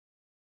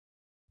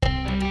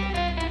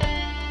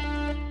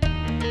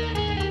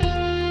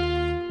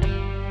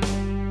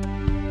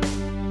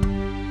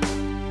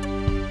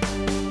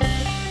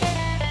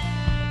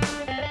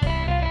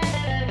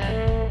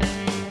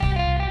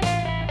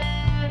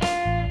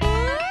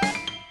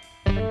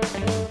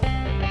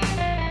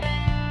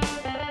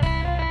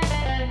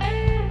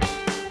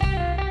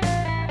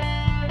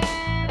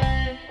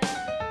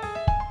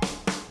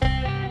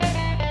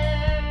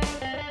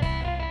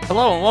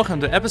Hello and welcome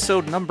to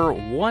episode number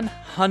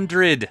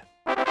 100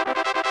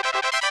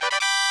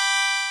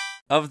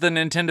 of the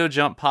Nintendo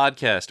Jump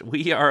podcast.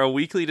 We are a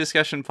weekly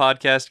discussion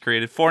podcast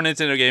created for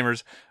Nintendo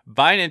gamers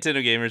by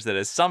Nintendo gamers that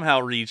has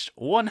somehow reached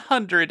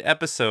 100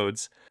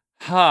 episodes.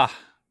 My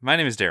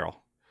name is Daryl.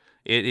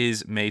 It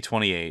is May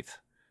 28th.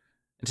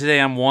 And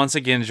today I'm once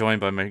again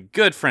joined by my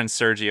good friend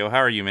Sergio. How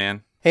are you,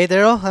 man? Hey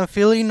Daryl, I'm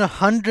feeling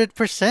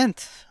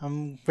 100%.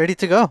 I'm ready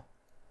to go.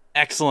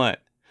 Excellent.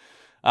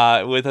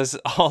 With us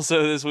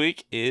also this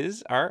week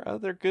is our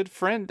other good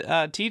friend,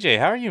 TJ.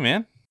 How are you,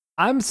 man?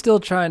 I'm still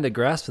trying to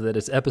grasp that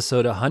it's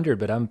episode 100,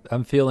 but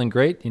I'm feeling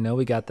great. You know,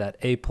 we got that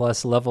A+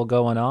 level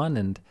going on,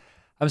 and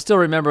I'm still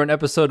remembering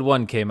episode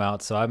 1 came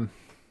out, so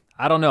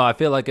I don't know. I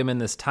feel like I'm in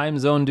this time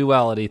zone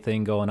duality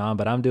thing going on,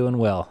 but I'm doing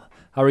well.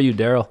 How are you,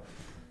 Daryl?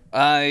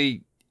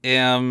 I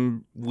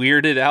am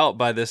weirded out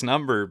by this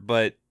number,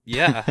 but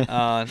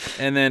yeah.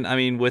 And then, I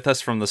mean, with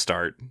us from the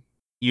start,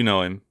 you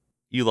know him,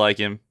 you like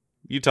him,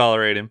 you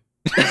tolerate him.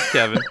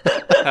 Kevin,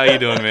 how you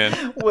doing,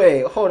 man?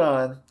 Wait, hold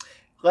on.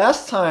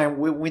 Last time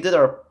we did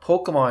our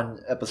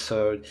Pokemon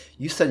episode,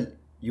 you said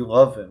you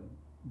love him,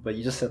 but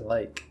you just said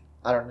like.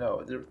 I don't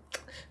know.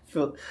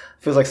 Feels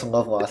like some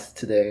love lost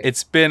today.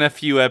 It's been a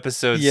few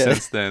episodes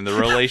since then. The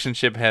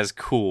relationship has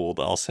cooled,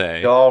 I'll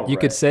say. All You right.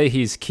 could say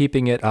he's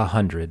keeping it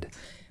 100.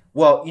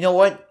 Well, you know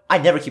what? I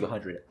never keep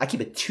 100. I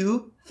keep it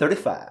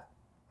 235.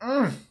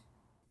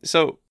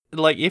 So,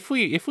 like, if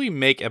we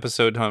make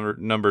episode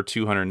number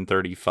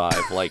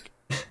 235, like,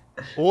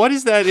 what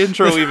is that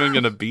intro even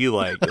gonna be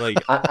like? Like,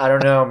 I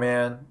don't know,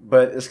 man,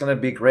 but it's gonna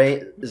be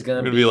great. It's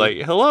gonna be like,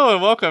 hello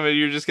and welcome, and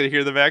you're just gonna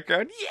hear the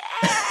background,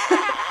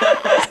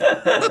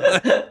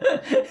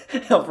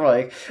 for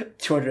like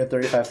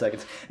 235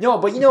 seconds. No,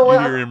 but you know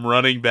what? You hear him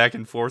running back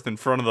and forth in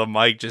front of the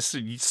mic, just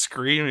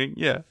screaming.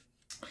 Yeah.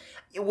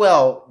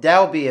 Well, that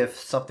would be if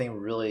something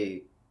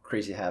really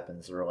crazy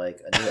happens or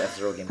like a new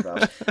F-Zero game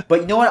drops.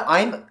 But you know what?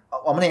 I'm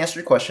gonna answer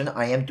your question.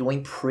 I am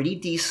doing pretty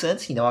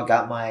decent. You know, I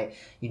got my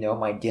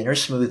my dinner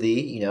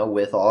smoothie.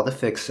 With all the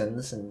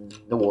fixins in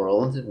the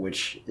world,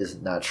 which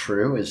is not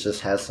true. It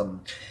just has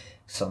some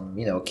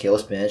kale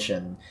spinach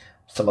and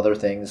some other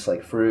things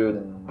like fruit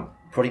and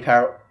protein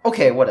powder.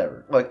 Okay,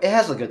 whatever. Like it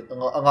has a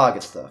lot of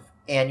good stuff.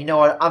 And you know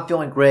what? I'm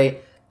feeling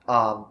great.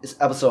 It's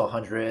episode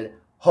 100.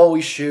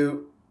 Holy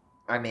shoot!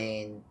 I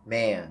mean,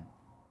 man,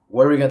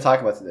 what are we gonna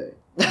talk about today?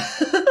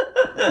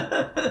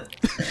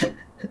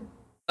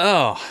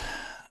 Oh,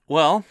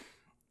 well,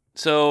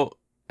 so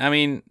I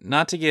mean,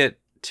 not to get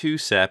too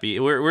sappy,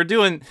 we're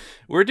doing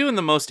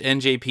the most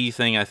NJP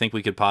thing I think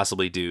we could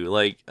possibly do.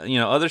 Like,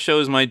 other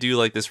shows might do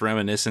like this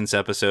reminiscence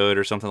episode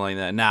or something like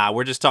that. Nah,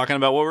 we're just talking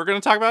about what we're going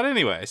to talk about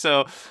anyway.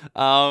 So,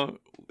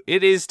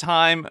 it is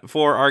time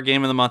for our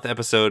Game of the Month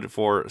episode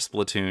for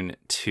Splatoon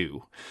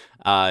 2.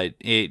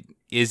 It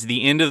is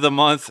the end of the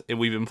month, and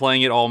we've been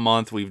playing it all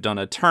month. We've done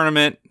a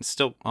tournament,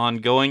 still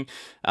ongoing,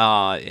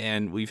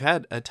 and we've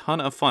had a ton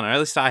of fun, or at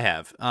least I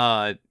have.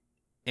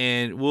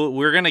 And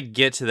we're going to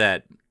get to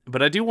that,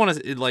 but I do want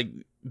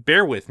to,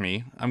 bear with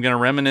me. I'm going to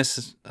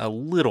reminisce a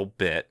little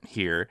bit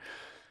here.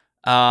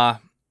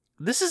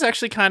 This is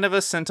actually kind of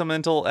a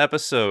sentimental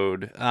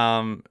episode,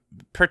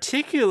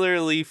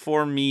 particularly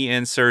for me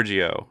and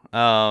Sergio.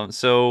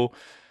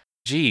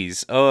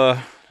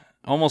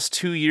 Almost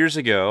 2 years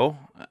ago,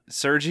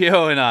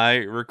 Sergio and I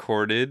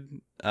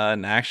recorded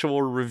an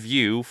actual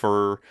review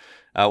for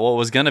what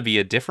was going to be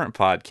a different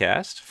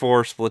podcast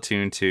for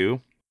Splatoon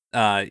 2.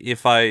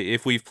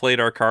 If we've played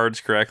our cards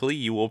correctly,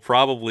 you will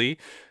probably,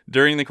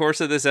 during the course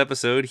of this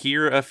episode,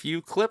 hear a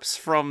few clips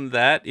from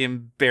that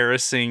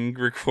embarrassing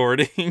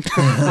recording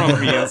from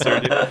me and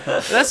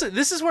Sergio.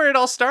 This is where it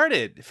all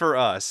started for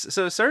us.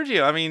 So,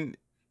 Sergio, I mean,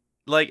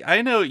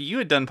 I know you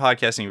had done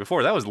podcasting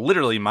before. That was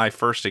literally my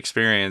first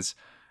experience.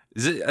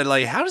 Is it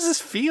how does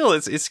this feel?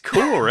 It's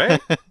cool, right?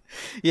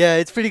 Yeah,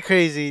 it's pretty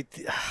crazy.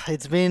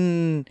 It's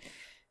been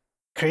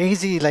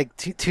crazy, like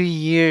 2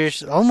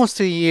 years, almost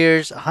 2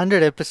 years,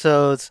 100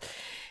 episodes,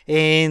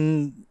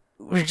 and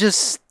we're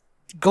just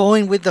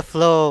going with the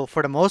flow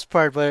for the most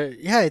part. But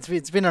yeah,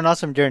 it's been an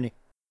awesome journey.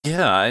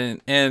 Yeah,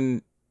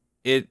 and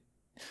it.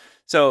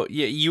 So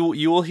yeah,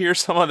 you will hear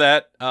some of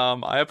that.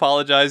 I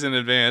apologize in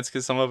advance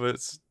because some of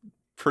it's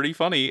pretty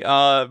funny.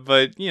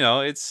 But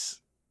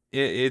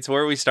it's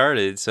where we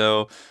started,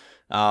 so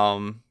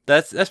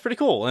that's pretty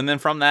cool. And then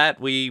from that,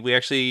 we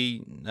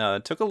actually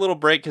took a little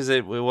break because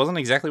it wasn't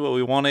exactly what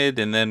we wanted,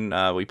 and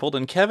then we pulled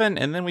in Kevin,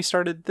 and then we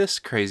started this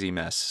crazy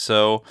mess.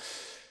 So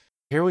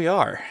here we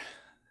are,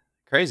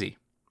 crazy.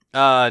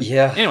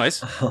 Yeah.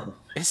 Anyways,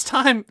 it's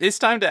time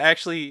to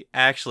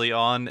actually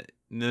on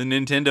the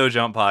Nintendo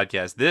Jump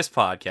podcast. This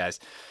podcast,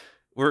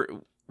 we're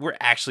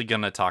actually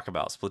gonna talk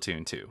about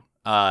Splatoon 2,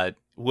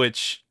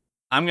 which.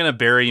 I'm going to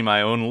bury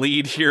my own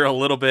lead here a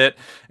little bit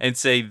and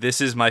say this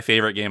is my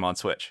favorite game on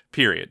Switch,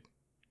 period.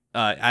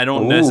 I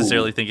don't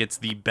necessarily think it's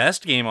the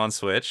best game on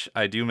Switch.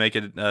 I do make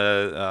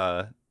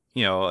a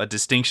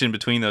distinction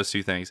between those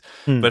two things.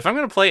 But if I'm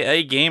going to play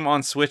a game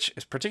on Switch,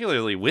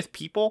 particularly with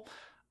people,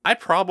 I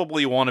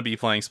probably want to be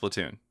playing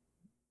Splatoon.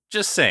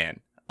 Just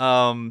saying.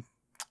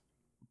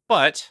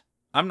 But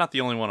I'm not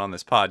the only one on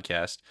this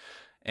podcast.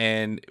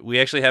 And we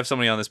actually have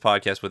somebody on this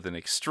podcast with an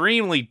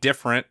extremely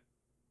different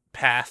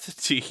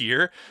path to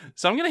here.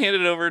 So I'm going to hand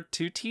it over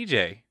to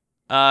TJ.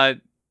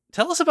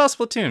 Tell us about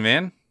Splatoon,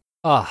 man.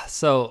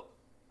 So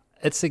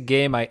it's a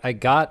game I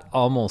got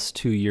almost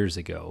 2 years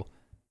ago.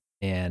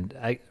 And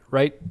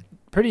right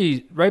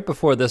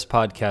before this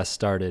podcast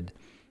started.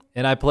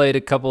 And I played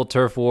a couple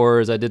Turf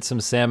Wars. I did some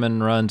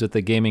salmon runs with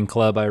the gaming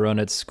club I run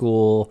at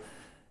school.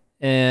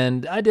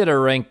 And I did a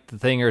ranked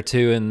thing or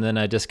two, and then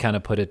I just kind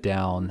of put it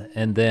down.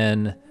 And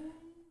then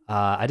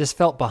I just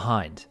felt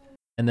behind.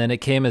 And then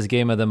it came as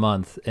Game of the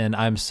Month, and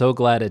I'm so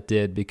glad it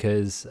did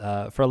because,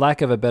 for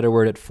lack of a better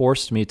word, it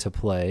forced me to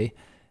play.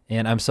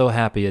 And I'm so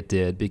happy it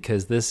did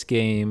because this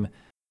game,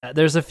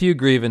 there's a few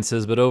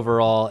grievances, but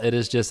overall, it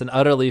is just an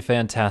utterly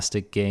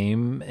fantastic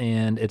game,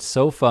 and it's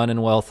so fun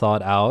and well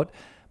thought out.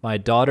 My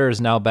daughter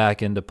is now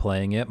back into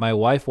playing it. My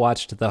wife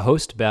watched the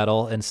host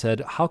battle and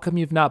said, "How come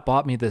you've not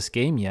bought me this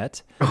game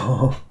yet?"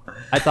 I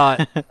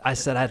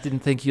said, "I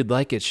didn't think you'd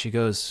like it." She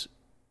goes,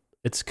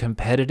 "It's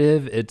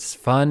competitive. It's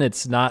fun.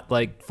 It's not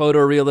like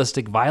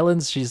photorealistic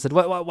violence." She said,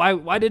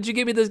 why did you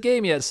give me this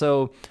game yet?"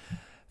 So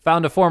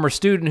found a former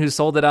student who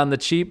sold it on the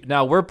cheap.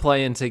 Now we're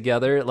playing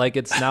together. Like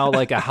it's now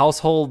like a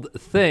household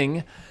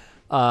thing.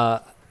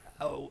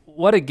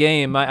 What a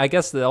game. I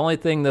guess the only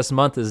thing this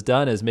month has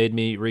done is made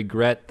me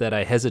regret that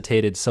I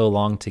hesitated so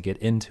long to get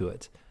into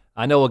it.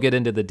 I know we'll get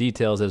into the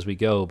details as we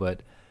go,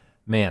 but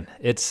man,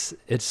 it's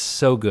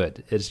so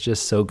good. It's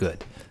just so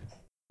good.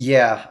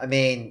 Yeah, I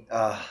mean,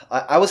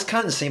 I was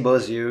kind of the same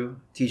boat as you,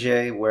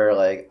 TJ, where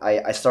like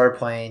I started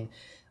playing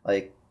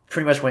like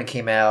pretty much when it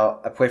came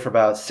out. I played for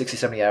about 60,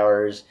 70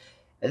 hours,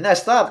 and then I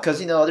stopped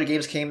because, other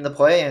games came into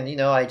play,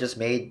 and, I just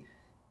made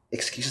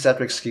excuses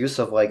after excuse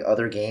of like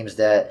other games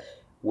that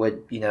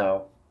would,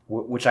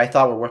 which I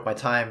thought were worth my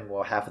time.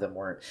 Well, half of them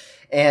weren't.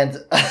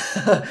 And,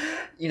 I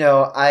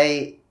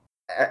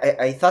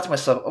thought to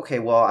myself, okay,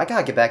 well, I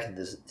gotta get back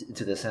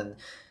into this. And,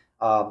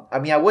 I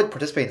mean, I would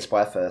participate in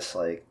Splatfest,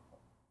 like,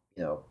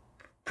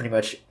 pretty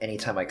much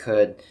anytime I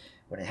could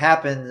when it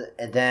happened.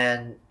 And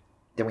then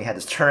we had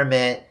this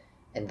tournament,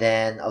 and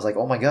then I was like,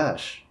 oh my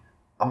gosh,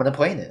 I'm going to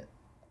play in it.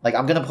 Like,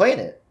 I'm going to play in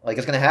it. Like,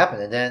 it's going to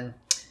happen. And then,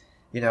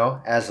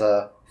 as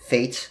a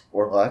fate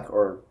or luck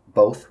or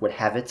both would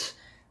have it,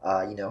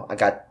 I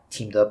got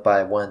teamed up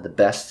by one of the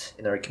best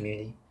in our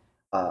community,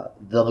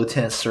 the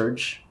Lieutenant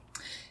Surge.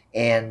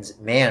 And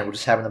man, we're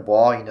just having a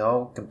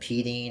ball,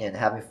 competing and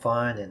having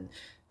fun and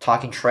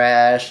talking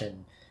trash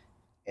and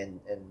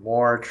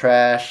more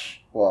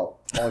trash. Well,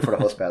 only for the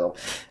host battle,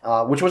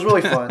 which was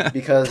really fun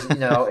because, it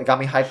got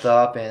me hyped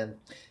up. And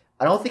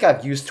I don't think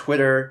I've used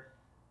Twitter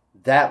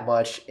that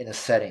much in a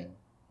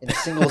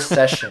single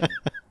session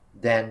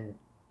than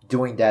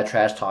doing that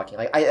trash talking.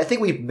 Like, I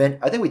think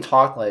we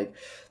talked like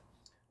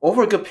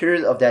over a good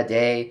period of that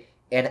day,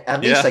 and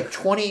at least like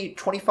 20,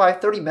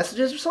 25, 30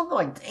 messages or something.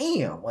 Like,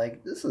 damn,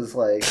 like this is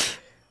like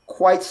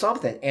quite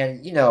something.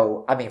 And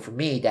I mean, for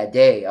me that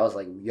day, I was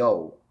like,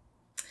 yo,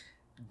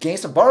 gained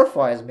some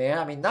butterflies, man.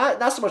 I mean,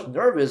 not so much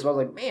nervous, but I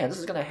was like, man, this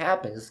is gonna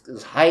happen. This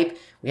is hype.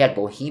 We had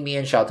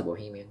Bohemian, shout out to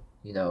Bohemian,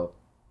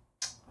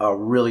 a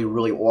really,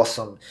 really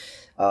awesome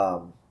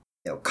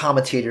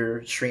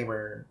commentator,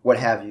 streamer, what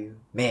have you,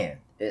 man.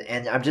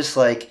 And I'm just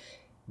like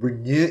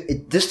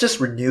this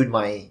just renewed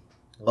my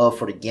love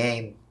for the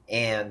game.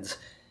 And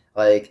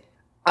like,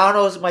 I don't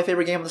know if it's my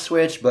favorite game on the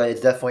Switch, but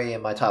it's definitely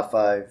in my top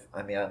 5.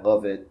 I mean, I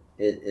love it.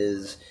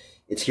 It's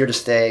here to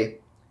stay.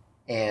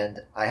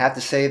 And I have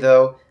to say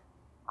though,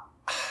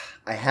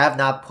 I have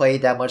not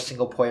played that much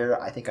single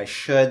player. I think I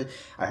should.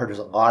 I heard there's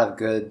a lot of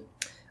good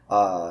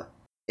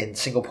in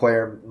single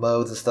player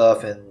modes and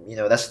stuff, and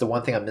that's the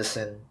one thing I'm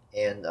missing.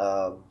 And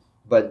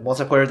but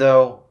multiplayer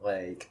though,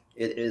 like,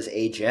 it is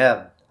a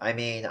gem. I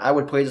mean, I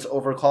would play this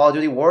over Call of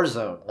Duty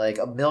Warzone like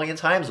a million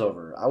times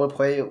over. I would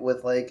play it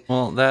with like.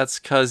 Well, that's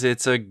because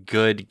it's a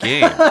good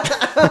game. I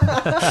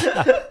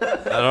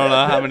don't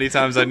know how many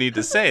times I need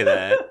to say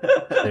that.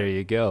 There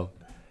you go.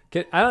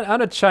 I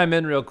want to chime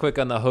in real quick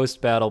on the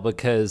host battle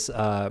because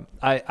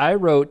I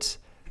wrote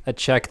a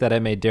check that I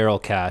made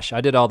Daryl cash. I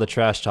did all the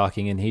trash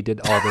talking and he did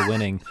all the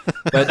winning.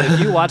 But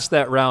if you watch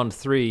that round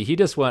 3, he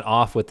just went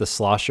off with the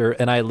slosher,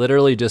 and I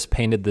literally just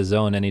painted the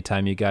zone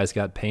anytime you guys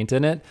got paint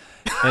in it.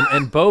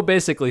 And Bo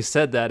basically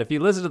said that. If you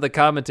listen to the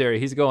commentary,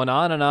 he's going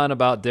on and on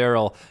about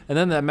Daryl, and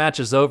then that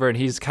match is over and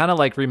he's kind of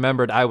like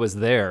remembered I was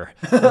there.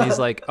 And he's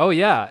like, oh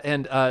yeah,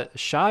 and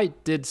Shy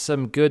did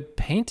some good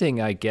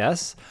painting, I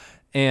guess.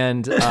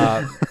 And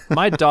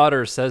my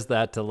daughter says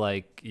that to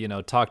like,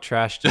 talk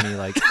trash to me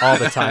like all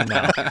the time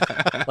now.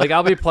 Like,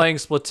 I'll be playing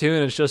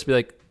Splatoon and she'll just be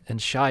like,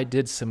 and Shy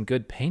did some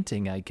good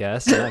painting, I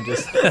guess. And I'm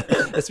just,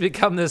 it's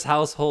become this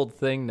household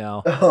thing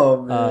now.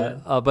 Oh,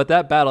 man. But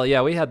that battle,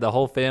 yeah, we had the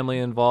whole family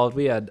involved.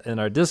 We had in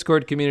our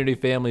Discord community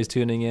families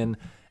tuning in.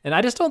 And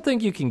I just don't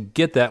think you can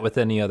get that with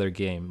any other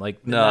game.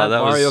 Like, no,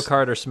 that Mario was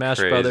Kart or Smash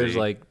crazy. Brothers.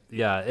 Like,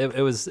 yeah,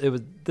 it was,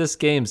 this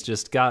game's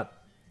just got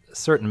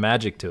certain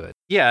magic to it.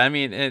 Yeah, I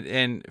mean,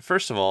 and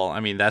first of all,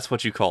 I mean that's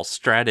what you call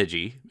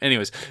strategy.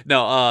 Anyways,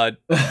 no,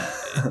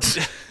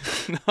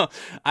 no,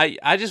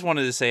 I just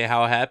wanted to say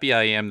how happy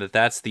I am that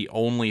that's the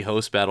only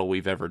host battle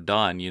we've ever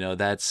done. You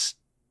know,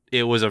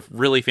 it was a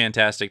really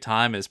fantastic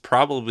time. It's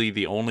probably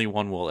the only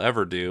one we'll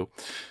ever do.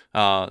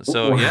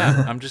 So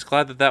yeah, I'm just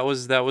glad that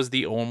was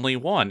the only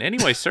one.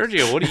 Anyway,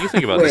 Sergio, what do you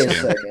think about Wait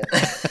this a game?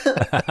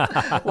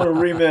 second. What a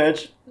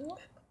rematch.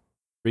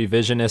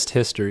 Revisionist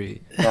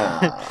history.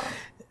 Nah.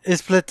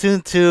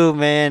 Splatoon 2,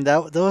 man,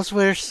 those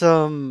were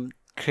some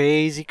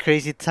crazy,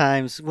 crazy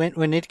times.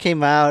 When it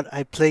came out,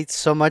 I played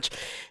so much.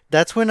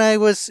 That's when I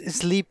was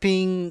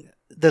sleeping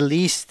the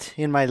least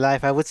in my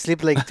life. I would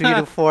sleep like 3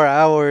 to 4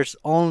 hours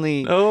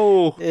only.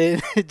 Oh,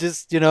 And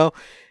just,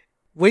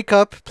 wake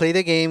up, play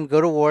the game, go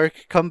to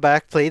work, come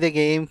back, play the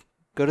game,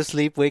 go to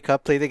sleep, wake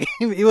up, play the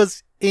game. It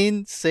was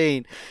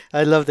insane.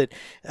 I loved it.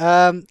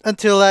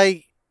 Until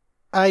I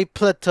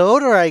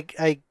plateaued, or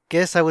I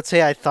guess I would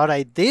say I thought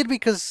I did,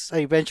 because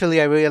eventually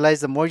I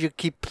realized the more you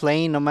keep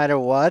playing, no matter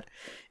what,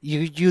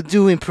 you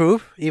do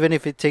improve, even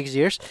if it takes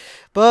years.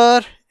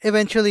 But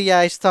eventually, yeah,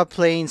 I stopped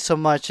playing so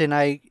much, and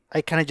I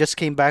kind of just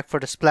came back for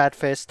the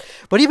Splatfest.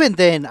 But even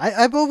then,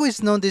 I've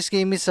always known this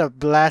game is a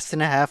blast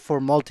and a half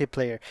for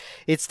multiplayer.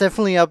 It's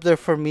definitely up there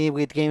for me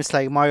with games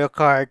like Mario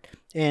Kart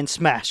and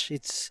Smash.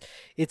 It's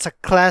a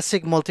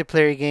classic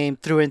multiplayer game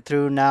through and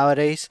through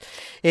nowadays.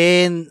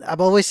 And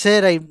I've always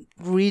said I'm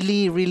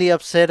really, really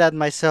upset at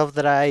myself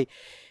that I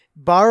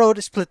borrowed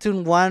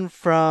Splatoon 1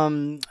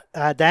 from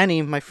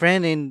Danny, my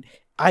friend, and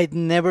I'd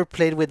never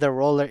played with the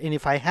roller. And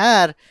if I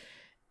had,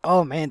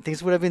 oh man,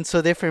 things would have been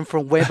so different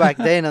from way back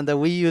then on the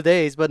Wii U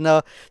days. But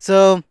no,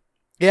 so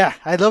yeah,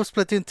 I love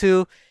Splatoon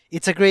 2.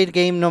 It's a great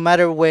game no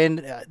matter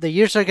when. The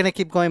years are going to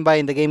keep going by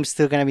and the game is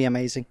still going to be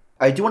amazing.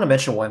 I do want to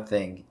mention one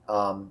thing.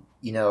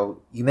 You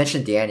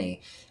mentioned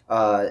Danny,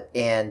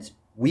 and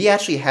we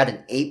actually had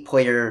an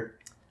 8-player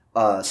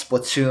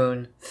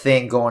Splatoon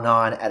thing going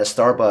on at a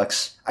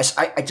Starbucks.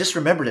 I just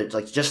remembered it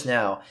like just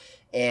now,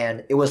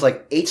 and it was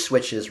like 8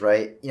 switches,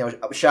 right?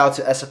 Shout out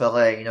to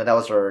SFLA.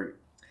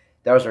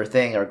 That was our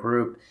thing, our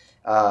group.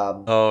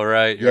 oh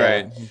right, Yeah,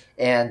 right.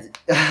 and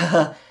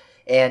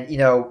and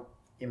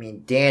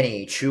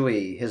Danny,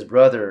 Chewy, his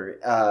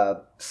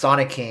brother,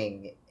 Sonic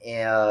King,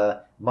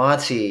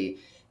 Monty,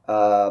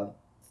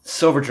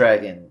 Silver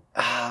Dragon.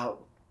 Yeah.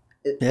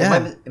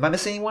 Am I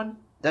missing anyone?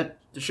 That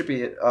should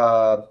be it.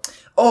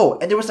 Oh,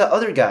 and there was that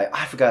other guy.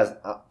 I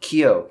forgot.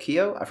 Kyo.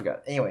 I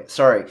forgot. Anyway,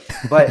 sorry.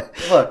 But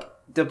look,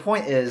 the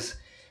point is,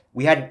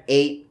 we had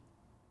 8.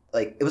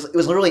 Like it was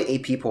literally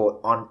 8 people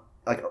on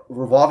like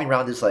revolving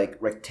around this like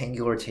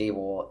rectangular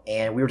table,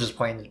 and we were just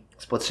playing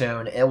Splatoon,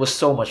 and it was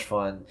so much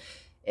fun.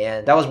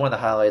 And that was one of the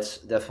highlights,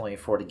 definitely,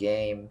 for the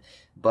game.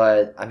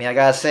 But I mean, I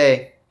gotta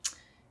say,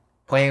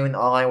 playing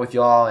online with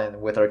y'all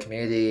and with our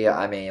community,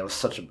 I mean, it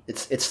was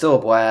it's still a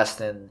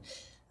blast. And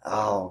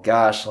oh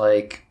gosh,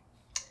 like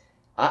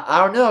I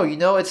don't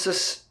know, it's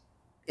just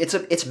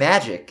it's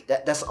magic.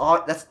 That's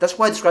all. That's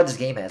why I describe this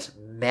game as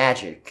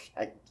magic.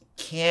 I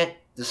can't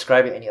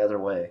describe it any other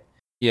way.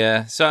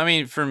 Yeah, so I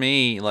mean, for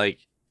me,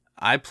 like,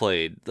 I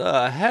played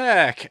the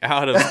heck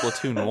out of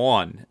Splatoon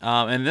 1.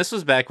 And this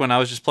was back when I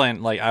was just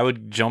playing, like, I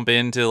would jump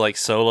into, like,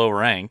 solo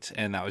ranked,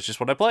 and that was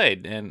just what I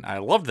played. And I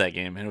loved that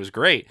game, and it was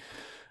great.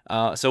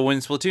 So when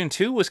Splatoon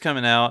 2 was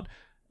coming out,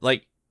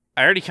 like,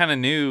 I already kind of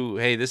knew,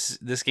 hey, this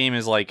game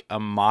is, like, a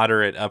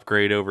moderate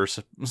upgrade over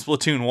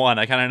Splatoon 1.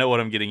 I kind of know what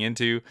I'm getting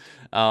into.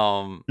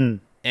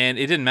 And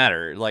it didn't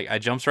matter. Like, I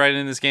jumped right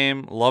in this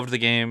game, loved the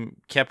game,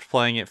 kept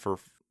playing it for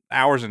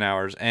hours and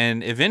hours,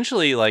 and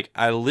eventually, like,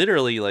 I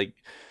literally, like,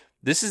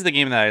 this is the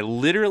game that I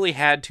literally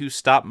had to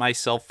stop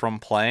myself from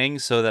playing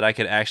so that I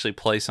could actually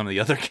play some of the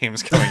other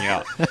games coming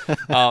out.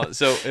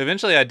 So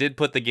eventually I did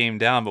put the game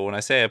down, but when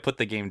I say I put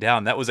the game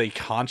down, that was a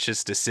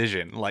conscious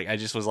decision. Like, I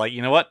just was like,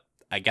 you know what?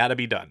 I gotta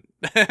be done.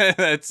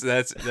 that's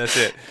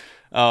it.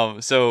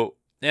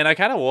 And I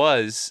kind of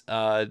was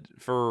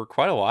for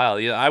quite a while.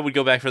 Yeah, I would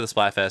go back for the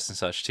Splatfest and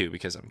such too,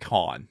 because I'm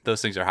con.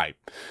 Those things are hype.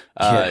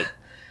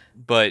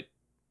 But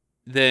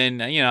then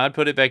I'd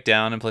put it back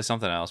down and play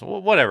something else.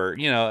 Well, whatever.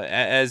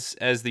 As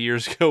the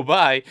years go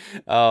by,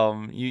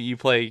 you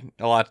play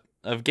a lot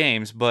of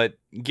games, but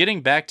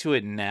getting back to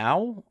it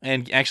now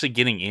and actually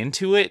getting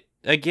into it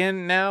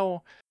again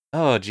now,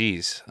 oh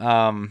geez,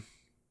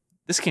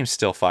 this game's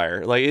still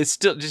fire. Like, it's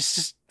still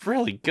just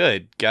really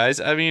good, guys.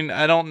 I mean,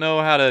 I don't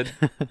know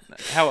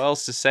how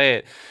else to say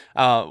it.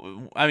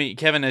 I mean,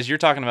 Kevin, as you're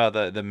talking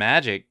about the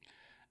magic,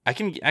 I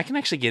can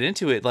actually get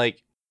into it.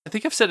 Like, I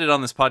think I've said it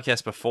on this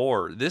podcast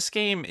before. This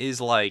game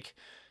is like,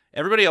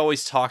 everybody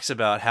always talks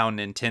about how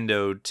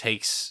Nintendo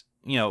takes,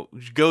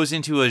 goes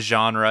into a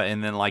genre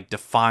and then like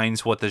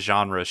defines what the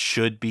genre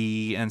should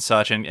be and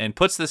such, and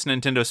puts this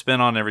Nintendo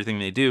spin on everything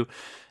they do.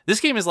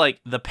 This game is like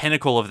the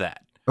pinnacle of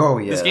that. Oh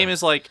yeah. This game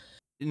is like,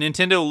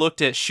 Nintendo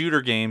looked at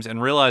shooter games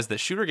and realized that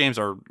shooter games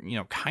are,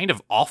 kind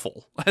of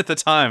awful at the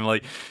time.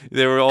 Like,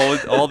 there were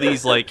all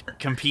these like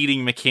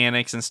competing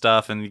mechanics and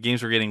stuff, and the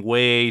games were getting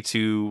way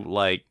too,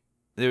 like,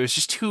 there was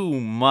just too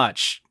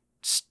much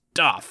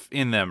stuff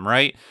in them,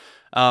 right?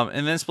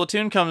 And then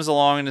Splatoon comes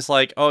along and it's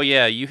like, oh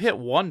yeah, you hit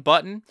one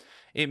button,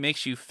 it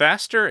makes you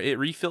faster, it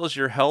refills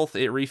your health,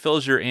 it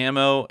refills your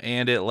ammo,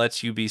 and it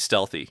lets you be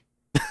stealthy.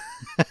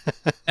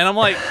 And I'm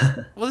like,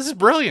 well, this is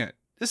brilliant.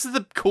 This is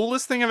the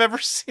coolest thing I've ever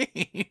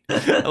seen.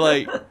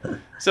 Like,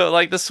 so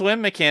like the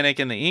swim mechanic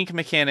and the ink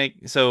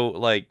mechanic. So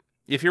like,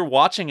 if you're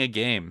watching a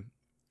game,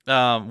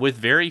 with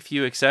very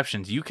few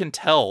exceptions, you can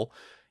tell,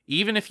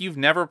 even if you've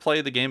never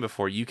played the game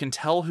before, you can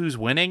tell who's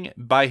winning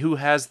by who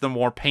has the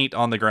more paint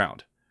on the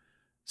ground.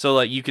 So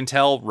like, you can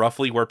tell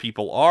roughly where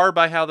people are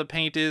by how the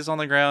paint is on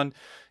the ground.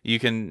 You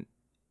can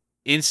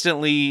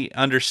instantly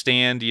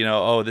understand, you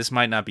know, oh, this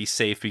might not be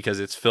safe because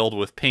it's filled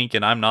with pink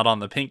and I'm not on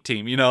the pink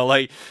team, you know,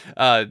 like,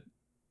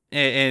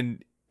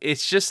 and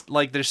it's just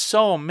like there's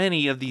so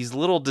many of these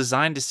little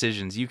design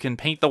decisions. You can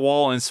paint the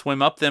wall and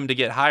swim up them to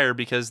get higher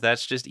because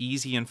that's just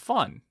easy and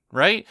fun,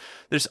 right?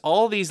 There's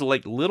all these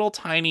like little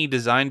tiny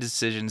design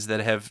decisions that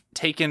have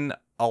taken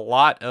a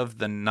lot of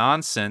the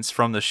nonsense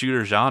from the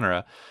shooter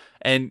genre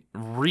and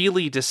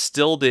really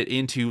distilled it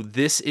into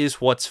this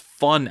is what's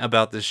fun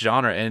about this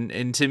genre.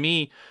 And to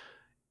me,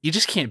 you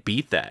just can't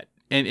beat that.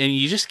 And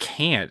you just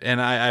can't.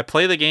 And I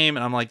play the game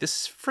and I'm like,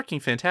 this is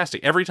freaking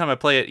fantastic. Every time I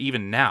play it,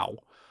 even now.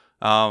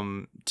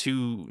 2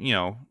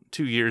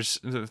 years,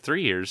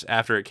 3 years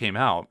after it came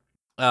out,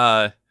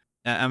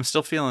 I'm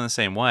still feeling the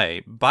same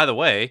way. By the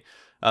way,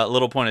 a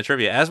little point of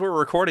trivia: as we're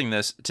recording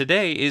this,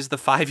 today is the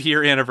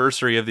 5-year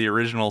anniversary of the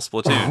original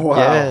Splatoon. Wow,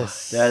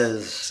 Yes. that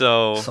is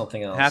So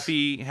something else.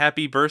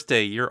 happy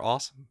birthday! You're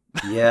awesome.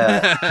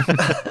 Yeah.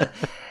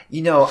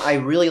 I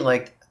really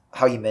liked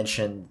how you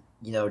mentioned,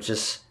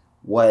 just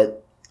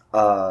what,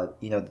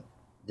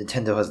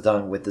 Nintendo has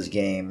done with this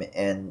game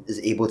and is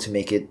able to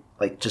make it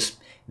like just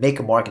make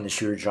a mark in the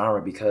shooter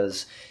genre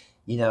because,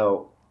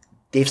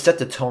 they've set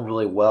the tone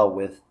really well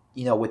with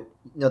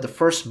the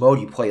first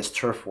mode you play is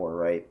Turf War,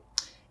 right?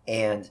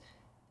 And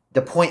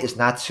the point is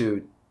not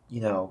to,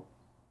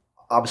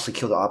 obviously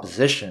kill the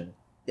opposition.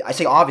 I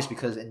say obvious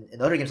because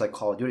in other games like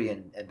Call of Duty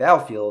and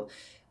Battlefield,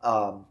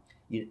 the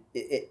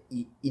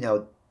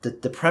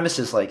premise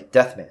is like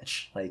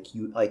deathmatch.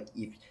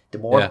 The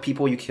more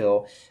people you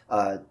kill,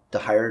 the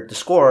higher the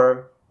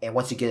score, and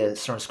once you get a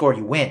certain score,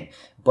 you win.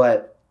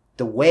 But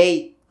the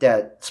way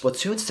that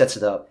Splatoon sets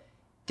it up,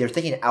 they're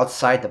thinking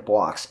outside the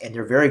box, and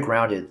they're very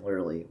grounded,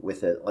 literally,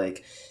 with it.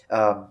 Like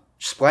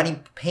splatting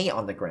paint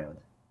on the ground,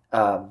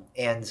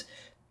 and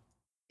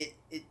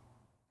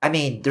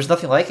there's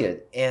nothing like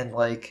it. And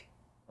like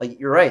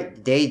you're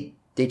right, they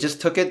just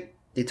took it.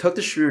 They took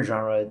the shooter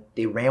genre,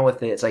 they ran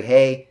with it. It's like,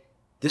 hey,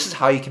 this is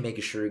how you can make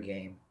a shooter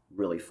game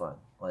really fun.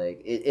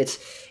 Like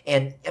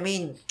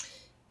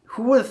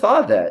who would have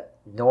thought of that?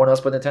 No one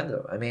else but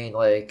Nintendo.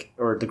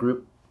 Or the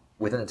group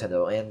within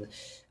Nintendo. And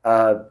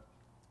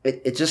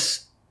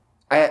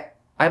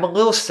I'm a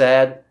little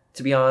sad,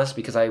 to be honest,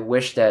 because I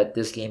wish that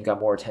this game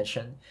got more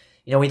attention.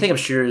 When you think of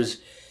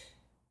shooters,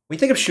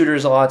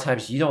 a lot of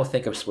times you don't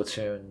think of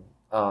Splatoon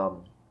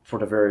for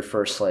the very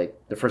first,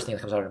 the first thing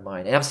that comes out of your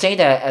mind. And I'm saying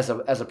that as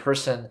a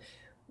person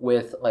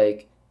with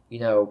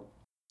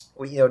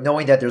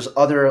knowing that there's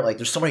other,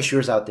 there's so many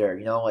shooters out there,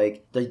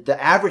 the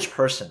average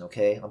person,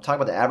 okay? I'm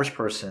talking about the average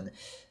person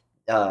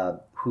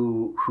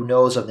who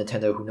knows of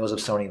Nintendo, who knows of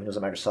Sony, who knows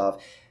of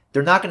Microsoft.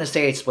 They're not going to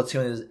say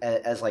Splatoon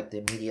as the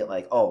immediate,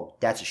 oh,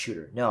 that's a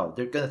shooter. No,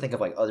 they're going to think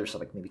of, other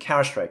stuff, maybe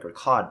Counter-Strike or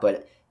COD,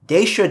 but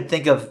they should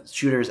think of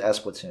shooters as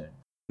Splatoon.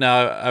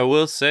 Now, I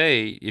will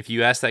say, if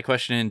you ask that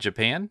question in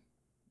Japan,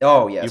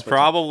 oh, yeah, you Splatoon.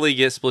 probably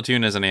get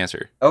Splatoon as an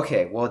answer.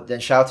 Okay, well, then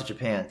shout out to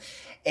Japan.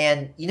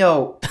 And,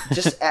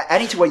 just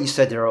adding to what you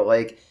said, Daryl,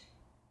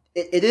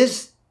 it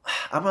is,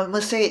 I'm going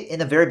to say it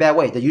in a very bad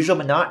way, the usual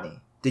monotony.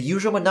 The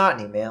usual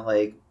monotony,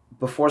 man.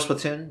 Before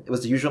Splatoon, it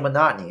was the usual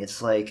monotony.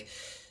 It's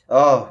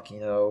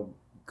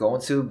go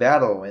into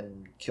battle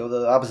and kill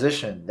the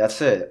opposition.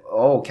 That's it.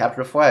 Oh,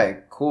 capture a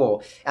flag.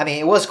 Cool.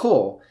 It was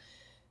cool.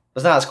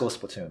 It's not as cool as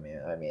Splatoon,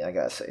 man. I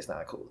gotta say, it's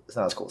not cool. It's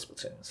not as cool as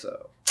Splatoon,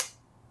 so.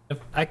 If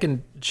I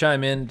can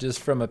chime in just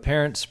from a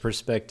parent's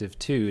perspective,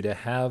 too, to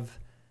have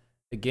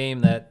a game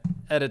that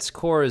at its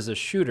core is a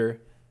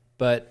shooter,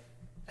 but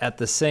at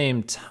the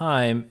same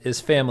time is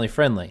family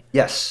friendly.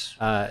 Yes.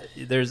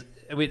 There's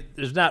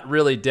not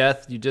really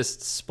death. You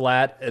just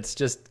splat. It's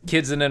just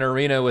kids in an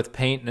arena with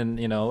paint and,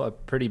 a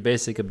pretty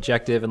basic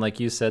objective. And like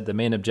you said, the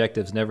main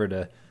objective is never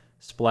to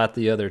splat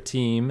the other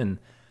team. And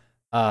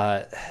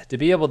to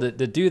be able to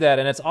do that,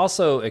 and it's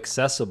also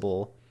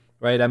accessible,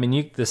 right?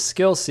 The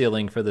skill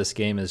ceiling for this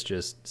game is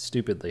just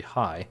stupidly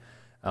high.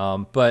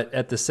 But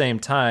at the same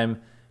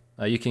time,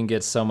 you can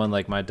get someone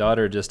like my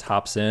daughter just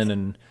hops in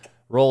and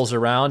rolls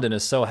around and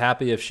is so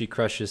happy if she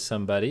crushes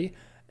somebody.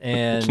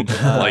 And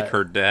like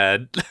her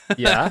dad.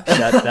 Yeah,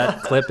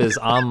 that clip is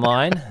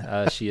online.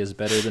 She is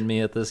better than me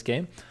at this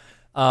game.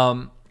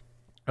 Or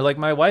like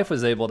my wife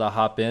was able to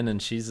hop in,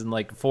 and she's in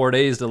 4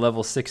 days to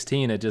level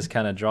 16. It just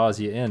kind of draws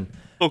you in.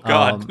 Oh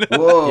God!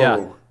 Whoa!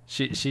 Yeah,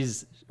 she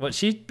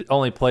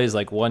only plays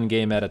one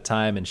game at a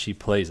time, and she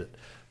plays it.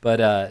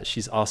 but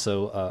she's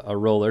also a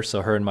roller,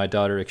 so her and my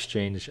daughter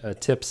exchange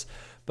tips. Oh,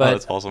 But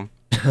that's awesome.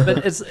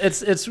 but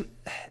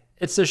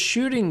it's a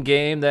shooting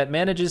game that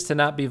manages to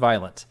not be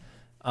violent,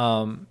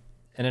 and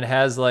it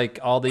has like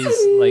all these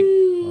like.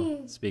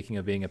 Well, speaking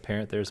of being a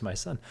parent, there's my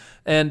son,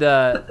 and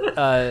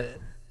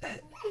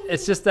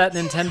it's just that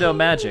Nintendo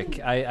magic.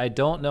 I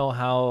don't know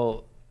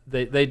how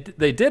they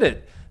did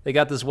it. They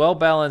got this well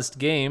balanced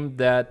game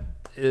that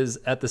is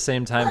at the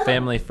same time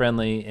family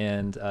friendly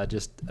and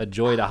just a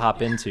joy to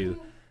hop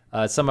into.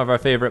 Some of our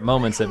favorite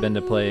moments have been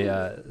to play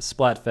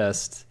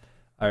Splatfest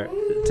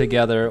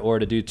together or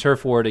to do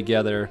Turf War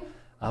together.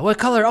 What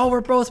color? Oh,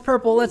 we're both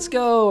purple. Let's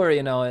go. Or,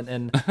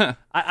 and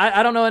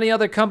I don't know any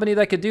other company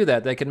that could do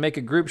that. That can make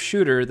a group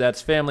shooter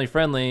that's family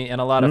friendly and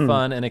a lot of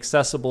fun and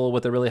accessible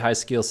with a really high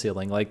skill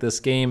ceiling. Like, this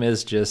game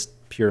is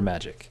just pure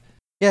magic.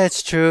 Yeah,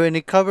 it's true, and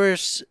it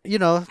covers,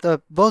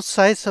 the both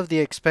sides of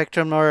the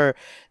spectrum, or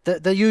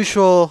the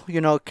usual,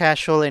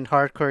 casual and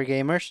hardcore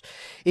gamers.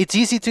 It's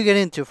easy to get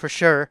into for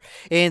sure,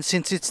 and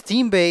since it's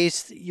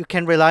team-based, you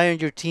can rely on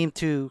your team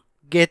to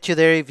get you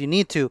there if you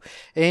need to,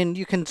 and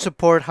you can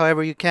support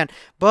however you can.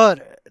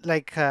 But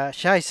like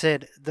Shai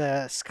said,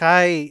 the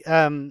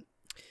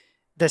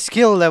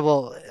skill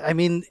level, I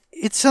mean,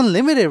 it's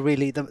unlimited,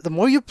 really. The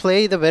more you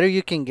play, the better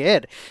you can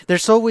get.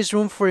 There's always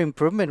room for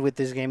improvement with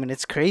this game, and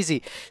it's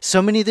crazy.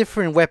 So many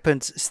different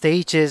weapons,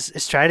 stages,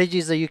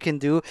 strategies that you can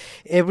do.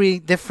 Every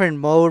different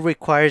mode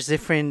requires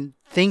different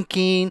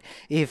thinking.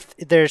 If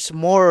there's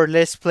more or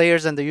less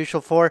players than the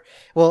usual 4,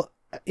 well,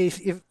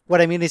 if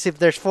what I mean is if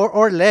there's 4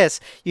 or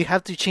less, you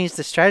have to change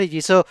the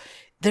strategy. So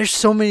there's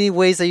so many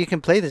ways that you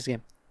can play this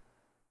game.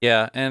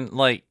 Yeah, and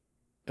like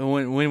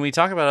when we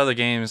talk about other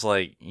games,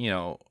 like,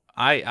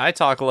 I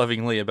talk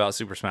lovingly about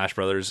Super Smash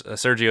Brothers.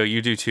 Sergio,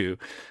 you do too.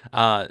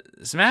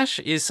 Smash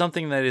is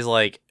something that is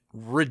like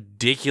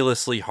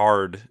ridiculously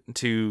hard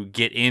to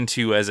get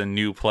into as a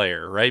new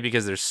player, right?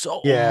 Because there's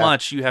so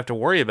much you have to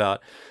worry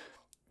about.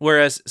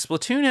 Whereas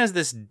Splatoon has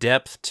this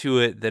depth to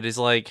it that is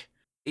like,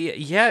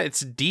 yeah, it's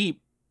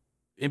deep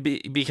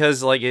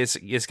because like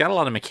it's got a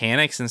lot of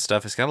mechanics and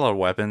stuff. It's got a lot of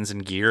weapons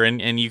and gear,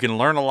 and you can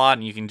learn a lot,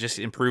 and you can just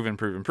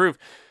improve.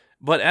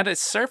 But at its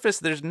surface,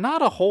 there's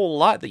not a whole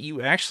lot that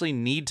you actually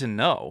need to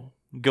know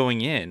going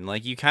in.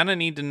 Like, you kind of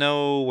need to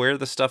know where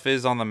the stuff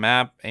is on the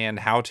map and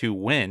how to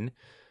win.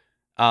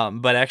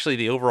 But actually,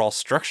 the overall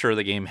structure of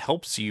the game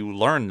helps you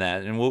learn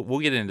that, and we'll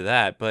get into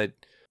that. But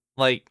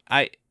like,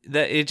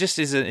 it just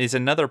is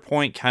another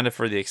point kind of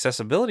for the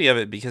accessibility of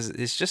it, because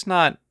it's just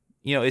not,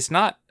 it's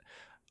not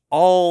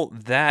all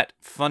that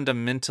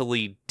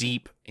fundamentally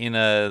deep in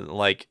a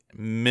like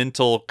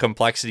mental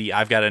complexity.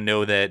 I've got to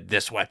know that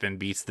this weapon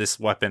beats this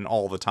weapon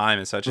all the time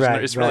and such.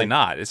 It's really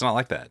not. It's not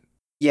like that.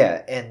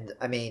 Yeah, and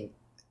I mean,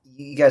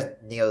 you guys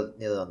nailed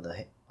it on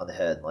the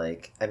head.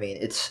 Like, I mean,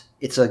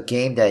 it's a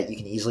game that you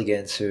can easily get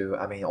into.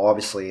 I mean,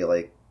 obviously,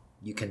 like,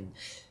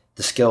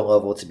 the skill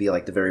level to be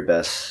like the very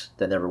best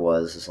that never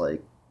was is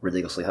like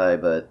ridiculously high.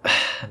 But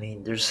I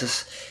mean, there's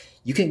this,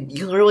 you can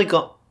literally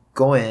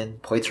go in,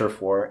 play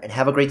Turf War, and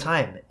have a great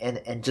time,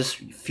 and just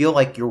feel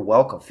like you're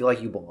welcome, feel like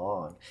you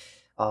belong.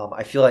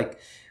 I feel like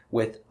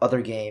with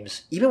other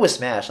games, even with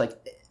Smash, like,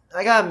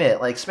 I gotta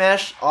admit, like,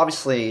 Smash,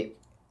 obviously,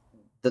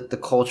 the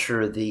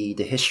culture, the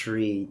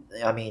history,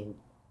 I mean,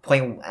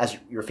 playing as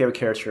your favorite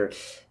character,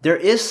 there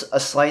is a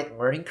slight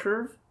learning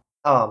curve,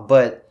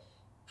 but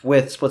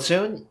with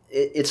Splatoon,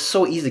 it's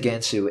so easy to get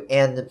into,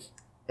 and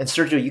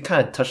Sergio, you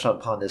kind of touched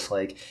upon this,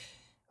 like,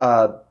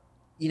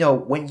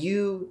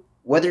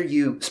 whether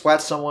you splat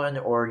someone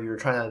or you're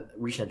trying to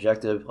reach an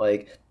objective,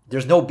 like,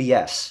 there's no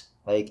BS.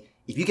 Like,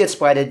 if you get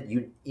splatted,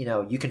 you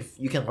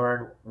can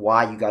learn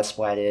why you got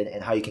splatted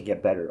and how you can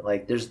get better.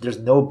 Like, there's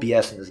no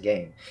BS in this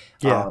game.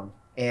 Yeah.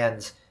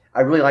 And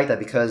I really like that,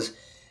 because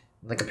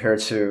when compared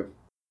to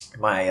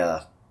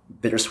my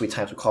bittersweet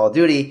times with Call of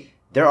Duty,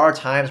 there are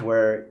times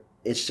where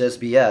it's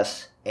just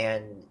BS,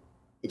 and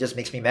it just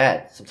makes me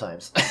mad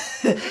sometimes.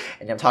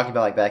 And I'm talking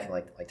about like back in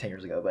like 10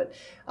 years ago,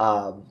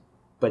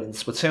 but in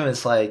Splatoon,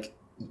 it's like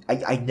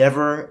I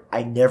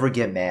never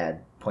get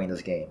mad playing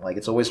this game. Like,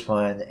 it's always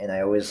fun, and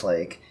I always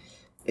like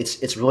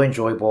it's really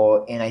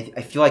enjoyable, and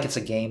I feel like it's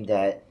a game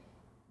that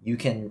you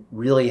can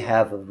really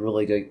have a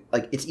really good,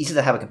 like, it's easy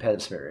to have a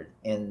competitive spirit.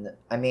 And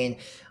I mean,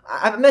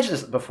 I've mentioned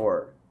this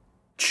before.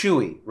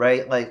 Chewy,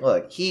 right? Like,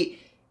 look, he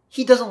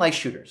doesn't like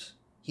shooters.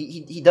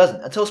 He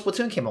doesn't, until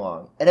Splatoon came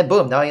along, and then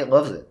boom, now he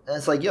loves it. And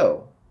it's like,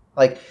 yo,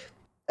 like,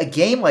 a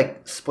game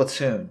like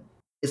Splatoon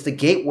is the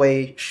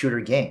gateway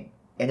shooter game,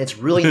 and it's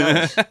really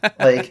nice.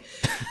 Like,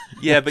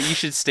 yeah, but you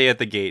should stay at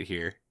the gate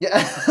here.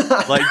 Yeah.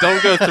 Like,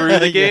 don't go through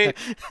the gate.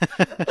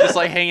 Just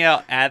like hang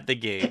out at the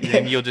gate,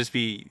 and you'll just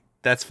be.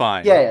 That's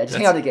fine. Yeah, just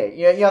hang out the gate.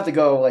 You have to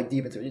go like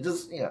deep into it. You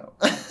just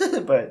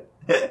but.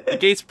 The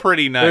gate's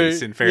pretty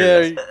nice, in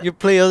fairness. Yeah, you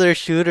play other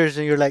shooters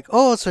and you're like,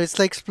 oh, so it's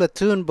like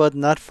Splatoon, but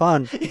not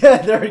fun. Yeah,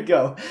 there we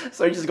go.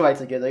 So you just go back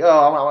to the gate, like, oh,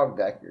 I want to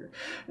be back here.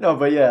 No,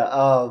 but yeah,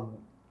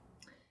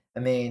 I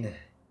mean,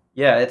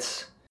 yeah,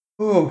 it's.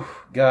 Ooh,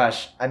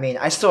 gosh. I mean,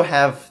 I still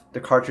have the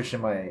cartridge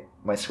in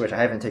my Switch.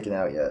 I haven't taken it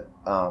out yet.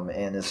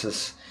 And it's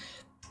just,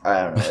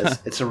 I don't know.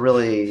 It's a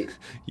really.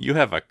 You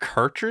have a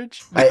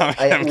cartridge? No,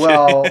 I'm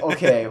well, kidding.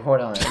 okay,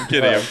 hold on. I'm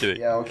kidding. I'm kidding.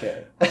 Yeah,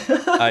 okay.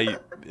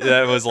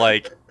 That was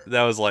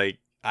like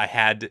I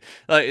had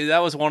that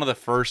was one of the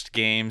first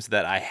games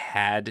that I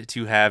had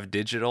to have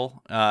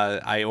digital.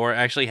 I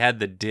actually had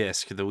the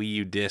disc, the Wii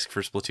U disc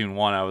for Splatoon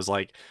 1. I was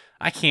like,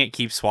 I can't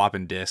keep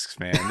swapping discs,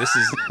 man. This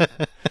is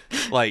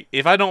like,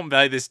 if I don't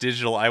buy this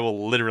digital, I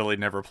will literally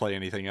never play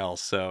anything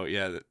else. So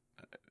yeah,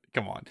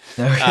 come on.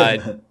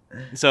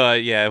 So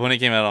yeah, when it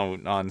came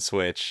out on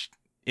Switch,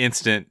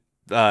 instant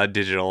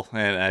digital,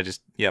 and I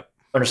just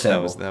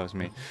Understandable. That was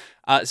me.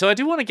 So I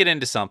do want to get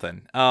into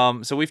something.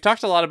 So we've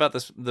talked a lot about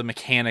the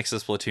mechanics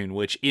of Splatoon,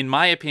 which in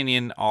my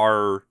opinion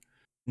are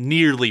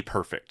nearly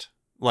perfect.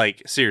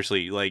 Like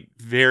seriously, like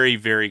very,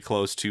 very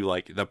close to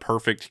like the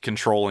perfect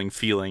controlling,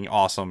 feeling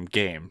awesome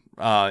game.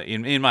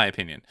 In my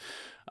opinion.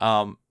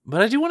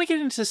 But I do want to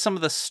get into some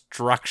of the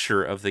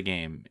structure of the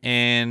game,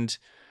 and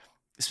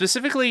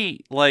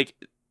specifically, like,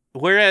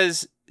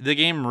 whereas the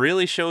game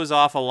really shows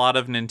off a lot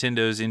of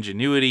Nintendo's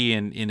ingenuity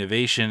and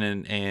innovation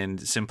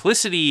and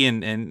simplicity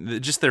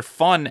and just their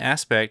fun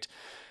aspect,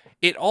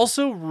 it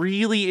also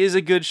really is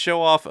a good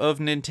show off of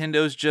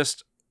Nintendo's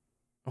just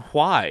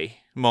why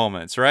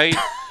moments, right?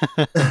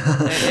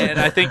 and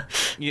I think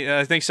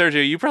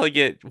Sergio, you probably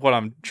get what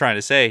I'm trying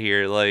to say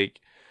here. Like,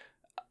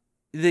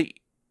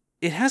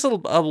 it has a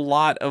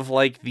lot of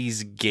like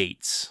these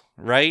gates,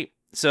 right?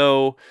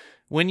 So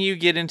when you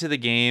get into the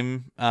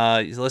game,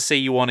 let's say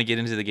you want to get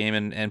into the game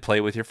and play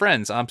with your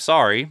friends. I'm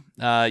sorry,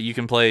 you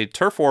can play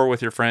Turf War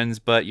with your friends,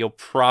 but you'll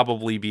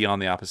probably be on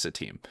the opposite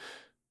team.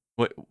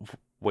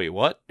 Wait,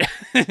 what?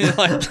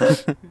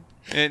 Like,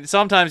 and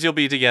sometimes you'll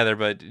be together,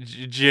 but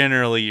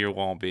generally you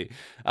won't be.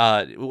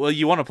 Well,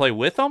 you want to play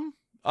with them?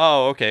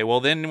 Oh, okay. Well,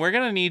 then we're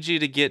going to need you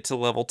to get to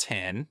level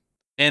 10.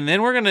 And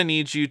then we're going to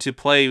need you to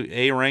play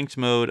A ranked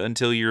mode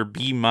until you're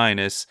B-.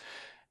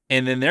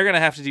 And then they're going to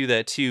have to do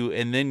that too.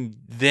 And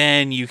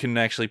then you can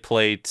actually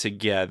play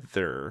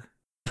together.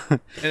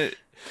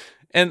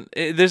 and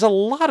there's a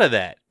lot of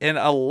that. And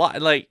a lot,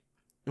 like,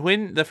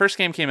 when the first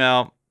game came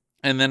out,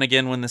 and then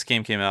again when this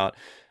game came out,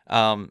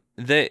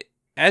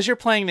 as you're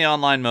playing the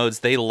online modes,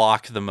 they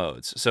lock the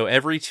modes. So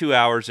every 2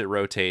 hours it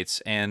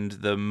rotates, and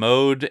the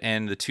mode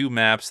and the two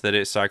maps that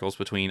it cycles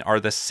between are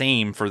the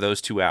same for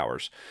those 2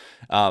 hours.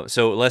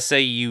 So let's say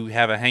you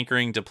have a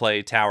hankering to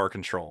play Tower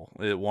Control,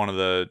 one of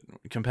the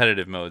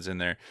competitive modes in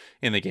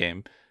the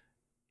game,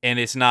 and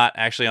it's not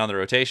actually on the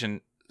rotation.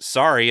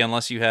 Sorry,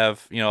 unless you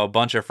have a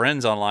bunch of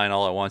friends online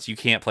all at once, you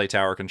can't play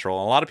Tower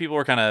Control. A lot of people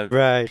are kind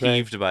of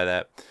peeved by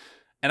that,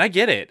 and I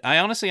get it. I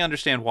honestly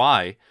understand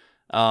why.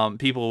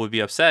 People would be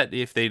upset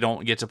if they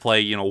don't get to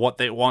play, what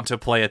they want to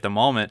play at the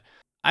moment.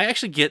 I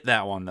actually get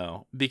that one,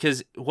 though,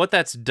 because what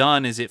that's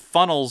done is it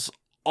funnels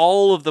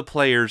all of the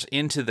players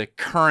into the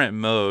current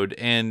mode,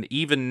 and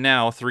even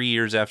now, 3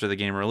 years after the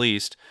game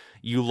released,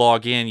 you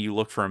log in, you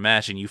look for a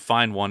match, and you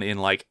find one in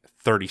like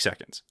 30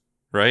 seconds,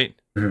 right?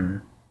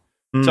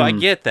 Mm-hmm. So I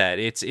get that.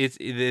 It's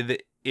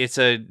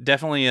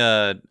definitely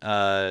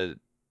a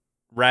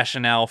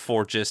rationale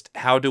for just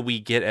how do we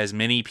get as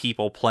many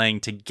people playing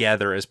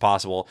together as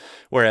possible.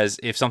 Whereas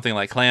if something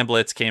like Clan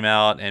Blitz came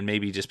out and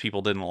maybe just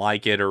people didn't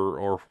like it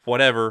or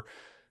whatever,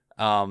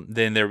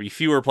 then there'd be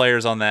fewer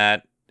players on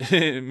that.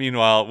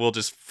 Meanwhile, we'll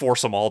just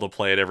force them all to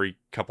play it every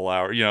couple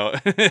hours,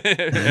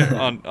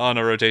 on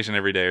a rotation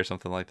every day or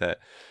something like that.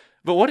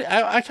 But what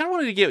I kind of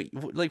wanted to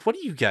get, like, what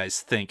do you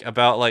guys think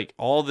about like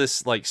all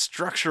this like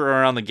structure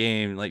around the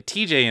game, like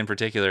TJ in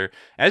particular,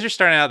 as you're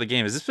starting out the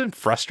game? Has this been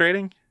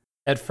frustrating?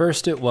 At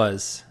first it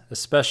was,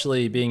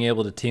 especially being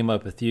able to team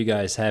up with you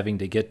guys, having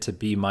to get to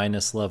B-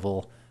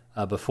 level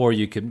before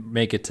you could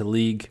make it to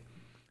League.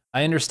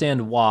 I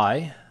understand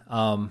why,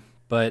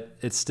 but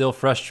it's still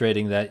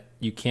frustrating that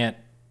you can't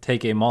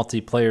take a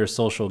multiplayer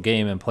social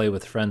game and play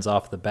with friends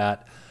off the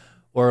bat.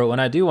 Or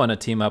when I do want to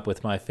team up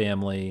with my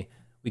family,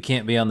 we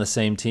can't be on the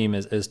same team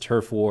as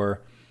Turf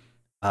War.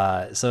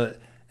 So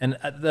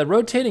the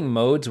rotating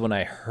modes, when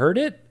I heard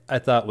it, I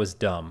thought was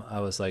dumb.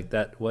 I was like,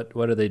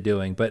 what are they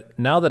doing? But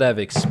now that I've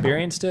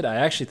experienced it, I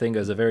actually think it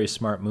was a very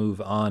smart move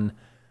on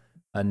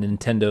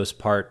Nintendo's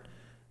part.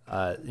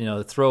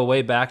 Throw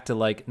way back to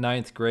like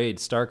 9th grade,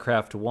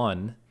 StarCraft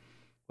 1.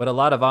 What a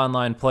lot of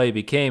online play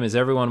became is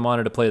everyone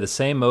wanted to play the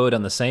same mode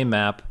on the same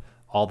map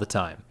all the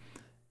time.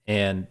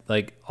 And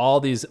like all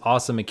these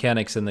awesome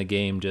mechanics in the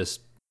game just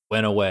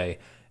went away.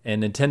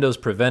 And Nintendo's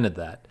prevented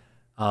that.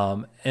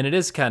 And it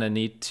is kind of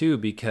neat too,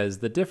 because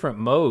the different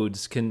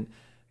modes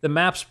the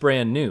map's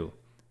brand new.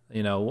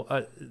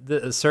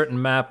 A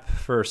certain map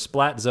for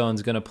Splat Zone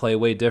is going to play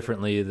way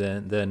differently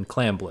than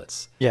Clan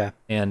Blitz. Yeah.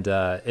 And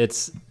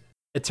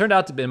it turned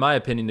out to be, in my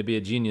opinion, to be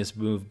a genius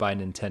move by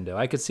Nintendo.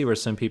 I could see where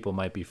some people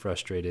might be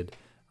frustrated.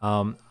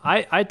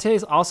 I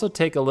also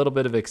take a little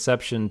bit of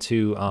exception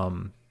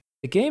to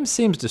the game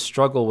seems to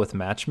struggle with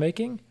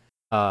matchmaking.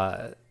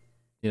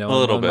 You know, A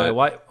little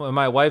when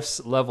my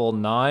wife's level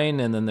 9,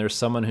 and then there's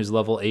someone who's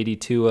level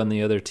 82 on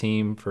the other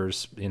team for,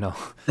 you know,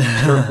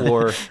 turf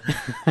war.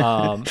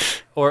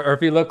 Or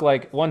if you look,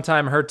 like one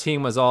time her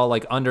team was all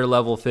like under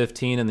level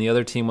 15 and the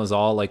other team was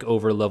all like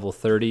over level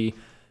 30,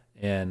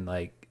 and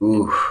like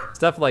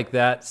stuff like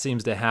that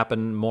seems to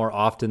happen more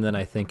often than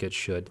I think it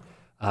should.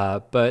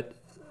 But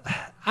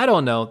I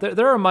don't know.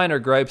 There are minor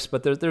gripes,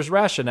 but there's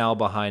rationale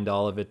behind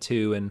all of it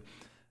too.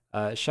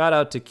 And shout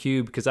out to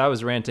Cube, because I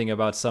was ranting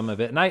about some of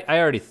it, and I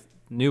already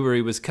knew where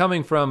he was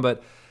coming from.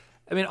 But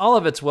I mean, all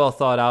of it's well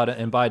thought out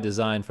and by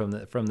design from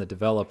the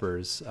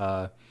developers.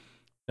 You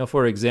know,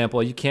 for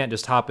example, you can't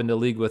just hop into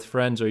League with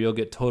friends or you'll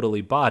get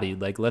totally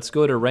bodied. Like, let's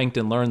go to ranked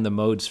and learn the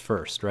modes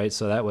first, right?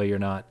 So that way you're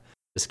not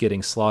just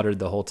getting slaughtered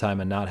the whole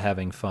time and not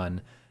having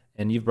fun.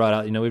 And you've brought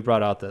out, you know, we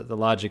brought out the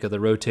logic of the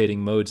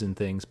rotating modes and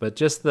things, but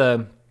just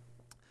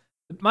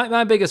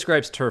my biggest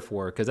gripe's turf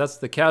war, because that's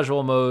the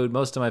casual mode.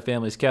 Most of my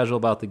family's casual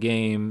about the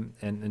game,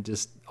 and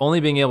just only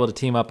being able to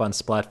team up on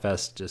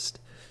Splatfest just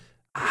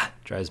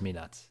drives me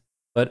nuts.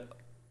 But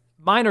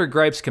minor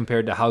gripes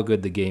compared to how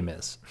good the game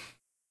is.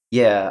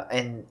 Yeah,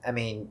 and I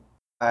mean,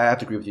 I have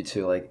to agree with you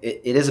too. Like,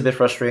 it is a bit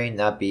frustrating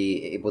not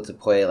be able to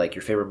play like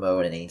your favorite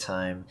mode at any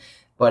time.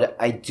 But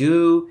I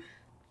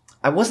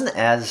wasn't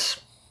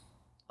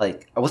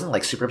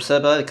like super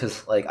upset about it,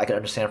 because like I can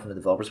understand from the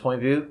developer's point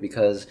of view,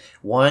 because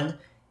one,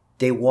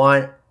 they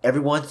want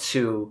everyone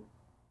to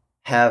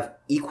have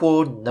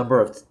equal number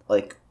of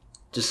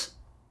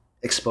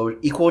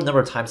equal number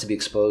of times to be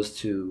exposed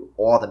to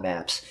all the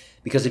maps.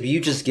 Because if you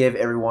just give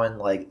everyone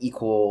like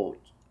equal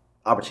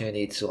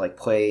opportunity to like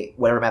play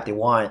whatever map they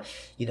want,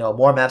 you know,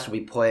 more maps will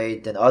be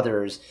played than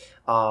others.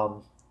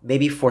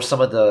 Maybe for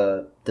some of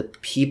the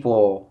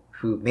people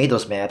who made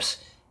those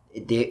maps,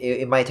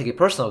 it might take it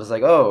personal. It's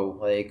like, oh,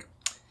 like,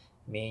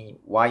 I mean,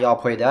 why y'all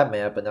play that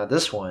map but not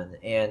this one?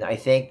 And I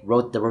think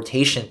the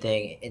rotation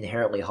thing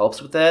inherently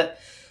helps with that.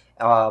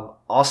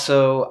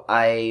 Also,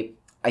 I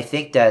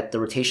think that the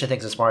rotation thing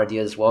is a smart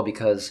idea as well,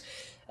 because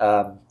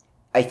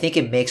I think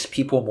it makes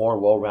people more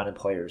well-rounded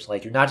players.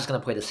 Like, you're not just going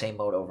to play the same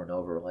mode over and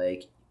over.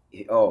 Like,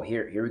 oh,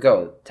 here we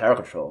go, tower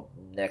control.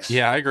 Next.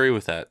 Yeah, I agree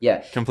with that.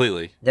 Yeah.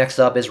 Completely. Next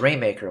up is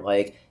Rainmaker.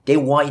 Like, they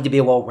want you to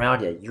be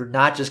well-rounded. You're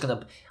not just going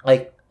to,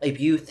 like, if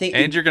you think...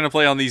 And you're going to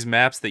play on these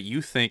maps that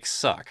you think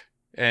suck.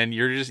 And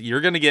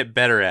you're going to get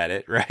better at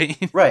it,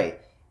 right? Right.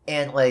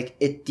 And, like,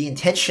 the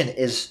intention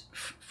is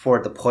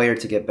for the player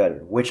to get better,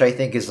 which I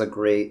think is a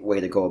great way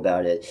to go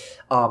about it.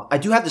 I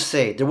do have to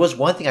say, there was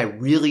one thing I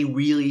really,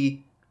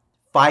 really,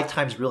 5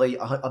 times really,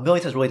 a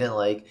million times really didn't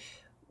like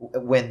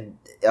when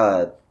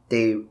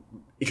they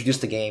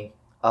introduced the game.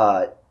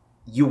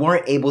 You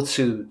weren't able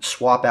to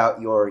swap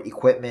out your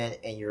equipment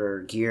and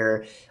your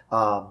gear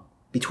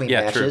between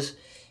matches. True.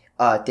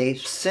 They've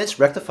since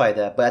rectified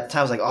that, but at the time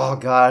I was like, oh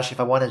gosh, if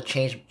I want to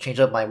change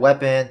up my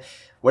weapon,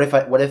 what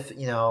if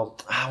you know,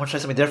 I want to try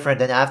something different,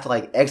 then I have to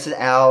like exit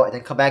out and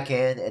then come back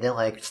in and then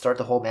like start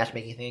the whole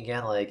matchmaking thing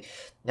again. Like,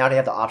 now they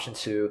have the option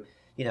to,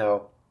 you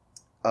know,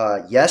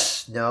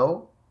 yes,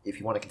 no, if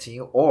you want to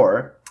continue,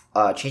 or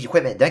change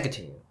equipment and then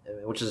continue,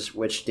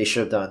 which they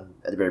should have done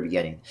at the very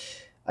beginning.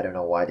 I don't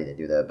know why they didn't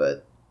do that,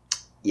 but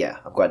yeah,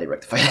 I'm glad they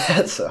rectified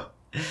that. So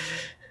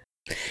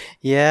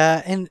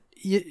yeah, and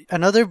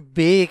another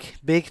big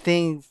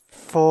thing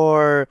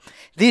for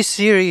this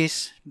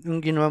series,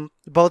 you know,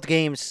 both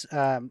games,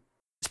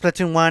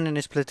 Splatoon 1 and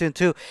Splatoon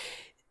 2,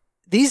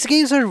 these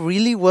games are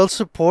really well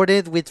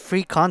supported with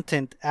free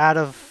content out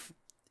of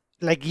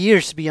like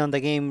years beyond the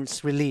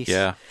game's release.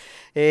 Yeah.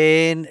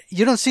 And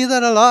you don't see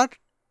that a lot,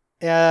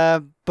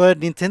 but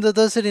Nintendo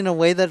does it in a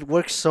way that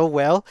works so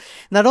well.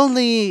 Not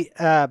only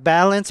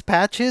balanced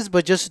patches,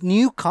 but just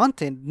new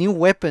content, new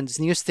weapons,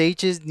 new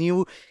stages,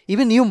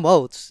 even new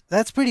modes.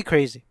 That's pretty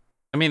crazy.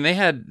 I mean,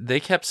 they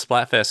kept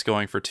Splatfest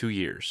going for 2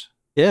 years.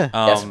 Yeah,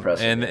 that's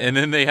impressive. And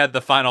then they had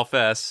the Final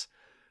Fest,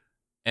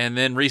 and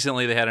then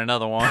recently they had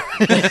another one.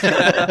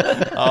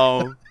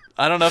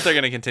 I don't know if they're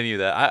going to continue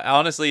that. I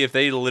honestly, if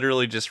they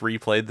literally just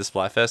replayed the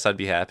Splatfest, I'd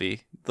be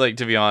happy. Like,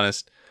 to be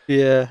honest.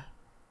 Yeah.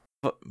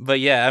 But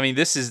yeah, I mean,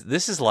 this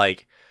is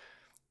like,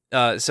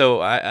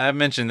 so I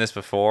mentioned this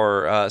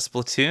before.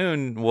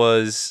 Splatoon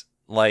was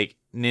like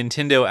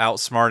Nintendo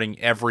outsmarting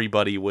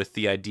everybody with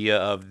the idea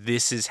of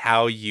this is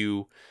how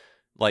you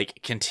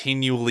like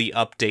continually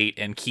update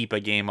and keep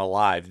a game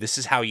alive. This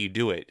is how you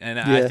do it. And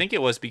yeah. I think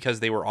it was because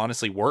they were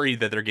honestly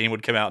worried that their game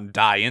would come out and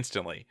die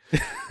instantly.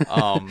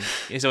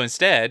 So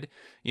instead,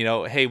 you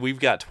know, hey, we've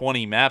got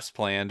 20 maps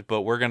planned,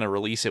 but we're going to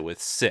release it with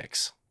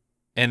 6.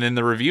 And then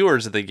the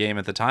reviewers of the game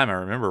at the time, I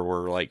remember,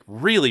 were like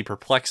really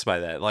perplexed by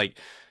that. Like,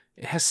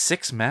 it has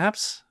 6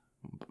 maps?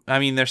 I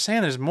mean, they're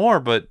saying there's more,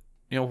 but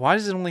you know, why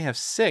does it only have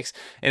 6?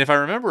 And if I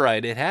remember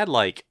right, it had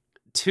like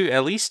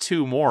at least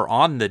 2 more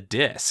on the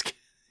disc.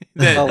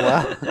 Oh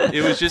wow.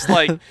 It was just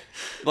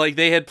like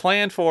they had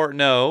planned for,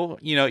 no,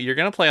 you know, you're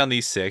going to play on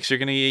these 6, you're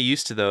going to get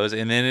used to those,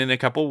 and then in a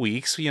couple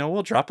weeks, you know,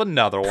 we'll drop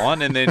another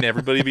one, and then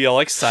everybody be all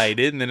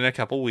excited, and then in a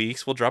couple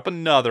weeks, we'll drop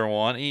another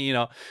one, you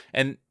know,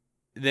 and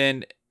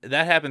then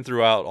that happened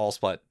throughout all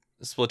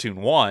Splatoon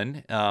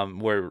 1,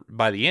 where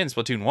by the end,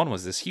 Splatoon 1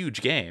 was this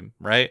huge game,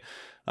 right?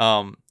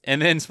 And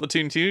then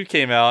Splatoon 2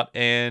 came out,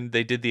 and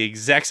they did the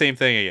exact same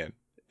thing again.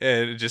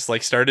 And it just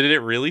like started it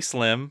really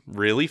slim,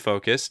 really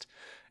focused,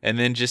 and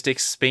then just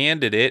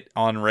expanded it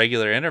on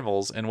regular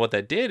intervals. And what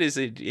that did is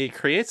it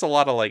creates a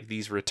lot of like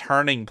these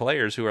returning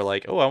players who are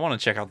like, oh, I want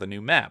to check out the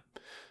new map.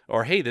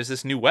 Or, hey, there's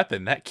this new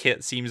weapon. That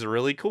kit seems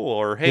really cool.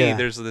 Or, hey,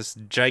 there's this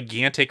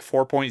gigantic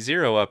 4.0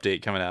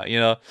 update coming out.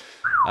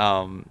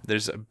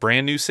 There's a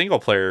brand new single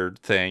player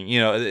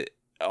thing.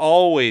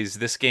 Always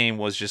this game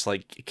was just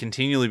like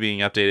continually being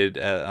updated.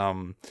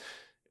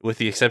 With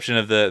the exception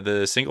of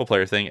the single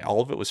player thing,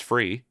 all of it was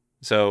free.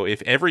 So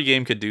if every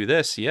game could do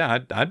this, yeah,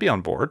 I'd be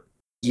on board.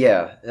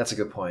 Yeah, that's a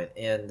good point.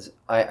 And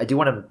I do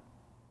want to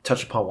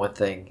touch upon one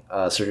thing.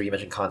 Sergio, you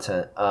mentioned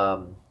content.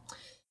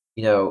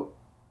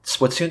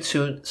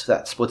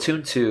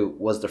 Splatoon 2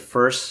 was the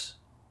first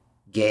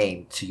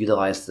game to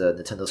utilize the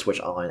Nintendo Switch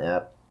Online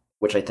app,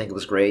 which I think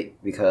was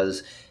great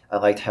because I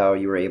liked how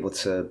you were able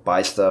to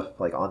buy stuff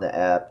like on the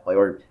app,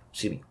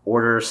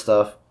 order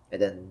stuff,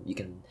 and then you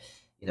can,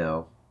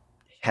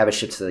 have it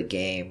shipped to the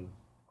game.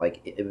 Like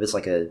it was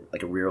like a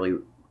rarely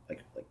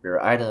like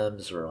rare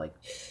items, or like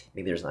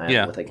maybe there's an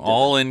item with like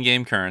all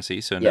in-game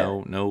currency, so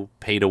no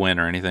pay to win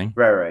or anything.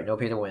 Right, no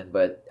pay to win.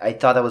 But I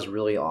thought that was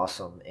really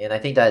awesome, and I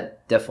think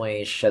that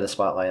definitely shed a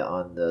spotlight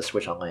on the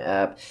Switch Online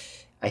app.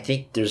 I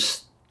think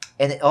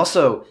and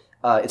also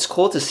it's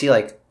cool to see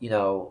like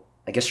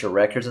I guess your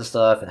records and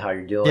stuff and how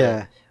you're doing.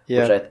 Yeah.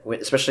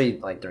 Especially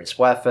like during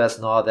Splatfest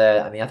and all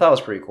that. I mean, I thought it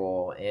was pretty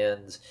cool,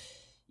 and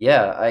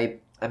yeah,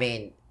 I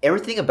mean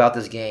everything about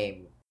this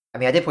game. I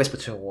mean, I did play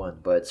Splatoon 1,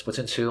 but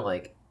Splatoon 2,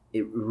 like,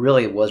 it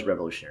really was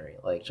revolutionary.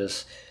 Like,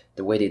 just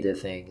the way they did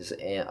things.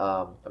 And,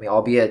 I mean,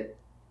 albeit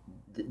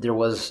there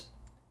was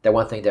that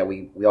one thing that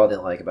we all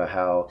didn't like about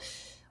how,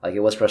 like, it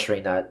was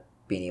frustrating not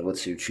being able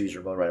to choose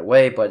your mode right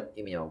away. But,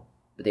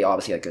 they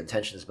obviously had good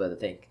intentions. But I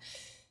think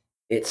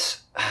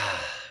it's,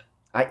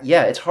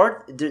 it's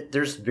hard.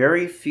 There's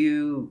very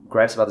few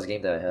gripes about this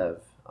game that I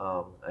have.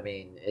 I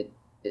mean,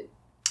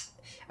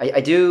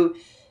 I do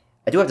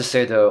have to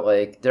say though,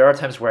 like there are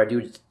times where I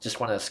do just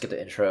want to skip the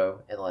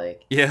intro and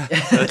like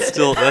that's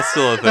still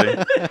a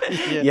thing.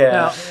 Yeah.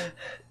 Now,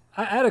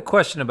 I had a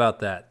question about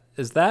that.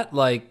 Is that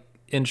like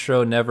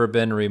intro never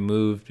been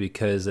removed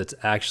because it's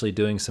actually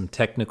doing some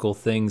technical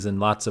things and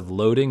lots of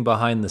loading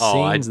behind the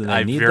scenes?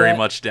 I very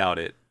much doubt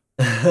it.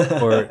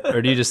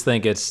 or do you just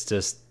think it's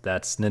just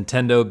that's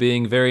Nintendo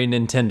being very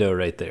Nintendo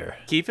right there?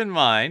 Keep in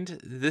mind,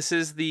 this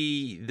is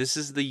the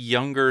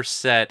younger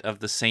set of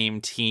the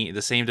same team,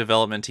 the same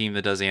development team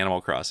that does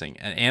Animal Crossing.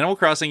 And Animal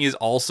Crossing is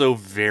also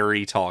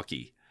very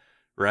talky,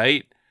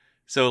 right?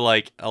 So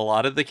like a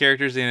lot of the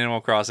characters in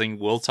Animal Crossing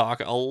will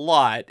talk a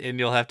lot, and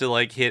you'll have to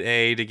like hit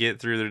A to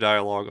get through their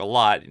dialogue a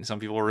lot. And some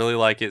people really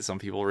like it, some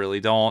people really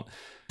don't.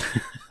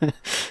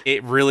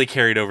 It really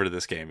carried over to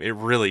this game. It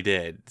really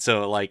did.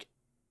 So like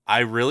I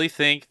really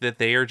think that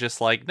they are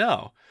just like,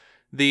 no,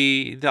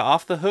 the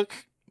off the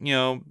hook,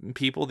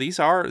 people, these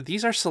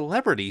are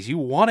celebrities. You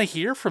want to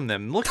hear from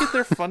them. Look at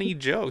their funny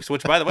jokes,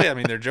 which by the way, I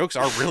mean, their jokes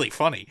are really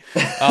funny.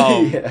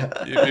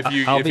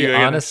 I'll be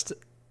honest,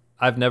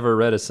 I've never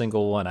read a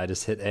single one. I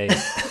just hit A.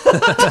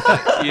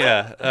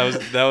 Yeah,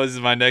 that was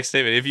my next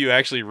statement. If you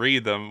actually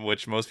read them,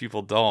 which most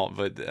people don't,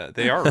 but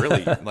they are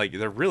really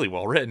they're really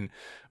well written.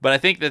 But I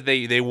think that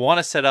they want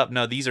to set up,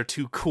 no, these are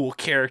two cool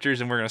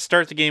characters, and we're going to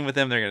start the game with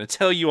them. They're going to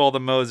tell you all the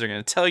modes. They're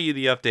going to tell you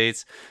the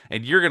updates,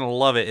 and you're going to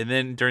love it. And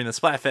then during the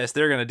Splatfest,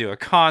 they're going to do a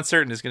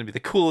concert, and it's going to be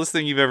the coolest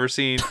thing you've ever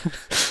seen.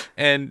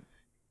 And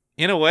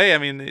in a way, I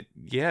mean,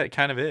 it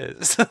kind of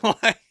is.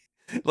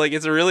 Like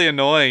it's really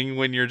annoying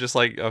when you're just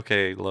like,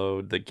 okay,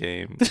 load the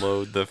game,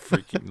 load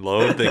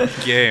the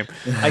game.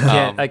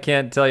 I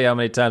can't tell you how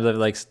many times I've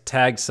like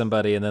tagged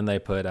somebody and then they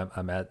put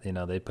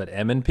they put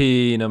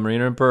M&P,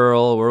 Marina and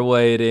Pearl, we're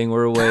waiting,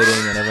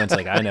 and everyone's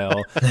like, I know.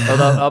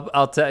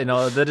 I'll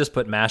tell they just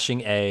put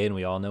mashing A, and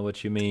we all know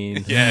what you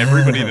mean. Yeah,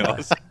 everybody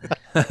knows.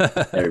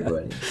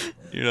 Everybody.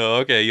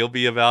 Okay, you'll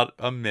be about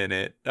a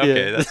minute.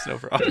 Okay, that's no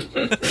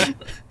problem.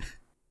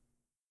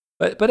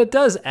 But it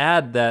does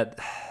add that.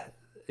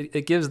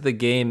 It gives the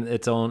game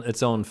its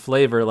own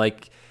flavor.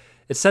 Like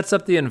it sets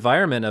up the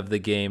environment of the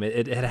game.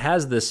 It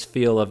has this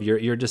feel of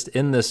you're just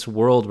in this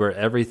world where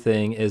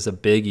everything is a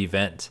big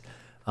event.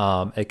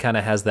 It kind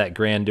of has that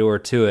grandeur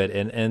to it,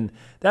 and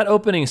that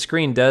opening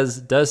screen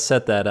does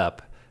set that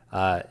up.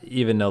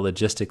 Even though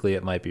logistically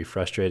it might be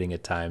frustrating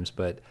at times,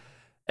 but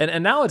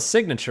and now it's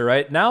signature,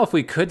 right? Now if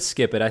we could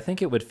skip it, I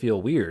think it would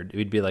feel weird.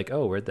 We'd be like,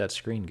 oh, where'd that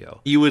screen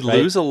go? You would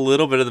lose a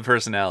little bit of the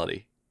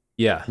personality.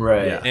 Yeah,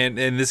 right. Yeah.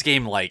 And this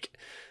game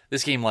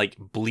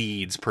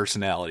bleeds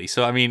personality.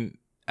 So I mean,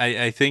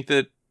 I think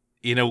that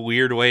in a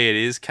weird way it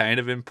is kind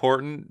of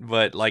important,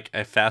 but like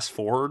a fast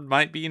forward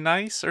might be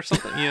nice or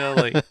something.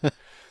 Like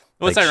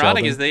what's like ironic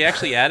Sheldon. is they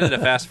actually added a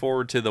fast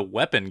forward to the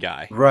weapon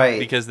guy, Right?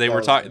 Because they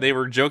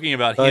were joking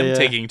about him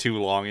taking too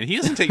long, and he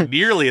doesn't take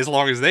nearly as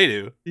long as they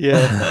do.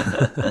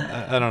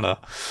 Yeah. I don't know.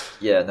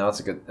 Yeah, no, that's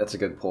a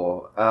good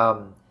pull.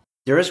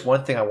 There is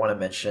one thing I want to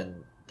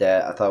mention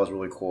that I thought was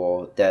really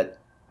cool. That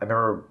I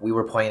remember we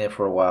were playing it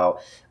for a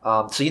while.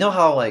 So you know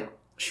how like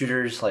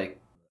shooters like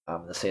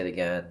let's say it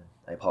again.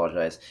 I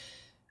apologize.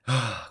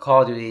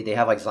 Call of Duty, they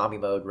have like zombie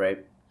mode,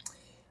 right?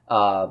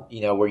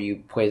 Where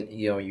you play,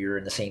 you're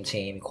in the same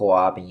team,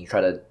 co-op, and you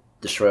try to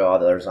destroy all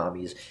the other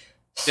zombies.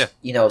 Yeah.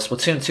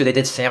 Splatoon 2, they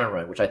did Salmon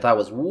Run, which I thought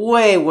was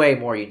way, way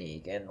more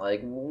unique and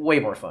like way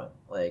more fun.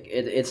 Like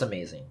it's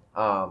amazing.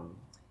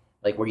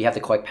 Like where you have to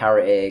collect power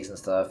eggs and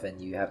stuff,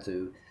 and you have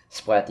to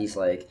splat these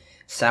like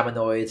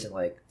salmonoids in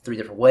like 3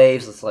 different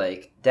waves. It's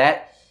like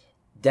that.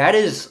 That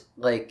is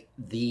like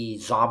the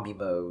zombie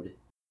mode,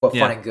 but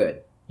fun and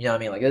good. You know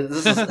what I mean? Like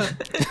this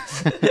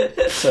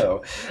is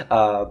so.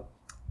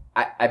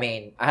 I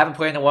mean, I haven't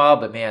played in a while,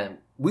 but man,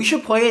 we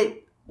should play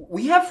it.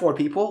 We have 4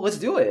 people. Let's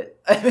do it.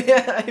 I mean,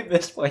 I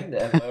miss playing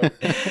that mode.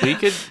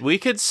 we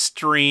could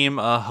stream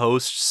a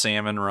host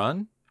Salmon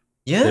Run.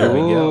 Yeah, There we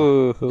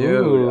go.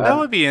 dude. That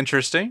would be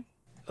interesting.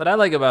 What I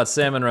like about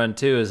Salmon Run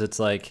too is it's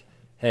like,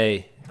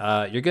 hey,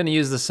 you're going to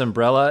use this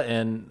umbrella,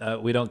 and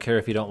we don't care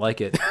if you don't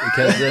like it,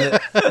 because then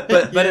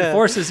but it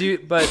forces you.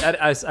 But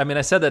I mean,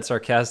 I said that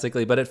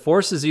sarcastically, but it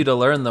forces you to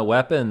learn the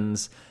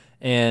weapons.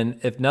 And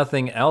if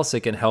nothing else,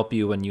 it can help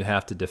you when you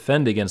have to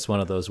defend against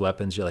one of those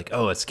weapons. You're like,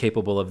 oh, it's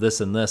capable of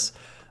this and this.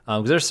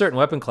 Because there's certain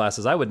weapon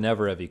classes I would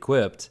never have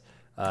equipped.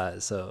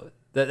 So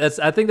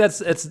I think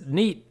it's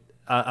neat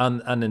on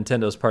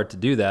Nintendo's part to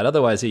do that.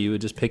 Otherwise, you would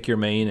just pick your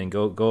main and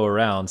go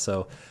around.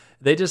 So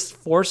they just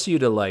force you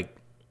to like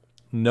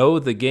know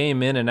the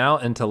game in and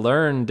out and to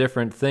learn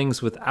different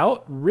things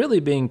without really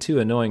being too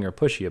annoying or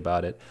pushy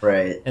about it.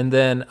 Right. And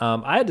then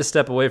I had to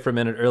step away for a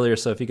minute earlier,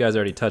 so if you guys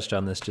already touched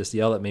on this, just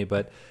yell at me.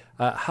 But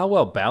how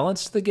well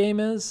balanced the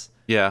game is.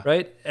 Yeah.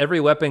 Right? Every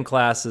weapon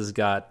class has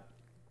got,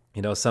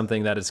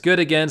 something that it's good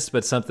against,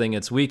 but something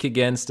it's weak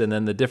against, and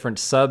then the different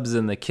subs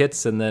and the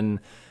kits, and then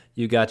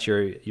you got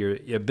your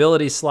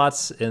ability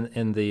slots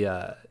in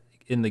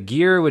the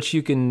gear, which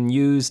you can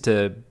use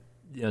to,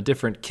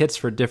 different kits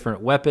for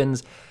different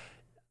weapons.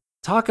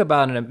 Talk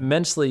about an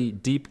immensely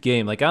deep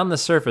game. Like on the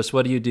surface,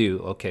 what do?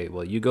 Okay,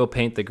 well, you go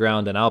paint the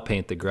ground and I'll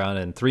paint the ground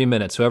in 3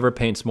 minutes. Whoever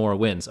paints more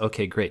wins.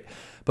 Okay, great.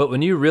 But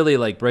when you really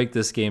like break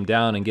this game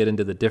down and get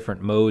into the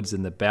different modes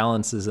and the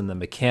balances and the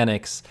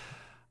mechanics,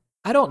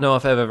 I don't know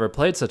if I've ever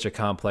played such a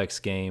complex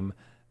game,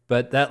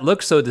 but that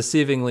looks so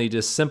deceivingly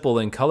just simple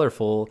and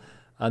colorful.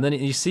 And then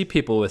you see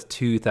people with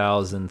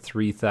 2,000,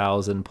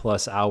 3,000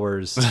 plus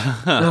hours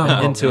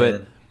into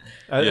it.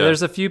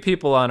 There's a few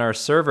people on our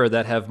server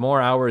that have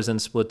more hours in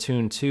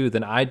Splatoon 2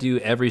 than I do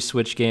every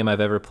Switch game I've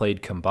ever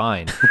played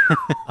combined,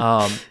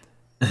 and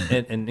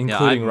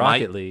including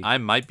Rocket League. I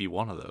might be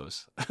one of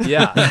those.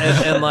 Yeah,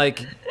 and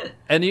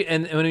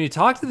when you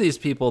talk to these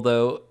people,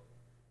 though,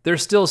 they're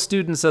still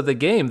students of the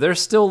game. They're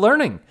still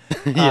learning,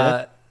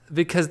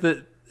 because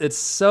it's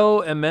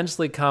so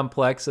immensely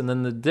complex, and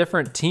then the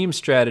different team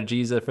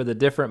strategies for the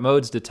different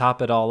modes to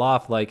top it all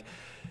off. Like,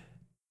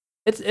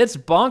 it's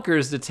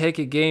bonkers to take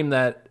a game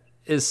that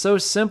is so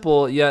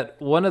simple, yet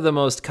one of the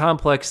most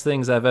complex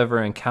things I've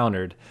ever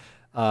encountered,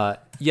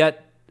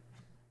 yet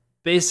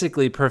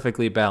basically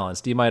perfectly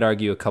balanced. You might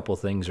argue a couple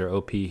things are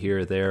OP here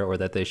or there, or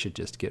that they should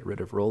just get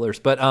rid of rollers.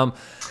 But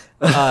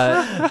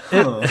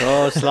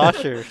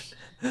sloshers.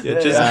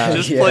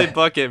 Just play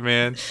bucket,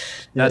 man.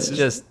 That's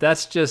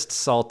just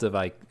salt if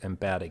I am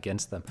bad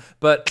against them.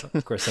 But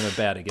of course, I'm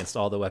bad against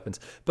all the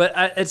weapons. But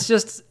it's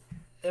just,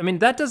 I mean,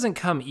 that doesn't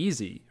come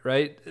easy,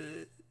 right?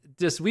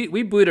 Just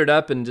we boot it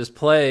up and just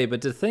play,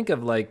 but to think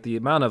of like the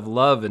amount of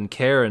love and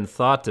care and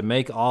thought to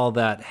make all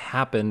that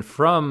happen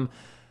from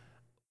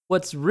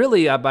what's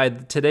really, by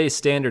today's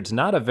standards,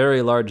 not a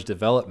very large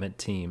development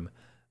team.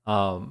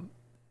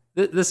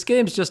 This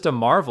game's just a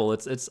marvel.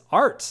 It's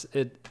art.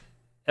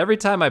 Every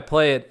time I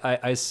play it,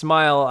 I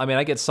smile. I mean,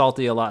 I get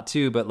salty a lot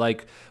too, but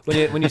like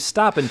when you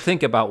stop and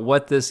think about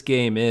what this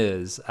game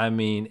is, I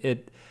mean,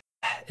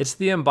 it's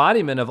the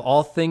embodiment of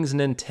all things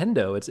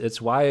Nintendo. It's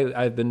why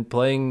I've been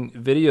playing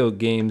video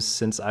games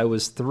since I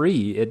was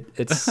 3.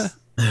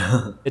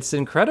 It's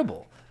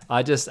incredible.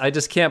 I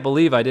just can't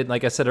believe I didn't,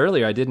 like I said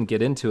earlier, I didn't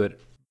get into it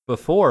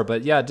before.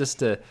 But yeah,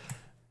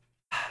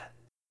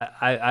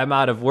 I'm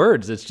out of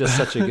words. It's just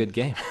such a good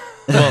game.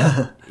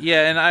 Well,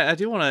 yeah, and I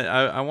do want to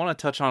I want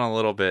to touch on a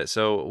little bit.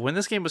 So when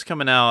this game was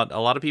coming out, a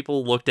lot of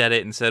people looked at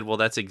it and said, well,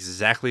 that's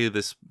exactly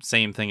the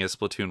same thing as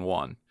Splatoon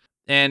 1.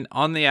 And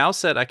on the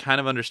outset, I kind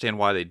of understand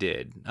why they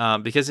did,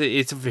 because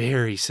it's a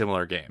very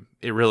similar game.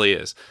 It really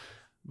is.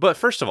 But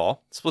first of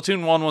all,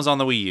 Splatoon 1 was on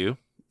the Wii U.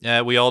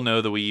 We all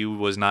know the Wii U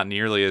was not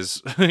nearly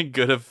as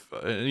good of,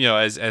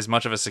 as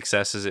much of a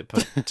success as it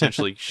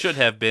potentially should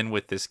have been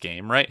with this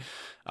game, right?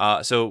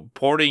 So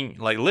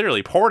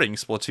literally porting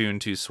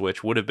Splatoon to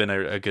Switch would have been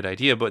a good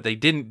idea, but they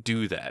didn't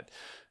do that.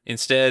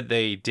 Instead,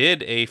 they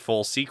did a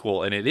full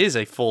sequel, and it is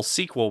a full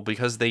sequel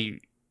because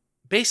they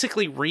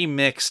basically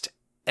remixed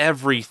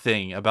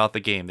everything about the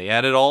game. They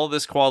added all of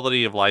this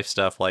quality of life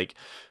stuff, like,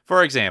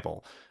 for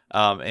example,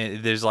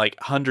 and there's like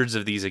hundreds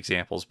of these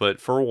examples, but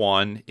for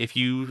one, if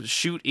you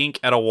shoot ink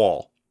at a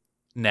wall,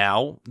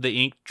 now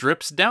the ink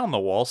drips down the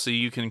wall so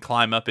you can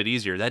climb up it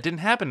easier. That didn't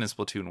happen in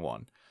Splatoon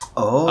 1.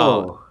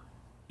 Oh.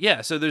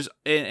 Yeah, so there's,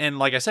 and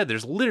like I said,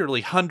 there's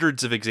literally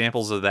hundreds of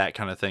examples of that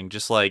kind of thing.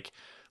 Just like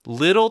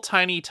little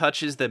tiny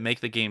touches that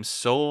make the game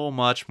so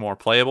much more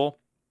playable.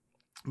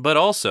 But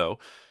also,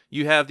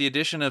 you have the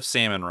addition of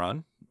Salmon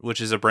Run, which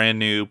is a brand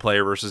new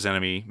player versus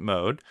enemy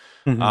mode.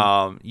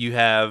 You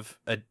have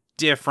a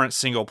different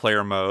single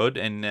player mode,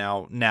 and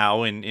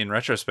now in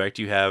retrospect,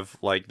 you have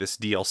like this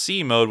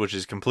DLC mode, which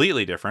is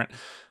completely different.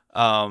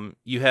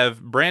 You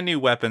have brand new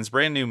weapons,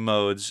 brand new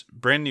modes,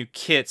 brand new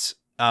kits.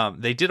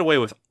 They did away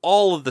with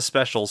all of the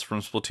specials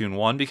from Splatoon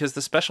 1 because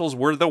the specials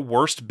were the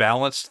worst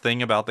balanced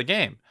thing about the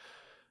game.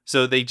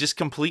 So they just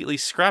completely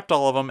scrapped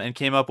all of them and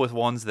came up with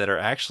ones that are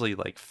actually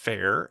like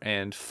fair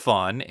and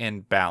fun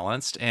and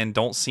balanced and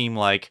don't seem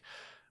like,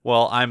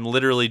 well, I'm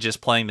literally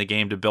just playing the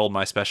game to build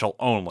my special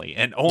only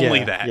and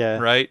only that,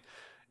 right?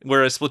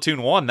 Whereas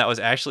Splatoon 1, that was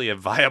actually a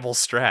viable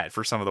strat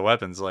for some of the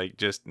weapons. Like,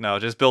 just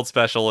build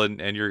special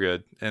and you're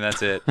good. And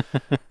that's it.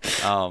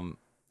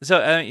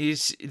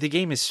 The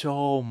game is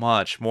so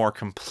much more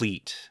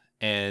complete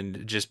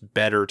and just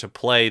better to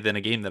play than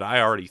a game that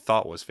I already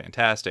thought was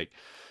fantastic.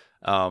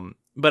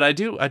 But I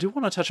do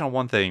want to touch on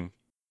one thing.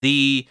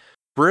 The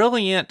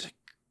brilliant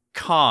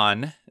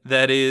con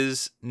that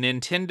is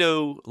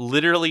Nintendo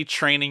literally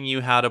training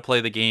you how to play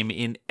the game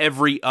in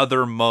every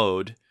other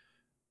mode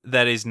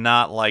that is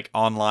not like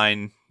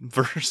online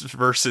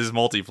versus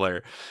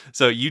multiplayer.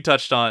 So you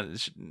touched on,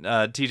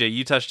 TJ,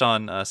 you touched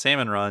on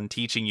Salmon Run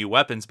teaching you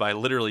weapons by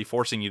literally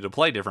forcing you to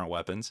play different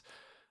weapons.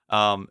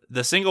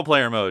 The single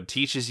player mode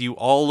teaches you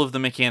all of the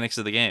mechanics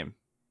of the game.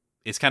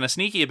 It's kind of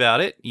sneaky about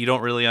it. You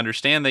don't really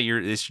understand that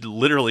it's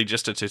literally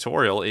just a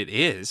tutorial. It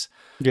is.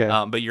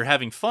 Yeah. But you're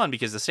having fun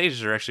because the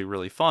stages are actually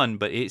really fun,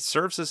 but it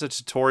serves as a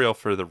tutorial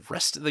for the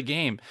rest of the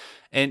game.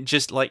 And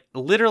just like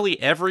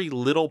literally every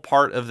little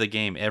part of the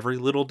game, every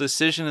little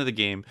decision of the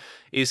game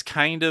is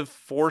kind of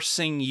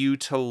forcing you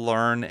to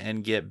learn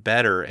and get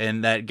better.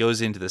 And that goes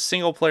into the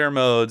single player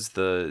modes,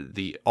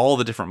 the all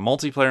the different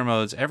multiplayer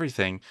modes,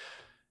 everything.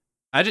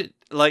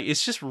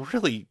 It's just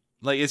really,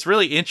 like, it's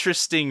really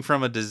interesting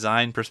from a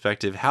design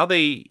perspective how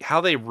they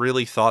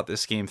really thought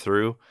this game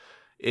through.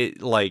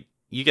 It, like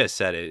you guys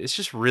said, it's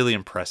just really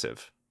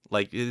impressive.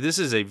 Like, this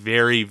is a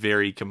very,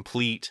 very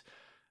complete.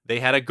 They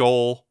had a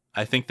goal.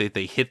 I think that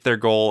they hit their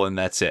goal, and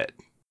that's it.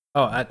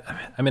 Oh, I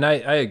mean,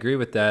 I agree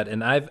with that,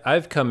 and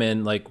I've come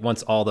in like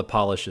once all the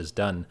polish is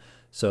done,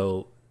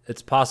 so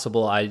it's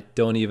possible I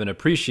don't even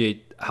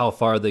appreciate how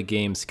far the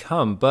game's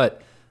come.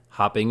 But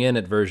hopping in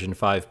at version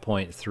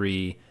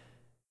 5.3.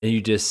 And you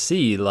just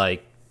see,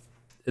 like,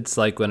 it's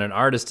like when an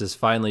artist is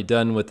finally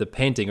done with the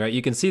painting, right?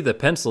 You can see the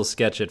pencil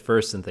sketch at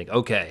first and think,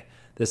 okay,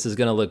 this is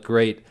going to look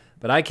great.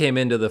 But I came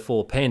into the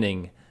full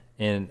painting,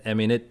 and I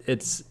mean,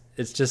 it's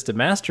just a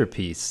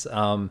masterpiece.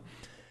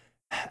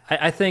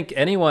 I think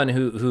anyone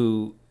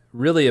who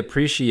really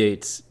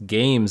appreciates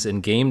games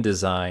and game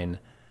design,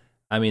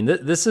 I mean,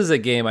 this is a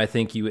game I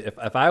think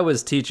if I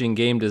was teaching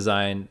game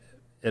design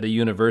at a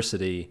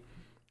university,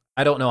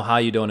 I don't know how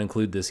you don't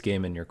include this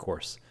game in your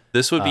course.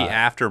 This would be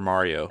after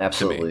Mario.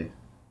 Absolutely. To me.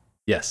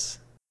 Yes.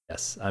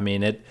 I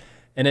mean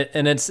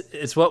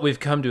it's what we've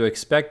come to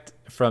expect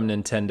from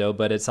Nintendo,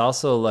 but it's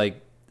also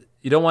like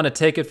you don't want to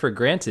take it for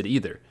granted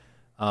either,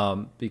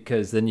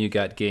 because then you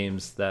got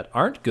games that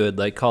aren't good,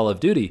 like Call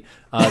of Duty,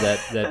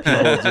 that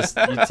people just,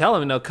 you tell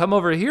them, no, come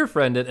over here,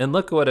 friend, and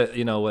look what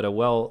a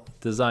well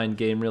designed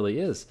game really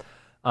is.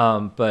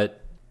 But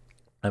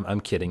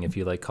I'm kidding. If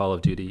you like Call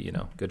of Duty,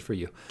 good for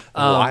you.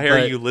 Why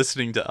are you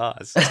listening to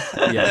us?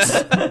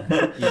 Yes.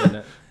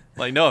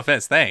 Like, no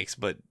offense, thanks,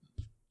 but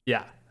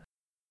yeah.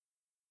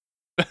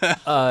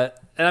 And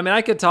I mean,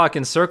 I could talk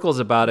in circles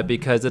about it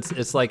because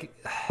it's like,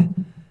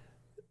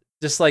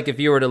 just like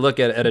if you were to look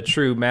at a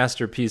true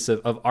masterpiece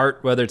of art,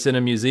 whether it's in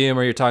a museum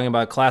or you're talking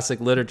about classic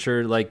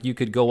literature, like you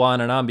could go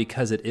on and on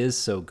because it is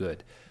so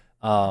good.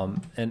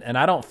 And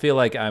I don't feel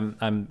like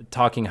I'm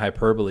talking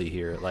hyperbole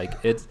here. Like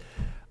it's.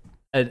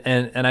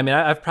 And I mean,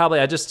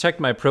 I just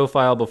checked my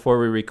profile before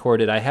we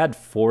recorded. I had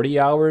 40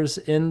 hours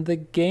in the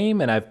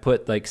game, and I've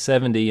put like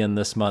 70 in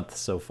this month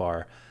so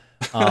far.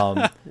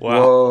 Wow.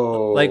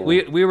 Whoa. Like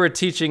we were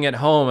teaching at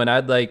home, and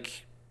I'd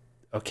like,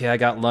 okay, I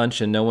got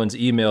lunch, and no one's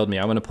emailed me.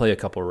 I'm gonna play a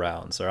couple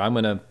rounds, or I'm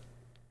gonna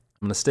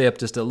stay up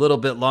just a little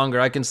bit longer.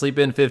 I can sleep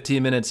in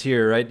 15 minutes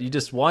here, right? You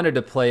just wanted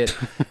to play it,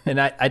 and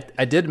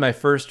I did my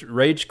first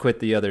rage quit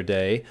the other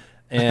day.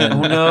 And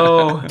oh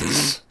no.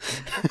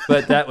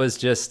 But that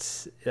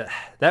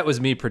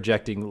was me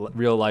projecting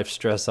real life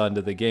stress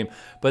onto the game.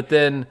 But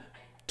then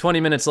 20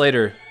 minutes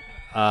later,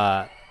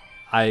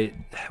 I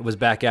was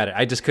back at it.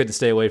 I just couldn't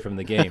stay away from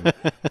the game.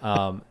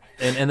 And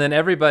then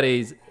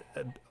everybody's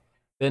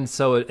been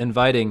so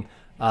inviting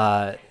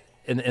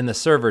in the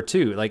server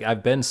too. Like,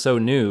 I've been so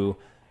new,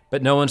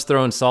 but no one's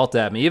throwing salt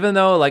at me. Even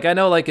though, like, I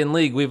know, like in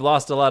League, we've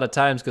lost a lot of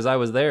times because I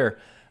was there.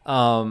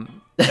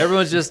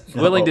 Everyone's just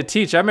willing to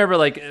teach. I remember,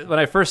 like, when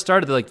I first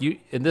started, like,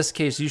 in this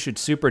case, you should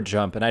super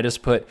jump. And I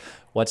just put,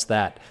 what's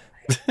that?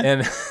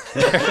 And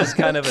there was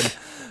kind of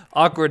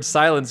awkward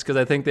silence because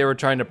I think they were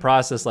trying to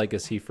process, like,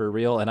 is he for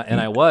real? And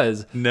I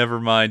was. Never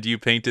mind, you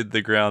painted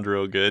the ground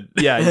real good.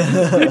 Yeah,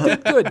 you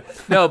did good.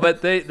 No,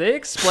 but they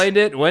explained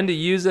it, when to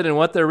use it, and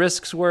what the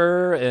risks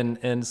were,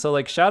 and so,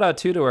 like, shout out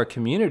to our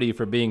community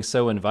for being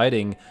so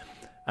inviting.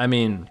 I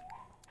mean,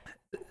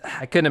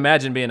 I couldn't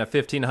imagine being a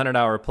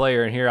 1,500-hour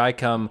player, and here I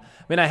come.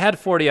 I mean, I had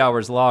 40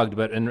 hours logged,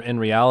 but in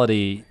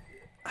reality,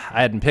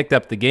 I hadn't picked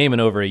up the game in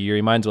over a year.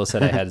 You might as well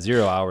said I had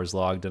 0 hours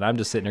logged, and I'm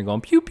just sitting there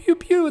going pew pew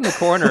pew in the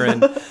corner,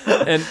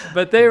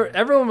 but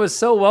everyone was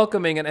so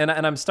welcoming,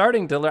 and I'm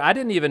starting to learn. I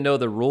didn't even know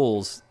the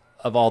rules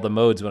of all the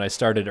modes when I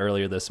started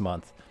earlier this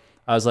month.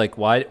 I was like,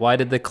 why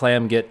did the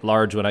clam get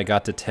large when I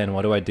got to 10?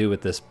 What do I do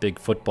with this big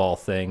football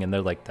thing? And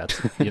they're like, that's,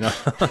 you know.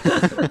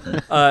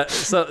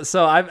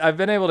 So I've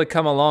been able to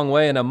come a long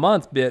way in a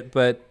month,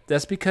 but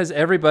that's because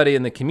everybody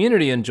in the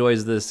community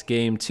enjoys this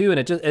game too, and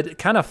it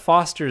kind of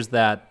fosters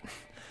that,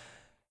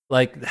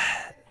 like,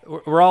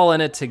 we're all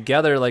in it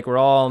together, like we're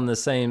all on the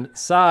same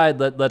side.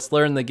 Let's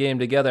learn the game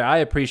together. I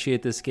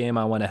appreciate this game.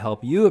 I want to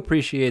help you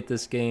appreciate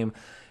this game.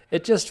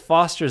 It just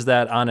fosters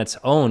that on its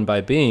own by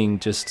being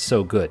just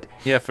so good.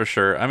 Yeah, for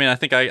sure. I mean, I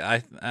think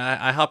I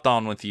hopped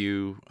on with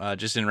you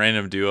just in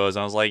random duos.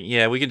 I was like,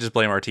 yeah, we can just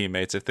blame our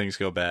teammates if things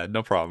go bad.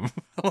 No problem.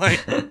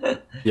 Like,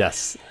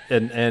 yes,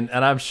 and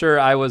I'm sure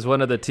I was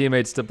one of the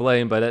teammates to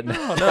blame, but it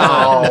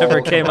no,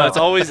 never came up. It's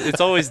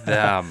always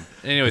them.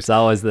 Anyways, it's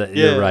always the.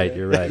 Yeah.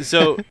 You're right.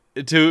 So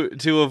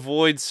to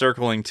avoid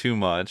circling too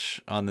much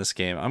on this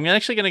game, I'm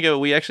actually going to go.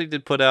 We actually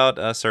did put out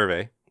a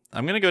survey.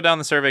 I'm going to go down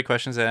the survey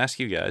questions and ask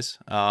you guys,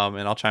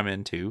 and I'll chime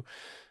in too,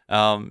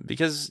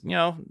 because, you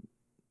know,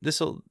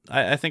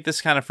 I think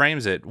this kind of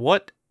frames it.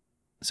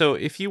 So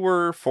if you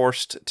were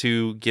forced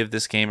to give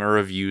this game a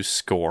review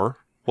score,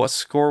 what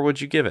score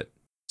would you give it?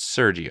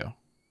 Sergio.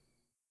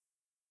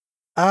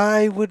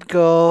 I would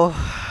go,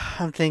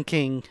 I'm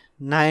thinking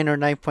 9 or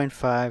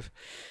 9.5.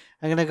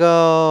 I'm going to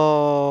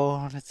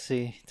go, let's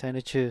see, time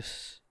to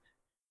choose.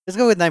 Let's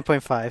go with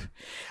 9.5.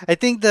 I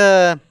think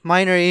the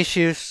minor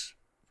issues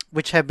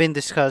which have been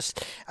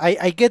discussed,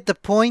 I get the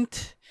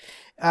point.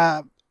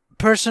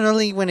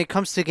 Personally, when it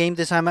comes to game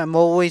design, I'm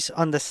always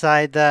on the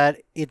side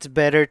that it's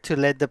better to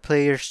let the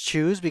players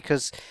choose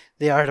because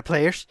they are the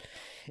players.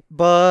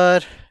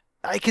 But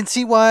I can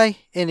see why,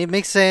 and it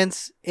makes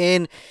sense.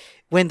 And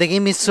when the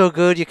game is so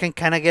good, you can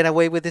kind of get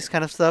away with this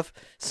kind of stuff.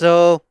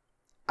 So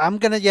I'm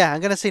gonna say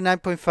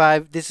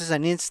 9.5. This is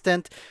an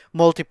instant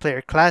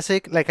multiplayer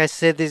classic. Like I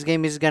said, this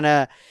game is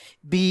gonna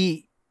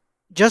be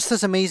just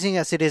as amazing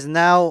as it is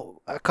now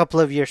a couple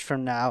of years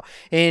from now.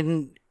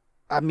 And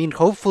I mean,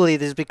 hopefully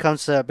this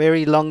becomes a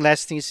very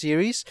long-lasting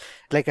series,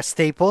 like a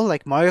staple,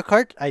 like Mario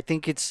Kart. I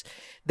think it's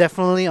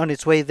definitely on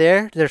its way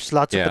there. There's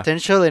lots of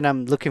potential, and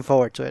I'm looking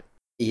forward to it.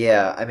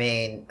 Yeah, I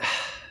mean,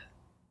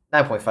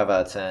 9.5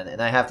 out of 10.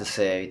 And I have to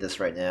say this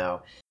right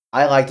now.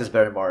 I like this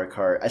better than Mario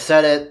Kart. I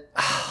said it.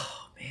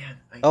 Oh, man.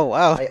 Oh,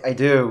 wow. I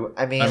do.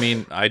 I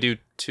mean, I do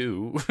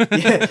too.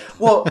 Yeah,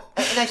 well,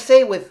 and I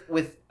say with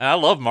I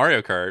love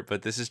Mario Kart,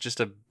 but this is just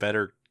a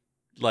better,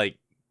 like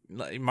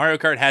Mario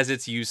Kart has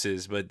its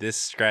uses, but this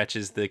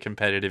scratches the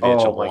competitive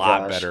itch a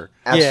lot better.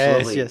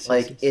 Absolutely. Yes,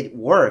 it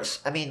works.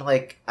 I mean,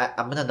 like,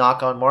 I'm gonna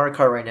knock on Mario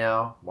Kart right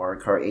now.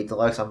 Mario Kart 8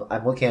 Deluxe.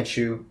 I'm looking at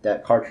you,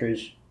 that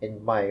cartridge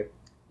in my,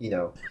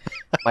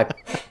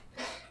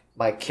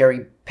 my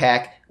carry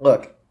pack.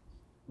 Look,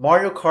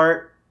 Mario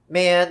Kart,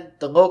 man,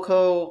 the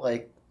loco,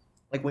 like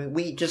when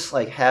we just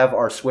like have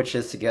our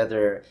switches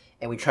together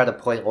and we try to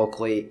play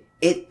locally,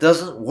 it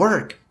doesn't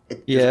work.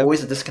 There's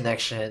always a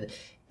disconnection.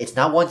 It's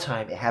not one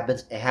time. It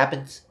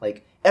happens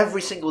like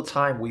every single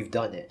time we've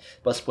done it.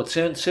 But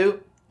Splatoon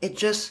 2, it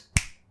just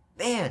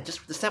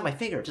to snap my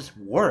finger, it just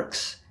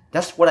works.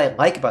 That's what I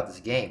like about this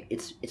game.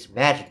 It's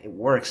magic. It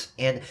works.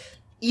 And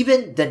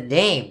even the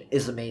name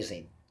is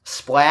amazing.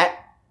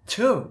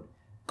 Splat-toon.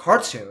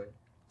 Cartoon.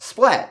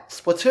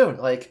 Splatoon.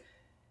 Like,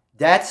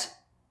 that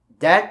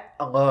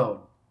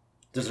alone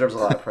deserves a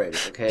lot of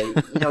praise, okay?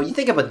 You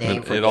think of a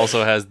name for it.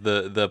 Also has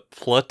the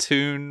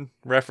platoon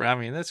reference. I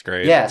mean, that's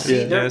great. Yeah, see,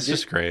 it's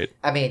just great.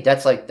 I mean,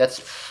 that's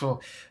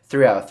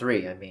 3 out of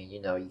 3. I mean,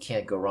 you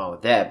can't go wrong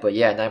with that. But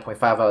yeah,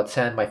 9.5 out of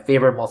 10. My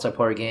favorite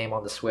multiplayer game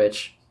on the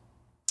Switch.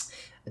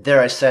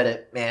 There, I said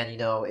it, man.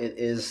 It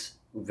is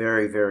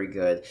very, very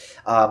good.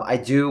 I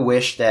do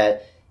wish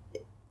that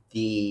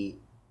the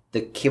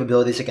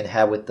capabilities it can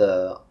have with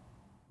the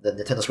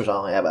Nintendo Switch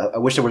Online app, I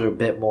wish there was a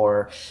bit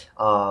more.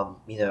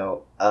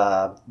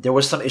 There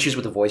was some issues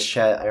with the voice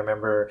chat, I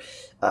remember,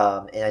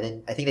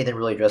 and I think they didn't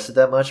really address it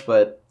that much,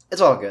 but it's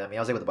all good. I mean,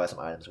 I was able to buy some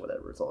items, or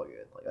whatever. It's all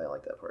good. Like, I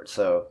like that part.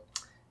 So,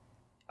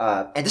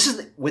 and this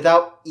is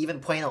without even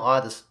playing a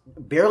lot of this,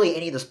 barely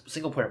any of the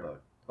single player mode.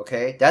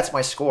 Okay, that's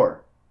my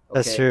score. Okay?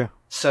 That's true.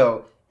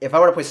 So if I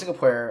were to play single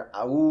player,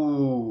 I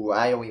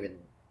don't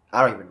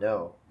even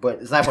know. But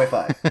it's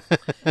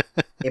 9.5.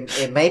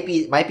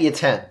 it might be a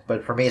 10,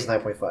 but for me it's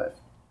 9.5.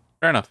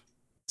 Fair enough.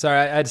 Sorry,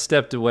 I'd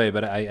stepped away,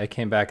 but I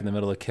came back in the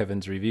middle of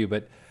Kevin's review.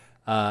 But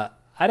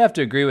I'd have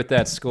to agree with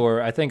that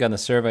score. I think on the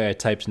survey I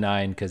typed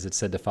 9 because it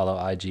said to follow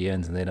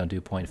IGNs and they don't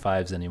do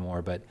 0.5s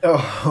anymore. But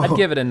I'd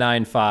give it a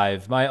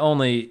 9.5.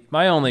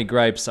 My only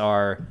gripes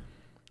are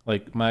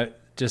like my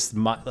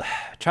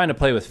trying to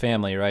play with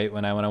family. Right,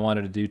 when I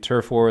wanted to do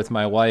Turf War with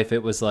my wife,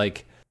 it was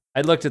like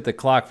I looked at the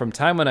clock from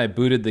time when I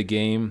booted the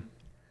game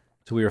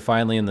to we were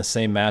finally in the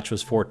same match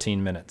was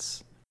 14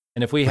 minutes.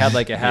 And if we had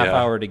like a half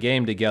hour to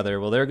game together,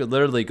 well, there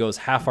literally goes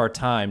half our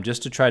time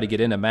just to try to get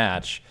in a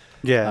match.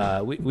 Yeah.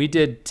 We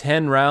did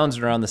 10 rounds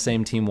and are on the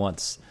same team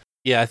once.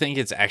 Yeah, I think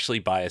it's actually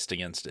biased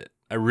against it.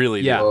 I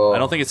really do. Yeah. I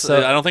don't think it's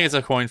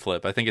a coin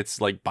flip. I think it's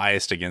like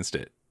biased against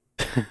it.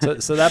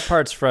 So that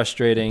part's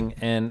frustrating,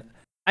 and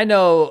I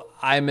know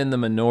I'm in the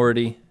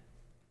minority.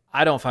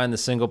 I don't find the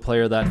single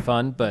player that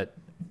fun, but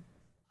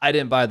I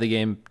didn't buy the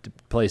game to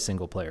play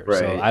single player,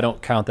 so I don't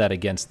count that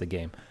against the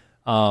game.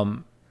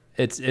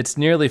 It's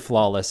nearly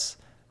flawless.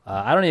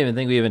 I don't even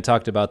think we even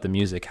talked about the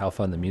music, how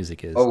fun the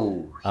music is.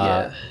 Oh,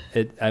 yeah.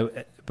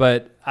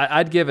 But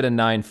I'd give it a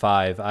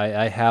 9.5.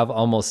 I have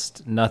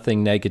almost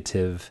nothing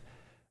negative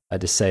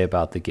to say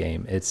about the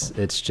game.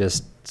 It's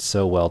just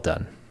so well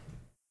done.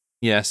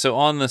 Yeah, so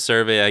on the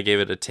survey, I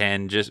gave it a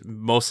 10,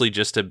 mostly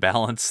just to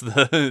balance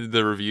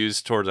the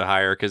reviews towards a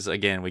higher, because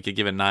again, we could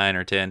give it 9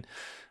 or 10.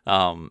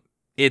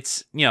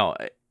 It's,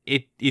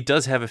 it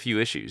does have a few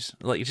issues,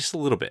 like just a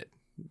little bit,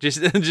 just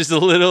a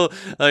little,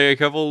 like a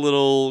couple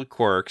little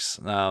quirks.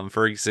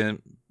 For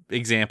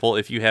example,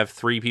 if you have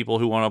 3 people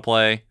who want to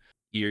play,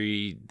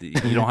 you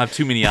don't have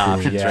too many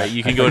options, right?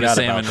 You can go to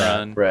Salmon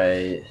Run,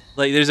 right?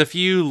 Like there's a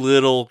few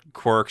little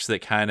quirks that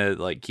kind of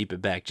like keep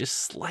it back just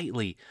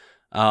slightly.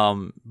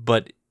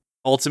 But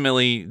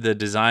ultimately the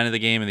design of the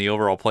game and the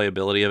overall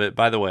playability of it,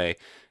 by the way,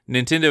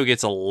 Nintendo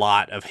gets a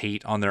lot of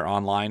hate on their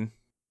online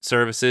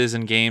services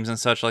and games and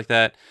such like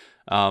that.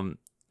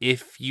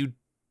 If you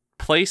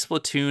play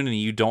Splatoon and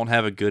you don't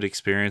have a good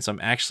experience, I'm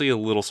actually a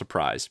little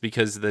surprised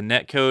because the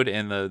netcode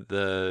and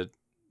the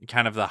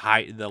kind of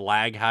the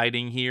lag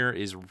hiding here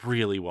is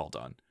really well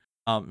done.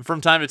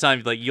 From time to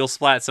time, like you'll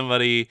splat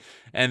somebody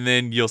and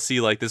then you'll see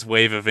like this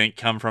wave of ink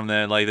come from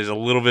them. Like there's a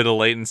little bit of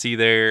latency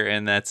there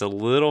and that's a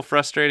little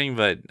frustrating,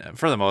 but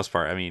for the most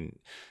part, I mean,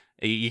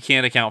 you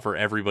can't account for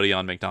everybody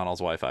on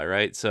McDonald's Wi-Fi,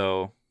 right?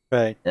 So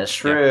Right. That's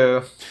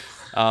true.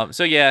 Yeah.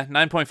 So yeah,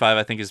 9.5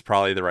 I think is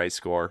probably the right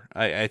score.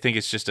 I think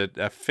it's just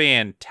a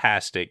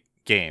fantastic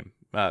game.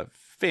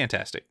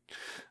 Fantastic.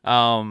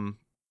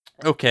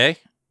 Okay.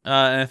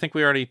 And I think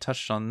we already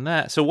touched on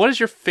that. So what is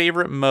your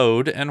favorite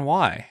mode and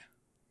why?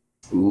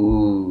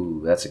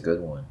 Ooh, that's a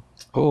good one.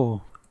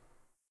 Oh.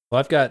 Well,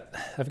 I've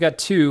got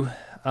 2.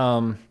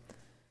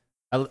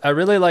 I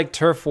really like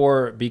Turf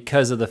War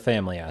because of the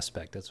family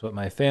aspect. That's what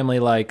my family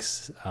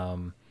likes.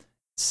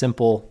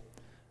 Simple.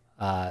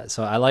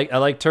 So I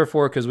like Turf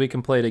War because we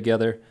can play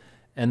together.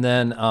 And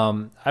then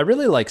I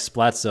really like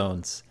Splat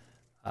Zones.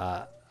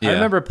 I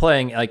remember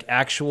playing like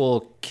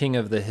actual King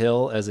of the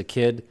Hill as a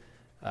kid.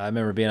 I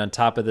remember being on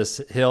top of this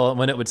hill, and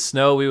when it would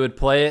snow, we would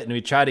play it, and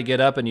we'd try to get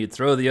up, and you'd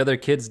throw the other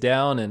kids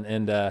down,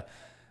 and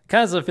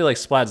kind of feel like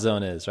Splat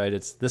Zone is, right?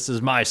 This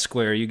is my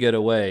square, you get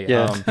away.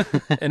 Yeah.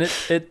 And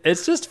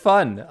it's just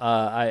fun.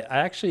 I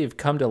actually have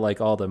come to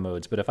like all the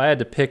modes, but if I had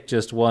to pick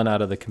just one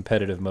out of the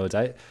competitive modes,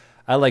 I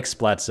like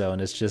Splat Zone.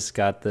 It's just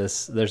got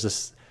this. There's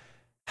this.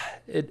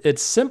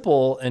 It's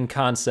simple in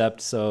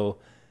concept,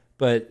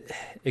 but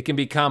it can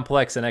be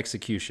complex in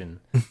execution.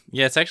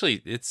 Yeah,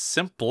 it's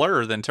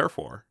simpler than Turf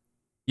War.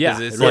 Yeah,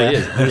 it's it really like,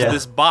 is. There's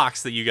this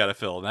box that you got to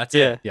fill, and that's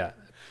it. Yeah.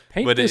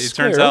 Paint But it this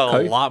turns square, out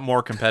okay. a lot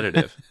more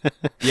competitive.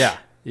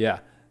 Yeah.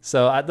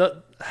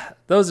 So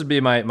those would be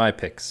my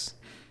picks.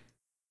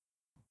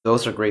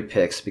 Those are great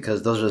picks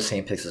because those are the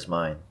same picks as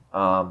mine.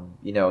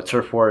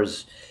 Turf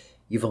Wars,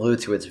 you've alluded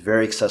to, it's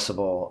very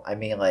accessible. I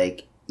mean,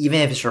 like, even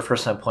if it's your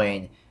first time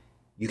playing,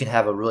 you can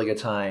have a really good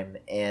time.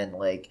 And,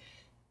 like,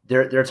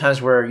 there are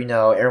times where,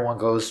 everyone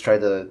goes try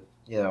to,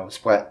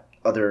 splat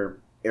other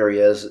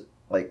areas,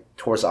 like,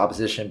 towards the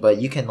opposition. But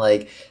you can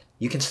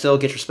still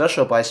get your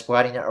special by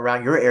splatting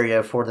around your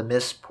area for the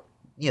missed,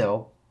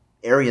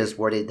 areas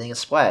where they didn't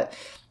splat.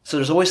 So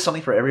there's always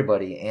something for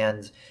everybody.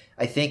 And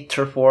I think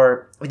Turf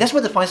War, that's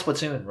what defines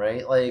Splatoon,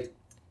 right?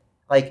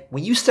 Like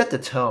when you set the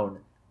tone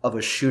of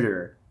a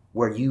shooter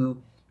where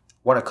you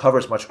want to cover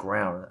as much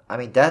ground, I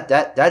mean,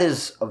 that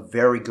is a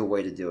very good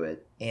way to do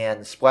it.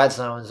 And Splat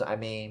Zones, I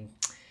mean,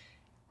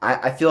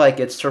 I feel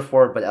like it's Turf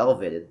War but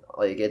elevated.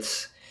 Like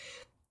it's,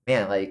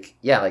 man, like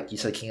you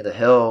said, King of the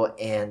Hill,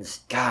 and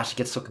gosh, it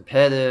gets so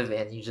competitive,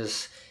 and you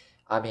just,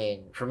 I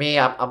mean, for me,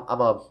 I'm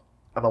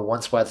a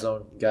 1 Splat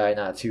Zone guy,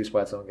 not a 2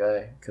 Splat Zone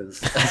guy,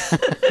 because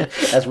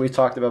as we've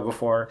talked about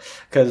before,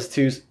 because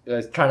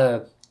trying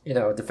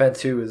to defend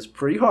 2 is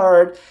pretty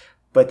hard,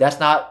 but that's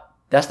not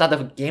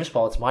the game's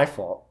fault. It's my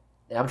fault,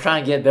 and I'm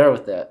trying to get better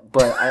with that.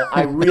 But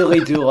I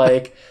really do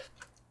like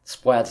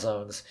Splat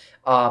Zones.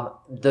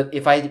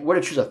 If I were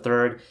to choose a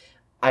third,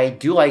 I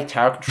do like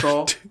tower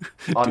control.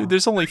 Dude,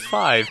 there's only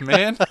 5,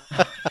 man.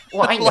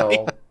 Well, I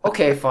know.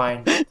 Okay,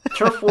 fine.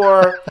 Turf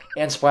War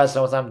and Splat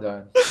Zones, I'm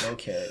done.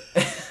 Okay.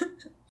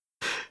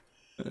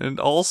 And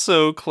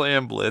also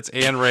Clam Blitz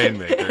and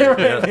Rainmaker. And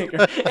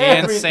Rainmaker. And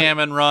Everything.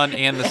 Salmon Run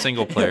and the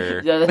single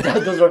player. Yeah,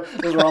 those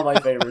are all my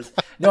favorites.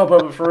 No,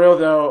 but for real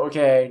though,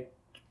 okay.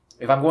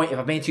 If I'm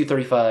main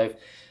 235,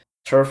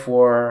 Turf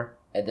War,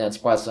 and then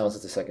Splat Zones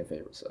is the second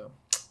favorite. So,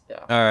 yeah.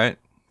 All right,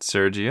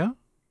 Sergio.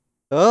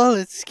 Oh,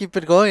 let's keep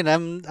it going.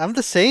 I'm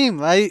the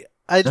same. I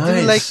do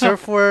Nice. like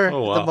Turf War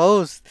Oh, wow. the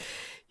most.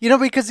 You know,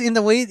 because in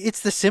the way it's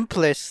the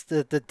simplest.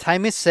 The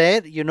time is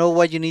set. You know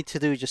what you need to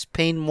do. Just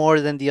paint more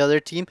than the other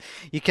team.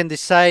 You can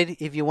decide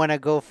if you want to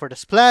go for the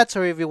splats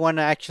or if you want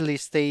to actually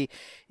stay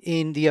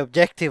in the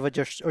objective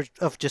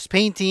of just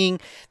painting.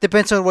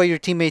 Depends on what your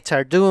teammates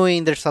are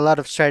doing. There's a lot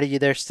of strategy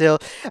there still.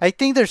 I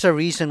think there's a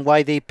reason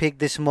why they picked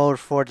this mode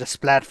for the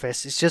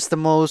Splatfest. It's just the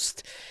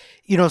most,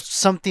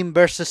 something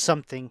versus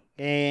something.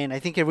 And I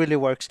think it really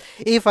works.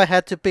 If I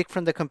had to pick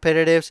from the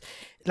competitives,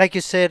 like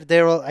you said,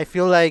 Daryl, I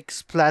feel like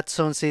Splat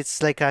Zones,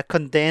 it's like a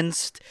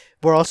condensed,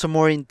 but also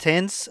more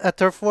intense at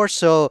Turf War.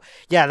 So,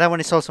 yeah, that one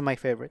is also my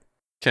favorite.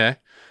 Okay.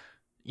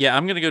 Yeah,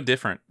 I'm gonna go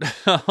different.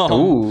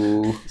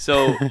 Ooh.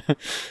 So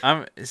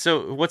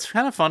what's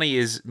kind of funny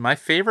is my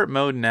favorite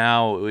mode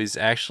now is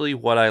actually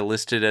what I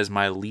listed as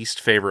my least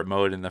favorite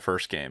mode in the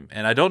first game,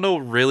 and I don't know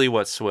really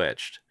what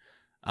switched.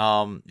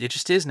 It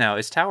just is now.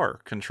 It's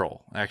tower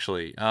control,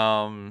 actually.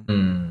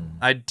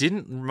 I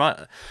didn't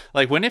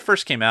like when it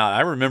first came out.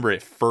 I remember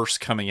it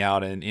first coming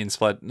out in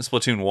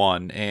Splatoon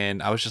 1,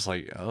 and I was just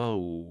like,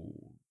 oh,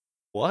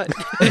 what?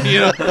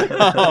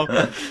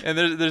 And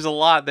there's a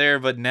lot there,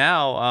 but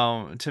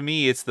now to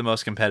me it's the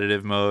most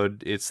competitive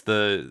mode. It's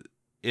the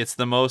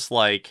most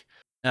like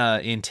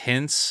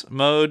intense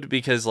mode,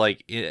 because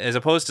like as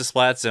opposed to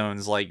Splat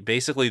Zones, like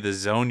basically the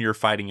zone you're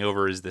fighting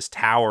over is this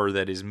tower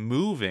that is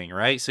moving,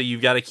 right? So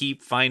you've got to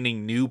keep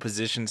finding new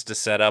positions to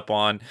set up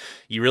on.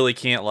 You really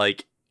can't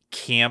like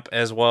camp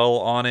as well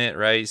on it,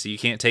 right? So you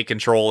can't take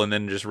control and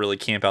then just really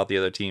camp out the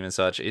other team and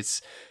such.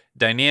 It's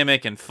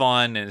dynamic and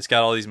fun, and it's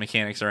got all these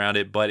mechanics around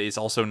it, but it's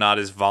also not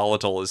as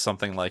volatile as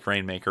something like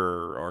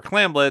Rainmaker or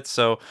Clam Blitz.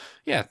 So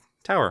yeah,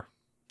 tower.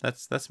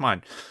 That's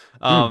mine.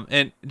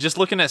 And just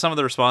looking at some of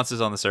the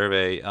responses on the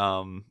survey,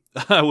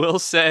 I will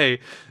say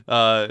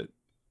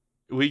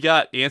we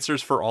got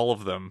answers for all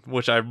of them,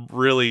 which I'm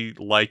really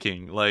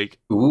liking. Like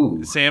Ooh.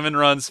 Salmon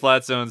Run,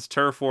 Splat Zones,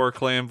 Turf War,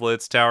 Clam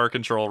Blitz, Tower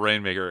Control,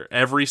 Rainmaker.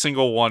 Every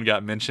single one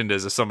got mentioned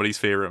as somebody's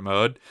favorite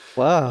mode.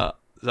 Wow.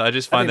 So I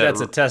just I find think that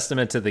that's a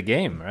testament to the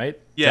game, right?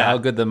 To Yeah. how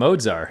good the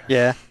modes are.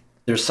 Yeah.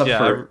 There's some Yeah,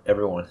 for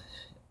everyone.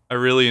 I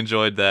really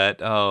enjoyed that.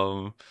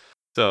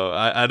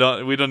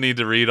 So we don't need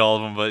to read all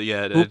of them, but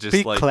yeah, Who it just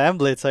picked like Clam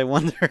Blitz, I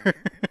wonder.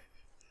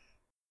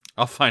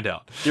 I'll find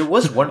out. There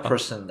was one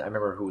person I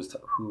remember who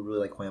really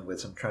liked Clam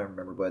Blitz. I'm trying to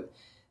remember, but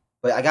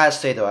I gotta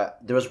say though,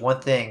 there was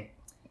one thing.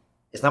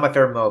 It's not my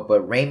favorite mode,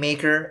 but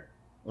Rainmaker,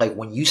 like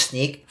when you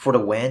sneak for the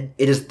win,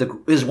 it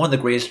is one of the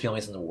greatest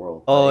feelings in the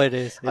world. Oh, Like, it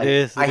is. I-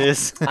 It I,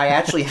 is. I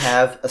actually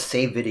have a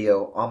save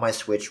video on my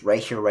Switch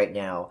right here, right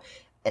now,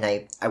 and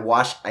I've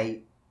watched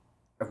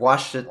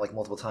it like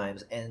multiple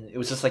times, and it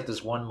was just like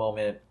this one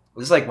moment. It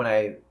was like when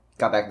I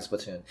got back in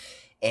Splatoon,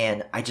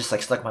 and I just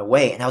like stuck my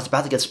way, and I was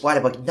about to get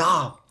splatted, but like,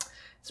 nah,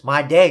 it's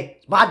my day.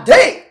 It's my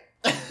day.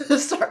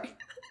 Sorry.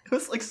 It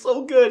was like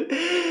so good,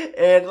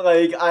 and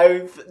like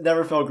I've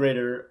never felt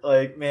greater.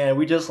 Like, man,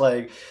 we just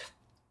like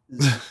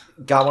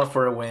got one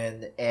for a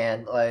win,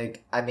 and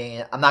like, I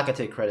mean, I'm not gonna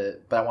take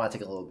credit, but I want to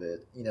take a little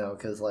bit,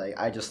 because like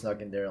I just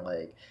snuck in there and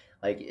like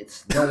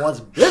it's no one's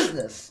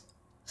business.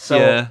 So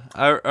yeah,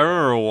 I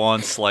remember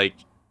once, like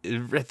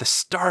at the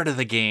start of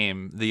the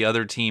game, the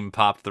other team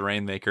popped the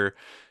Rainmaker,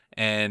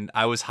 and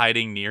I was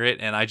hiding near it,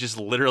 and I just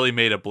literally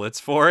made a blitz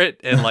for it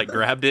and like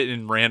grabbed it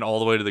and ran all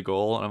the way to the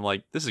goal. And I'm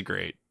like, this is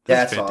great.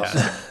 This that's is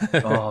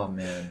fantastic. awesome. Oh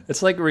man.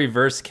 It's like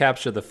reverse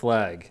capture the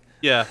flag.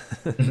 Yeah,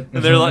 and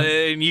they're like,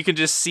 and you can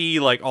just see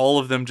like all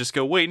of them just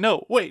go, wait,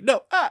 no,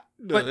 ah.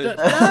 So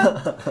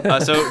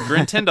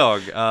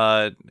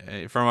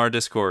Grintendog from our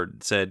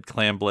Discord said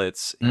Clam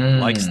Blitz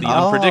likes the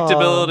Oh.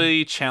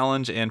 unpredictability,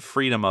 challenge, and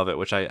freedom of it,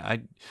 which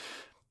I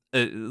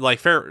like.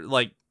 Fair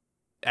like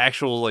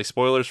actual like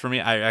spoilers for me.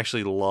 I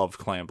actually love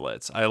Clam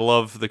Blitz. I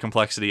love the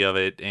complexity of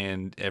it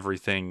and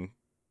everything.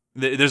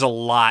 There's a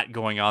lot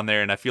going on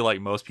there, and I feel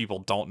like most people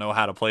don't know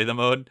how to play the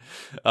mode.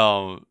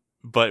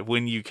 But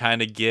when you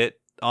kind of get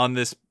on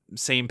this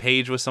same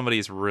page with somebody,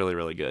 it's really,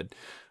 really good.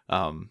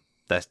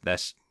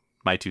 That's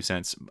my 2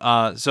 cents.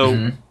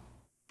 So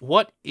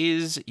what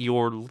is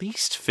your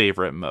least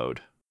favorite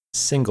mode?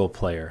 Single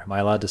player. Am I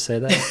allowed to say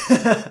that?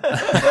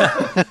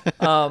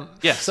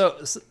 Yeah. So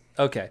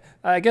okay,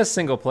 I guess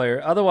single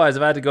player. Otherwise,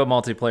 if I had to go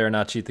multiplayer,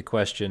 not cheat the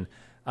question,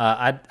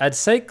 I'd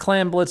say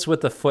Clam Blitz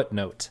with a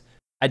footnote.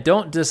 I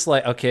don't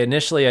dislike. Okay,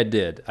 initially I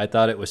did. I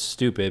thought it was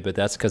stupid, but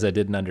that's because I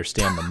didn't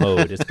understand the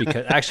mode. It's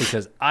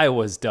because I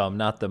was dumb,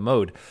 not the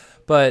mode.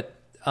 But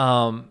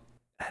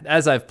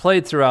as I've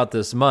played throughout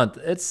this month,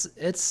 it's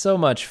so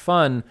much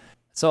fun.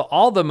 So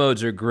all the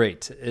modes are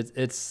great.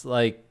 It's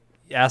like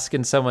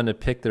asking someone to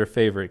pick their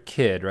favorite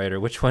kid, right? Or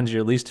which one's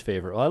your least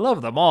favorite? Well, I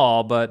love them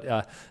all, but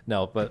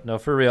no,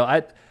 for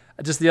real.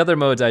 Just the other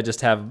modes I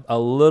just have a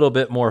little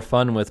bit more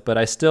fun with, but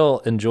I still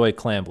enjoy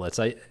Clam Blitz.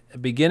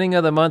 Beginning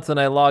of the month when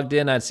I logged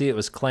in, I'd see it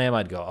was Clam.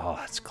 I'd go,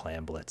 oh, it's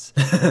Clam Blitz.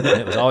 And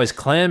it was always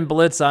Clam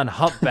Blitz on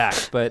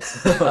Humpback, but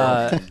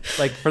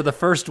like for the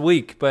first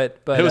week.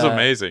 But it was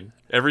amazing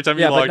every time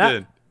you logged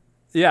in.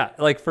 Yeah,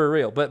 like for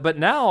real. But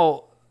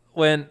now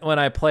when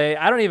I play,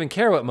 I don't even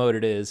care what mode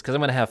it is because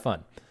I'm gonna have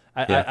fun.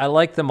 I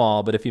like them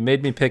all, but if you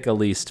made me pick a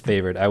least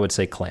favorite, I would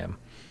say Clam.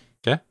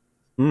 Okay.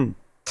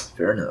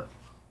 Fair enough.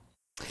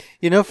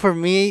 For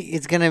me,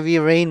 it's going to be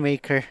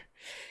Rainmaker.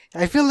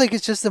 I feel like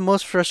it's just the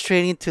most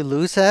frustrating to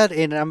lose at,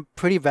 and I'm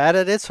pretty bad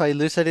at it, so I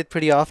lose at it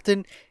pretty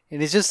often.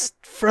 And it's just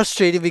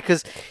frustrating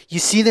because you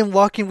see them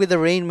walking with the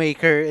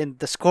Rainmaker, and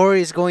the score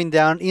is going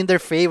down in their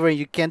favor, and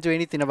you can't do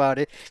anything about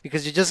it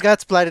because you just got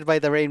splatted by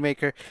the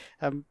Rainmaker.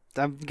 I'm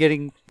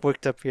getting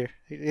worked up here.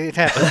 It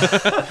happens.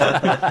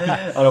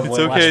 It's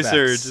okay,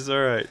 Serge. It's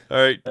all right. All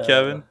right,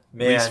 Kevin,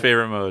 least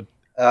favorite mode.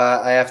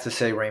 I have to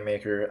say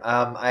Rainmaker.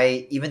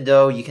 Even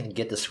though you can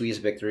get the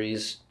sweetest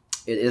victories,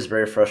 it is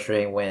very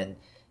frustrating when,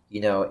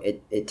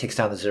 it ticks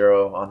down to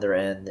 0 on their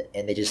end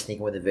and they just sneak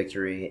in with the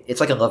victory. It's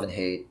like a love and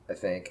hate, I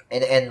think.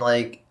 And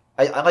like,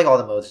 I like all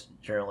the modes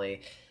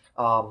generally.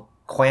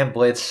 Clam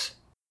Blitz,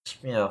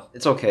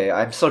 it's okay.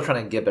 I'm still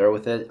trying to get better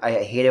with it.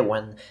 I hate it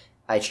when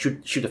I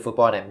shoot the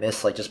football and I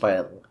miss like just by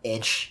an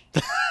inch,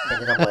 and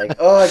then I'm like,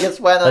 oh, I guess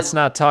why not? Let's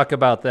not talk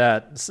about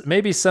that.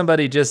 Maybe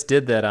somebody just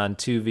did that on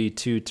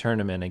 2v2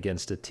 tournament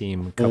against a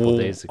team a couple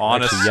days ago.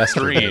 On a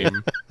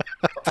stream.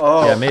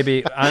 Oh, yeah,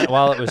 maybe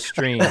while it was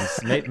streams.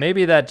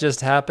 Maybe that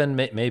just happened.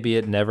 Maybe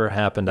it never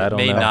happened. I don't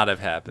know. May not have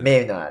happened.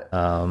 Maybe not.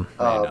 May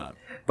not.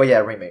 But yeah,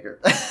 Rainmaker.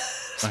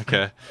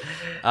 Okay.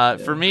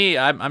 For me,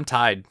 I'm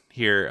tied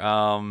here.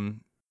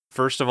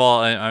 First of all,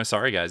 I'm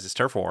sorry, guys. It's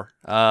Turf War.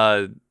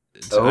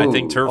 I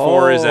think Turf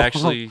War is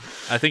actually,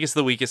 I think it's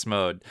the weakest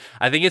mode.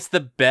 I think it's the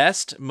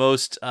best,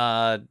 most,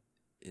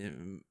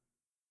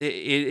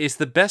 it's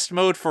the best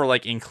mode for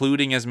like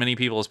including as many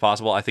people as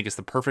possible. I think it's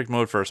the perfect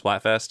mode for a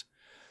Splatfest.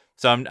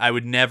 So I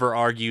would never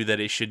argue that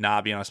it should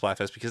not be on a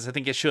Splatfest because I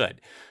think it should.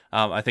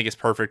 I think it's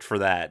perfect for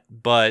that.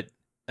 But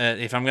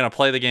if I'm going to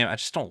play the game, I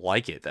just don't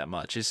like it that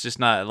much. It's just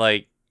not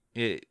like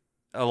it.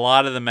 A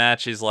lot of the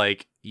matches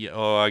like,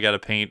 I got to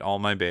paint all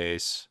my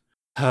base.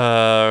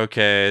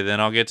 Okay, then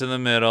I'll get to the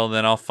middle,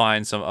 then I'll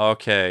find some.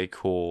 Okay,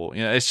 cool.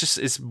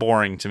 It's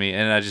boring to me,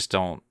 and I just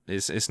don't.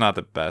 It's not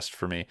the best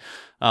for me.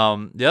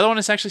 The other one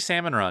is actually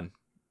Salmon Run.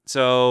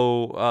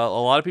 So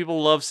a lot of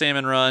people love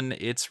Salmon Run.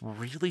 It's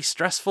really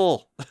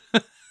stressful.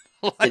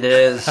 It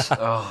is.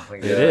 Oh my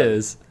god, it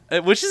is.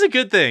 Which is a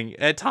good thing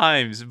at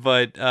times,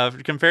 but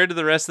compared to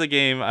the rest of the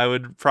game, I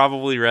would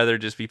probably rather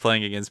just be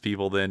playing against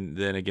people than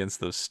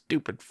against those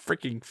stupid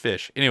freaking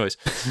fish. Anyways,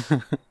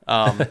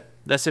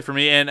 that's it for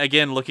me. And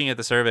again, looking at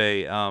the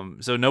survey,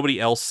 so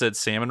nobody else said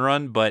Salmon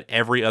Run, but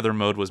every other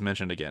mode was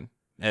mentioned again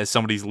as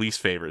somebody's least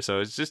favorite. So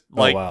it's just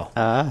like,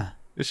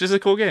 it's just a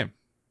cool game.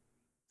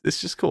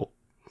 It's just cool.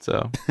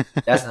 So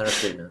that's another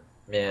statement,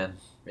 man.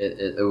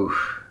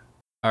 Oof.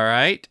 All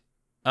right.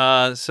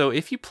 So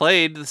if you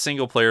played the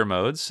single player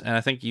modes, and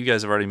I think you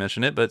guys have already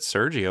mentioned it, but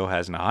Sergio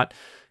has not,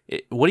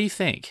 what do you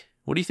think?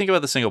 What do you think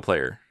about the single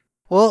player?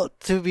 Well,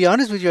 to be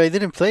honest with you, I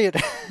didn't play it.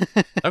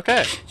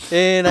 Okay.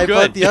 And I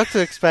bought the Octo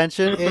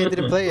expansion and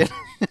didn't play it.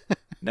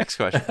 Next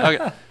question.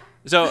 Okay.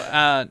 So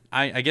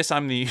I guess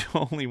I'm the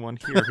only one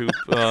here who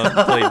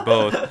played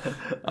both.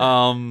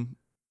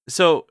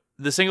 So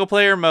the single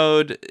player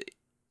mode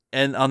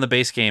and on the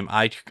base game,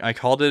 I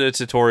called it a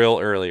tutorial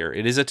earlier.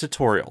 It is a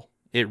tutorial.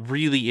 It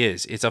really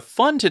is. It's a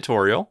fun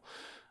tutorial,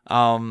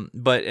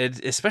 but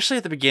especially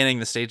at the beginning,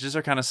 the stages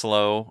are kind of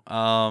slow.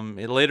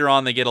 Later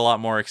on, they get a lot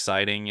more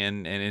exciting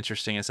and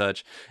interesting and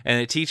such,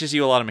 and it teaches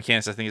you a lot of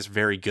mechanics. I think it's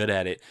very good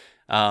at it.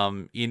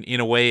 In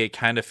a way, it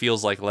kind of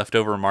feels like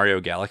leftover Mario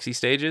Galaxy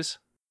stages.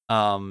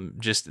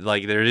 Just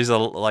like there is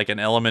an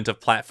element of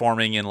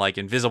platforming and like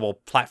invisible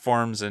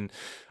platforms and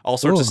all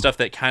sorts of stuff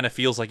that kind of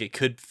feels like it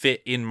could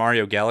fit in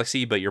Mario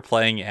Galaxy, but you're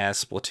playing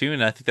as Splatoon.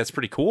 And I think that's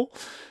pretty cool.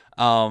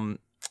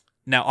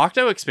 Now,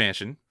 Octo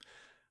Expansion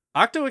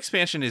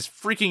is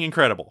freaking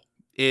incredible.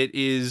 It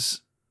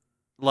is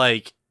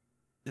like,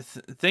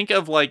 think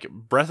of like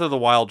Breath of the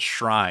Wild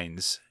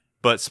shrines,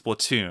 but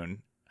Splatoon.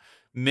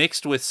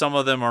 Mixed with some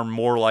of them are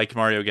more like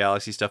Mario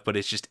Galaxy stuff, but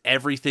it's just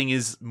everything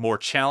is more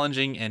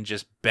challenging and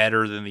just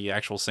better than the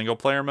actual single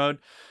player mode.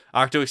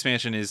 Octo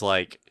Expansion is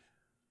like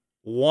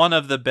one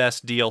of the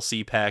best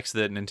DLC packs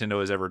that Nintendo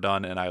has ever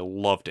done, and I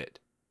loved it.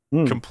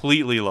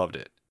 Completely loved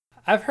it.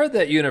 I've heard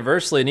that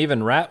universally, and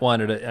even Rat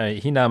wanted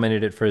it. He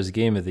nominated it for his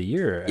Game of the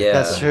Year. Yeah,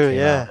 that's true.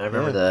 Yeah, I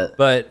remember that.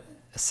 But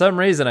for some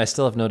reason, I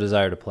still have no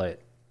desire to play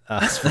it.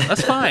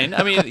 That's fine.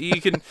 I mean,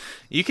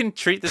 you can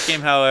treat this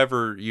game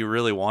however you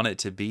really want it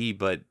to be,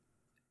 but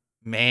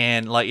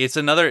man, like it's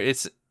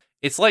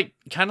like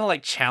kind of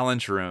like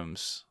challenge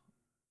rooms.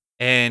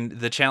 And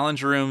the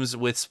challenge rooms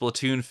with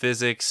Splatoon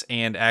physics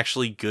and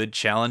actually good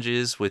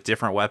challenges with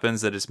different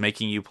weapons that it's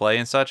making you play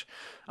and such.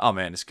 Oh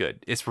man, it's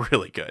good. It's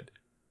really good.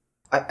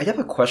 I have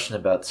a question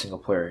about single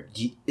player.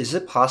 Is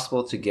it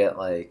possible to get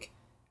like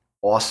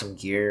awesome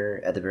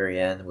gear at the very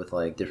end with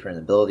like different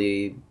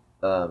ability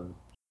um,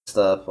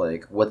 stuff.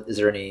 Like, what is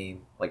there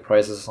any like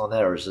prizes on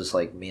that, or is this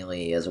like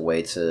mainly as a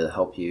way to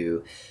help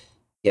you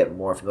get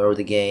more familiar with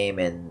the game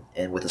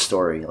and with the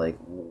story? Like,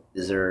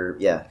 is there?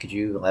 Yeah, could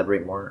you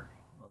elaborate more?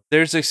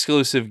 There's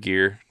exclusive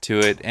gear to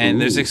it, and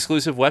there's Ooh.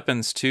 exclusive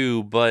weapons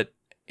too, but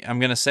I'm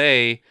going to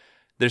say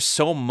there's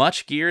so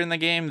much gear in the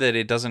game that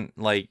it doesn't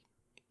like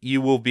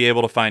you will be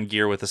able to find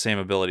gear with the same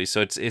ability.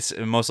 So it's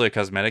mostly a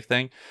cosmetic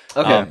thing.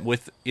 Okay.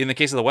 With in the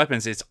case of the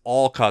weapons, it's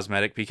all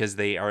cosmetic because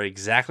they are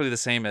exactly the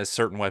same as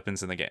certain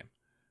weapons in the game.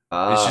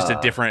 It's just a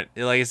Ah. different,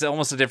 like it's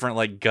almost a different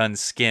like gun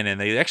skin, and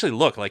they actually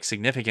look like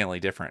significantly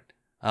different.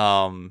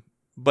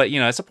 But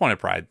it's a point of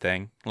pride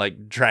thing.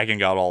 Like Dragon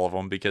got all of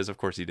them because of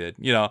course he did.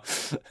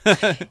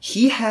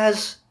 He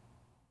has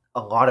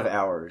a lot of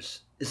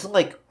hours. Isn't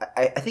like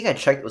I think I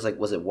checked. It was like,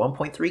 was it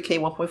 1.3K,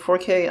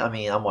 1.4K? I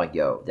mean, I'm like,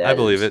 yo, I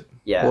believe it.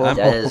 Yeah, Whoa.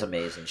 that is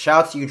amazing.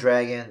 Shout out to you,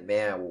 Dragon.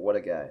 Man, what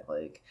a guy.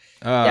 Like,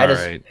 All that is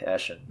right.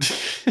 passion.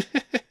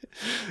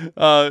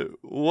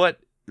 What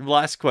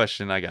last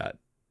question I got?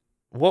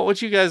 What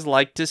would you guys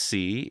like to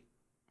see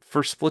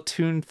for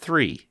Splatoon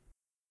 3?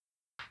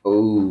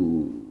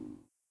 Oh.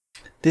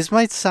 This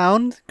might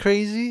sound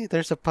crazy.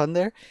 There's a pun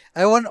there.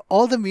 I want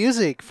all the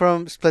music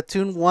from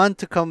Splatoon 1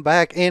 to come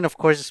back, and of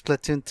course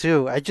Splatoon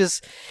 2.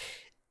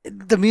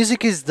 The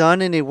music is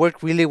done and it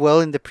worked really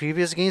well in the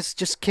previous games.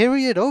 Just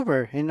carry it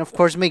over, and of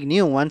course make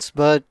new ones,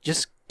 but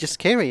just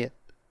carry it.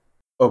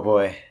 Oh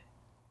boy.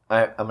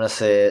 I'm gonna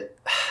say it.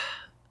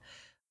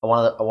 I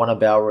want a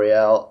Battle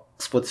Royale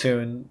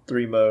Splatoon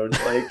 3 mode.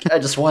 Like, I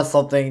just want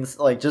something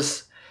like,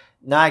 just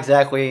not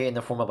exactly in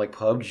the form of like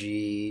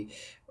PUBG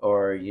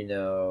or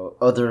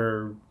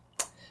other.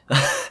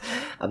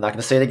 I'm not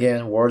gonna say it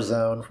again.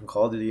 Warzone from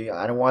Call of Duty.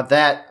 I don't want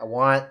that. I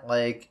want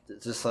like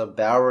just a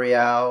Battle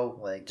Royale,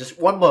 like just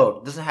one mode.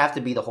 It doesn't have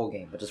to be the whole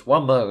game, but just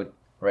one mode,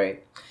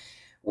 right?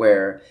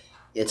 Where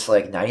it's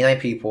like 99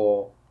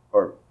 people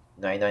or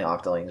 99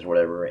 octolings or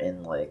whatever,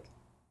 and like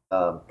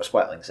or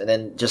splatlings, and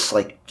then just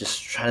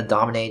trying to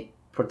dominate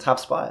for the top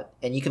spot.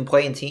 And you can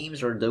play in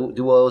teams or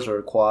duos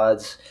or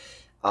quads.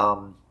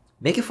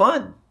 Make it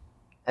fun.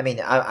 I mean,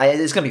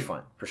 it's gonna be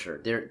fun for sure.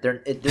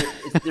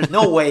 There's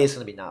no way it's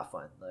gonna be not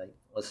fun. Like,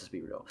 let's just be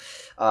real.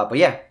 But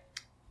yeah,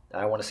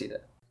 I want to see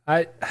that.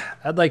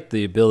 I'd like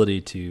the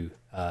ability to,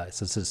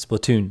 since it's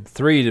Splatoon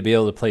 3, to be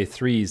able to play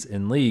threes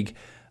in League.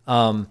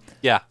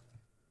 Yeah.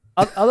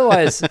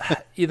 Otherwise,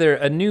 either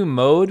a new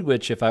mode,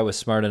 which if I was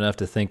smart enough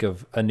to think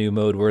of a new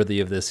mode worthy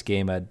of this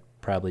game, I'd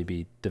probably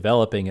be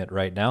developing it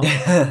right now.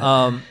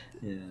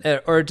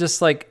 Or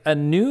just like a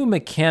new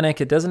mechanic.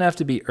 It doesn't have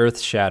to be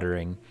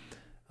earth-shattering.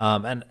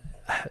 And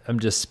I'm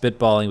just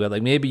spitballing, but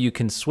like maybe you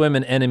can swim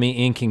an enemy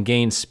ink and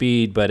gain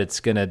speed, but it's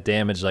going to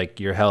damage like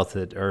your health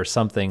or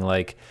something,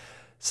 like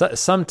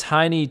some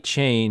tiny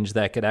change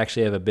that could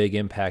actually have a big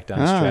impact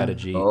on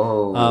strategy.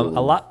 Oh.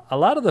 A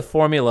lot of the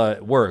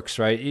formula works,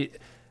 right?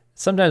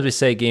 Sometimes we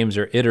say games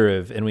are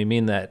iterative, and we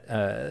mean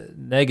that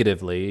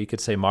negatively. You could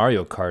say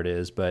Mario Kart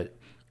is, but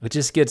it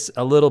just gets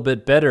a little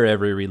bit better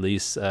every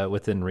release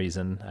within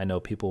reason. I know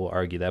people will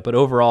argue that, but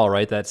overall,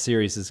 right, that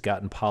series has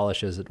gotten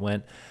polished as it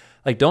went.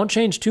 Like, don't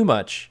change too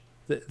much.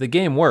 The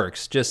game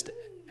works. Just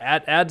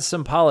add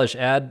some polish.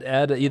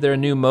 Add either a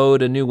new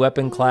mode, a new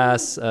weapon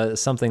class,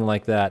 something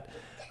like that.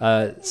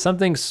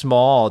 Something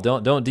small.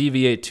 Don't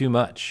deviate too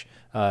much.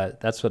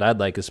 That's what I'd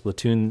like, is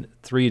Splatoon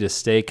 3 to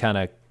stay kind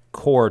of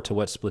core to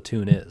what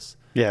Splatoon is.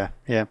 Yeah.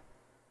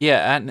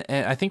 Yeah, and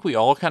I think we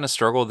all kind of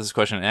struggle with this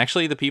question. And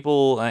actually, the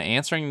people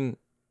answering,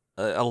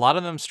 a lot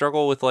of them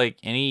struggle with like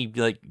any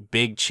like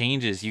big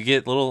changes. You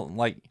get little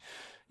like,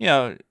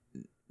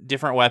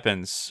 different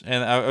weapons,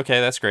 and okay,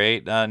 that's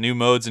great. New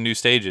modes and new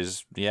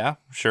stages, yeah,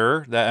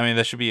 sure.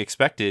 That should be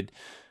expected.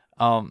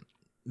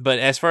 But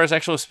as far as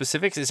actual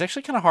specifics, it's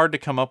actually kind of hard to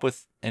come up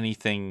with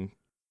anything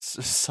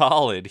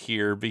solid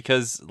here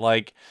because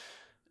like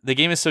the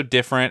game is so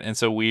different and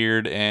so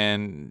weird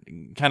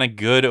and kind of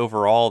good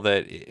overall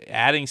that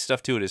adding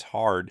stuff to it is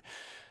hard.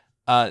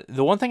 The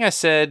one thing I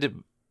said,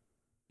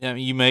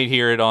 you might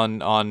hear it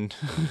on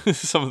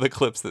some of the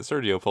clips that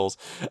Sergio pulls.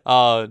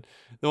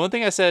 The one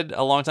thing I said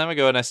a long time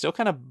ago, and I still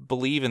kind of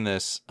believe in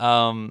this.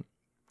 So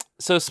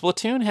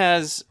Splatoon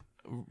has,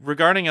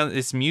 regarding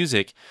its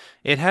music,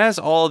 it has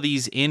all of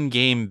these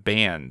in-game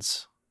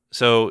bands.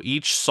 So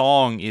each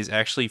song is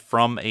actually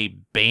from a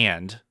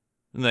band,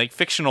 like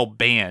fictional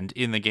band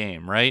in the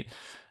game, right?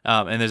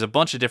 And there's a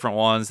bunch of different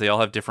ones. They all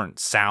have different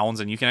sounds,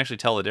 and you can actually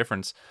tell the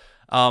difference.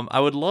 I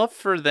would love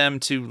for them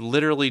to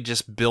literally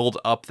just build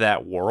up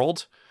that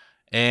world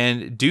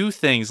and do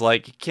things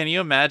like, can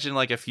you imagine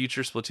like a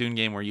future Splatoon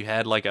game where you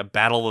had like a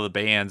battle of the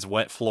bands,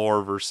 Wet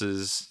Floor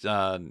versus,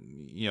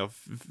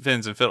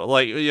 Fins and Fiddle,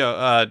 like,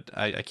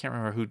 I can't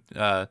remember who,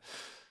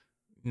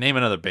 name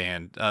another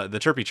band, the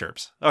Chirpy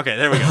Chirps. Okay,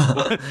 there we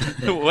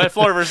go. Wet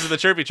Floor versus the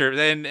Chirpy Chirps,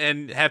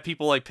 and have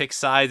people like pick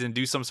sides and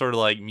do some sort of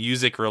like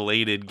music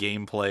related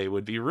gameplay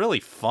would be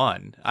really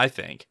fun, I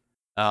think.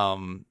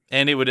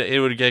 And it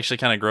would actually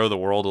kind of grow the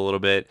world a little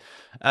bit.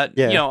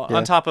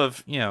 On top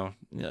of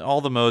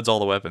all the modes, all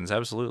the weapons.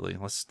 Absolutely,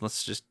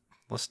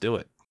 let's do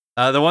it.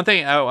 The one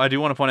thing I do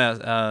want to point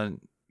out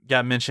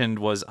got mentioned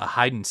was a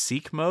hide and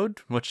seek mode,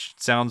 which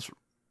sounds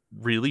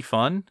really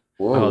fun.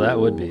 Whoa. Oh, that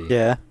would be.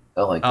 Yeah.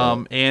 I like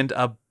that. And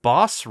a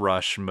boss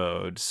rush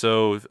mode.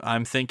 So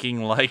I'm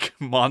thinking like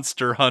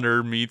Monster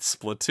Hunter meets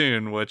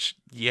Splatoon, which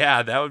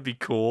that would be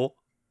cool.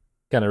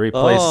 Kind of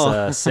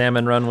replace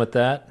Salmon Run with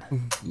that.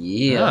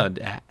 Yeah.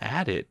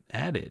 Add it.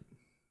 I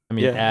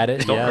mean, add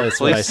it. Don't that's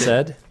what I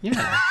said. Yeah,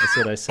 that's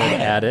what I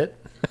said. Add it.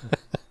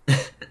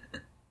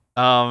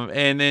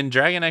 And then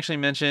Dragon actually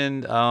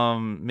mentioned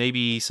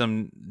maybe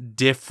some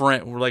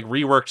different, like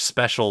reworked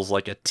specials,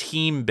 like a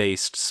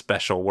team-based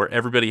special where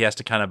everybody has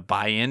to kind of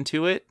buy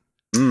into it.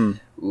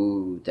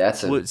 Ooh,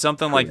 that's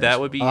something like that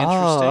would be interesting.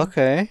 Oh,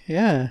 okay,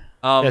 yeah.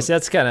 Yes,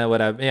 that's kind of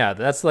what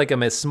that's like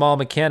a small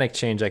mechanic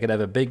change that could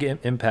have a big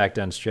impact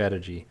on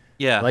strategy.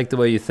 Yeah. I like the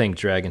way you think,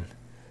 Dragon.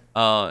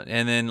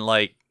 And then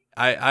like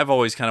I've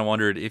always kind of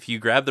wondered, if you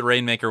grab the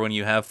Rainmaker when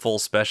you have full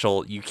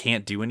special, you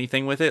can't do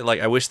anything with it. Like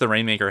I wish the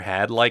Rainmaker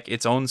had like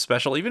its own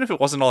special, even if it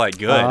wasn't all that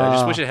good. I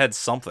just wish it had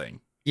something.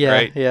 Yeah,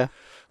 right? yeah.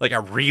 Like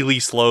a really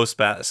slow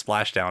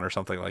splashdown or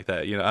something like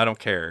that. I don't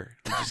care.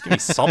 Just give me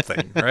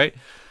something, right?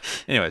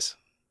 Anyways,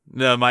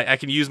 no, I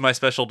can use my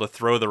special to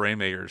throw the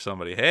Rainmaker to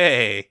somebody.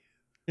 Hey,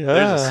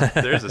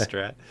 there's a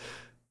strat.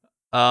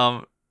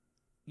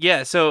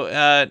 So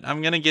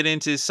I'm gonna get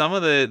into some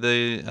of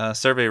the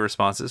survey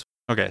responses.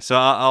 Okay, so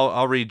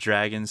I'll read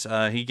Dragon's.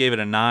 He gave it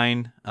a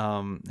 9,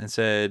 and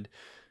said,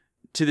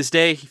 to this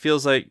day, he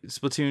feels like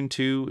Splatoon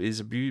 2 is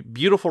a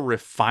beautiful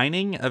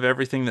refining of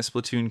everything that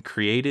Splatoon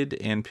created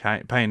and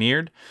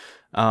pioneered.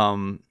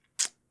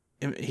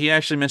 He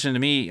actually mentioned to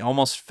me,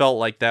 almost felt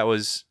like that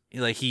was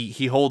like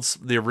he holds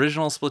the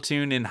original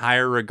Splatoon in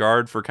higher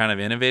regard for kind of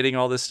innovating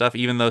all this stuff,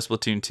 even though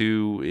Splatoon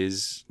 2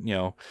 is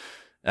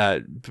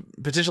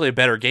potentially a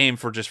better game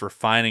for just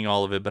refining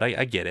all of it. But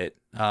I get it,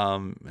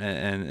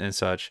 and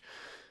such.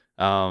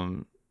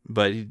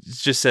 But he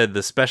just said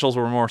the specials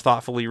were more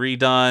thoughtfully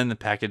redone. The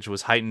package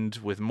was heightened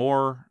with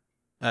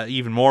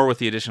even more with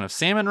the addition of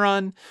Salmon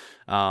Run,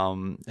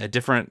 a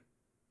different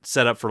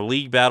setup for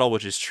League Battle,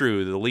 which is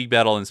true. The League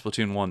Battle in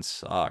Splatoon 1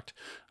 sucked.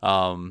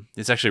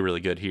 It's actually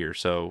really good here.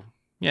 So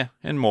yeah,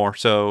 and more.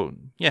 So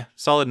yeah,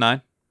 solid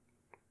 9.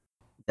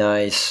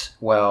 Nice.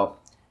 Well,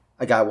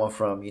 I got one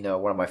from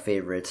one of my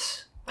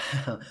favorites.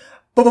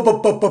 Big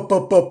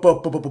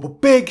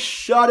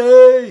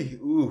Shotty!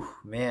 Ooh,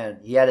 man,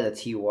 he added a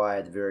TY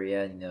at the very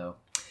end.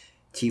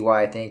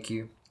 TY, thank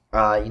you.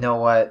 You know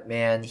what,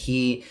 man?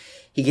 He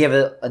gave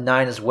it a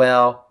 9 as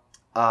well.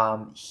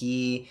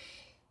 He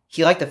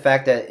liked the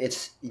fact that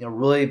it's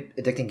really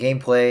addicting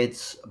gameplay.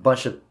 It's a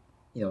bunch of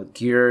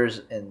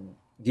gears and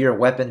gear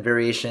weapon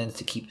variations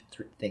to keep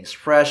things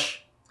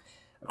fresh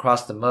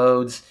across the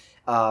modes.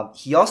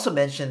 He also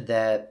mentioned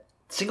that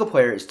single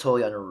player is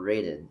totally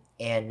underrated.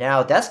 And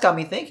now that's got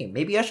me thinking,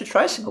 maybe I should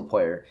try single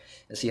player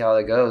and see how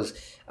that goes.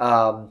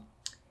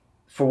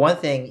 For one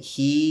thing,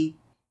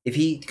 if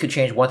he could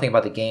change one thing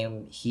about the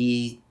game,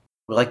 he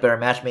would like better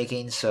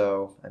matchmaking.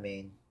 So, I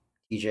mean,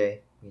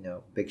 TJ,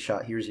 Big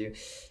Shot hears you.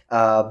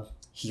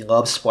 He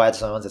loves Splat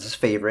Zones. That's his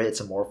favorite.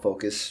 It's a more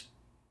focused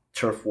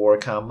turf war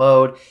kind of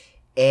mode.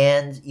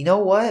 And you know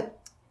what?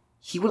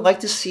 He would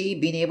like to see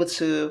being able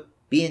to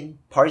be in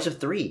parties of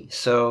 3.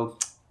 So,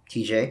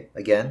 TJ,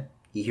 again,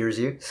 he hears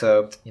you.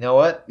 So, you know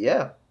what?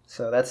 Yeah.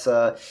 So that's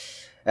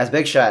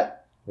Big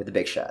Shot with the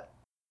Big Shot.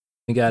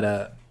 We got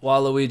a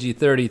Waluigi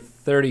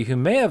 3030 who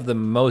may have the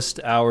most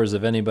hours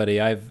of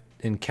anybody I've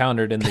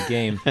encountered in the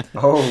game.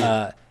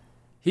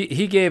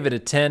 He gave it a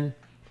 10,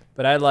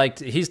 but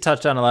he's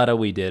touched on a lot of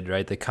we did,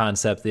 right? The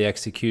concept, the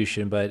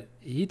execution, but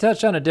he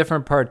touched on a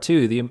different part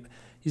too.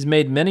 He's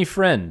made many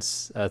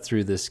friends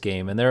through this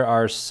game, and there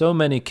are so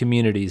many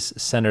communities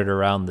centered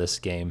around this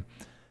game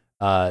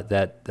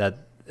that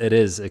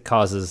it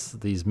causes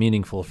these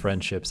meaningful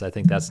friendships. I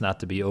think that's not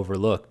to be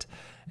overlooked.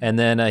 And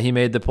then he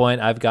made the point,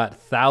 I've got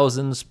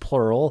thousands,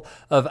 plural,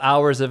 of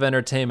hours of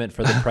entertainment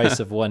for the price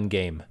of one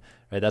game.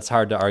 Right? That's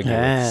hard to argue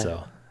with.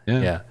 So,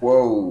 yeah.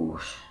 Whoa.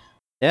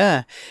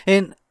 Yeah.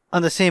 And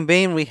on the same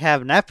vein, we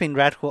have Napping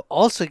Rat, who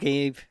also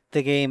gave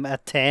the game a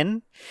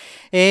 10.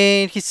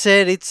 And he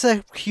said it's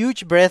a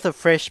huge breath of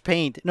fresh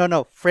paint.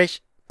 No, fresh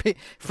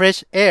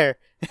air.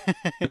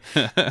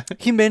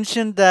 He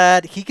mentioned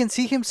that he can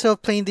see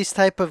himself playing this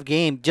type of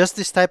game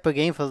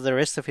for the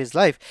rest of his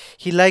life.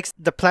 He likes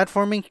the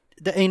platforming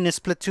in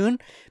Splatoon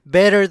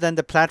better than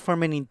the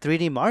platforming in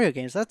 3D Mario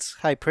games. That's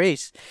high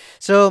praise.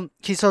 So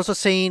he's also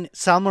saying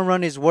Salmon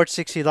Run is worth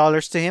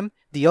 $60 to him.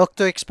 The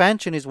Octo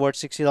expansion is worth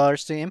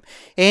 $60 to him.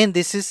 And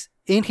this is,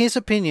 in his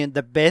opinion,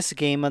 the best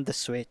game on the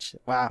Switch.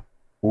 Wow.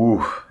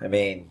 Ooh, I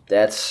mean,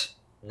 it's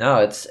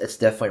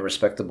definitely a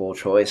respectable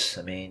choice.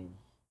 I mean,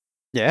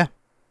 yeah.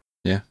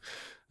 Yeah.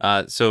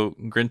 So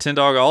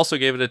Grintendog also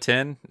gave it a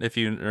 10. If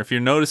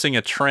you're noticing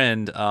a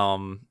trend,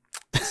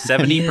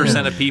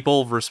 70% of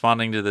people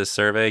responding to this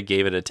survey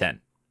gave it a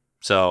 10.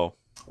 So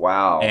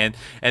Wow. and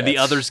the That's-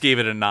 others gave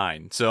it a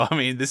 9. So I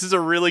mean, this is a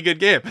really good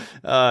game.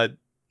 But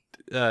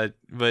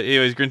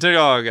anyways,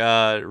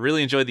 Grintagog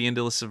really enjoyed the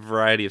endless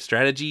variety of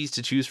strategies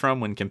to choose from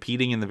when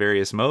competing in the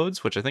various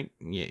modes, which I think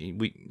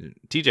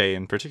TJ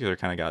in particular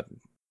kind of got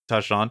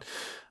touched on.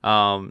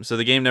 So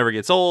the game never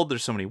gets old.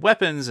 There's so many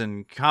weapons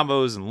and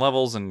combos and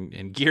levels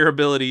and gear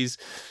abilities.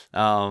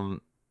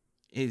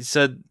 He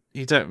said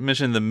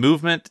mentioned the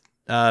movement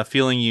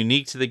feeling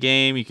unique to the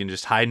game. You can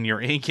just hide in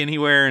your ink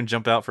anywhere and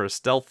jump out for a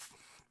stealth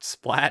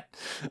splat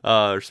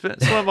or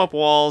swim up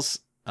walls.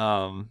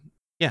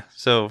 Yeah,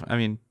 so I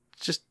mean,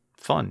 just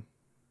fun.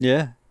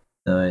 Yeah.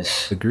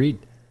 Nice. Agreed.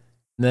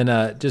 And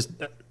then just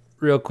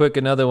real quick,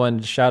 another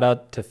one. Shout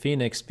out to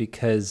Phoenix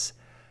because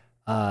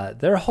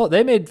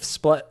they made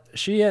Splat.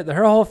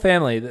 Her whole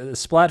family. The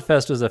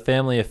Splatfest was a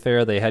family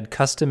affair. They had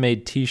custom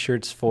made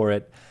T-shirts for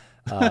it.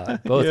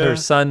 Both her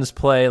sons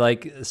play.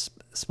 Like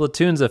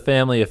Splatoon's a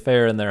family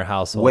affair in their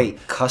household.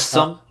 Wait,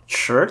 custom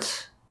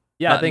shirts?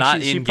 Yeah, I think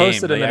not she in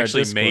posted game. in They their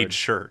actually Discord. made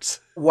shirts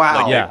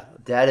Wow. Yeah.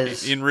 That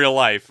is in real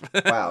life.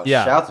 wow.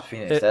 Yeah. Shout out to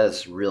Phoenix. That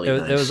is really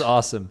nice. It was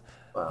awesome.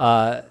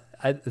 Wow.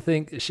 I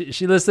think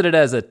she listed it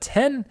as a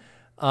 10.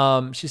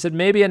 She said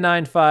maybe a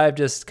 9.5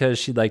 just because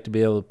she'd like to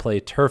be able to play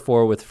Turf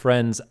War with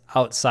friends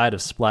outside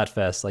of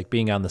Splatfest, like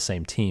being on the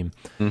same team.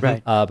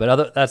 Right.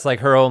 But that's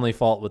like her only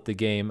fault with the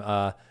game.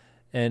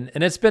 And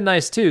it's been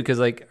nice too because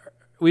like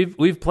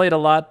we've played a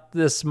lot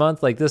this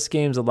month. Like this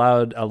game's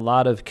allowed a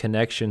lot of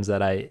connections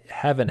that I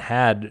haven't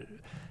had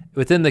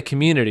within the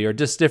community or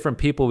just different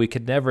people. We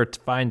could never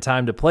find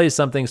time to play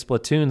something.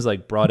 Splatoon's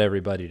like brought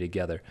everybody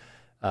together.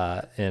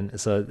 And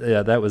so,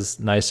 yeah, that was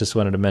nice. Just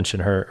wanted to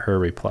mention her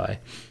reply.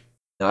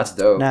 No, that's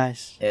dope.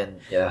 Nice. And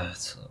yeah,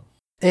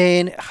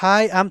 And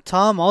hi, I'm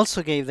Tom.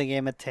 Also gave the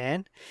game a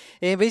 10.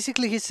 And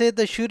basically, he said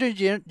the shooter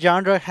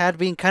genre had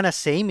been kind of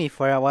samey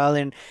for a while,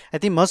 and I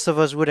think most of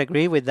us would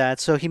agree with that.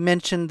 So he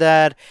mentioned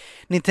that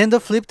Nintendo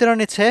flipped it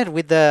on its head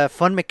with the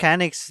fun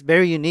mechanics,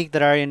 very unique,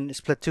 that are in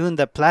Splatoon,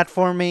 the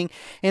platforming,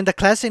 and the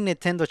classic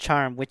Nintendo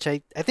charm, which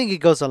I think it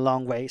goes a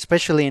long way,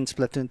 especially in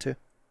Splatoon 2.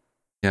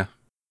 Yeah,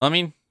 I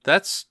mean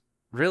that's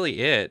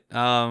really it.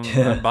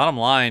 Bottom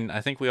line,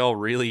 I think we all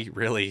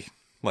really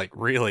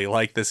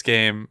like this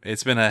game.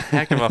 It's been a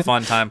heck of a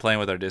fun time playing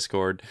with our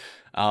Discord.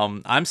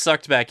 I'm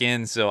sucked back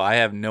in, so I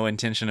have no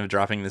intention of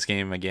dropping this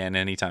game again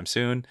anytime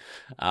soon.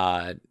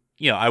 I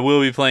will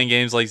be playing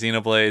games like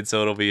Xenoblade,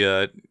 so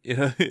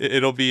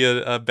it'll be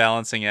a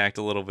balancing act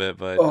a little bit.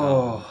 But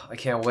I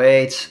can't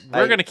wait.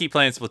 we're gonna keep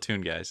playing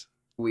Splatoon, guys.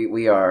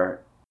 We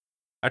are.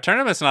 Our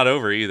tournament's not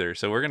over either,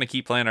 so we're gonna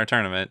keep playing our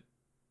tournament.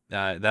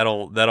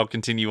 That'll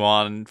continue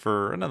on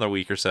for another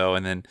week or so,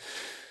 and then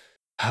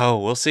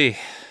we'll see.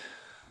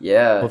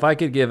 Yeah. Well, if I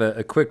could give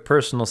a quick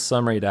personal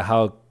summary to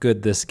how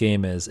good this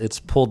game is, it's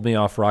pulled me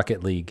off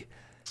Rocket League.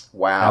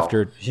 Wow.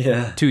 After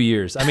 2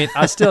 years. I mean,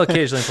 I still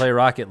occasionally play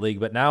Rocket League,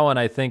 but now when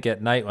I think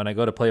at night when I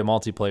go to play a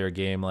multiplayer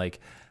game, like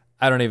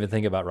I don't even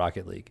think about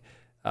Rocket League.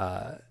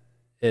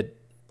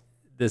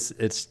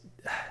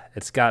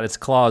 It's got its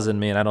claws in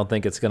me, and I don't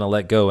think it's going to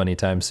let go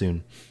anytime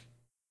soon.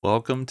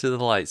 Welcome to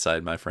the light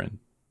side, my friend.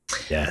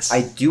 Yes.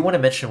 I do want to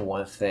mention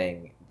one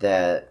thing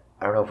that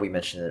I don't know if we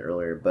mentioned it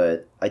earlier,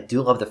 but I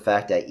do love the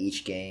fact that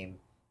each game,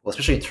 well,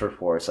 especially in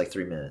Turf War, it's like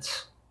 3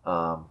 minutes.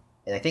 And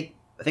I think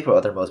for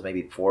other modes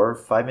maybe 4 or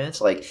 5 minutes.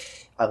 Like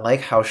I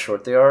like how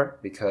short they are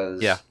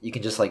because you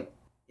can just like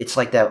it's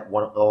like that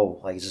one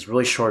like it's just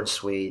really short and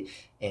sweet.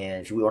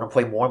 And if you want to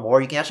play more and more,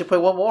 you can actually play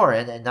one more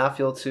and not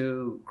feel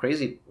too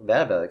crazy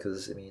bad about it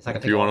because I mean it's not gonna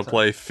If take you a long want to time.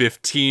 play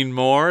 15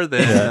 more,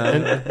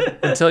 then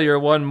Until your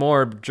one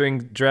more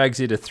drags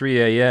you to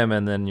 3 a.m.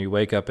 and then you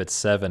wake up at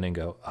 7 and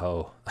go,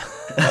 oh.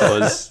 that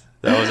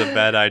was a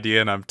bad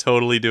idea, and I'm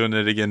totally doing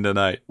it again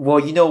tonight. Well,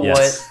 you know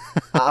Yes.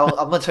 what?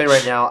 I'm gonna tell you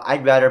right now.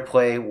 I'd rather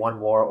play one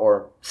more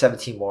or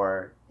 17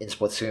 more in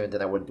Splatoon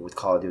than I would with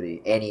Call of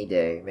Duty any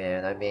day,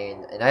 man. I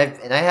mean, and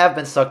I have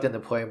been sucked into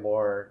playing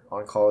more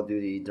on Call of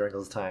Duty during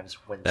those times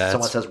when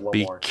someone says one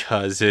more.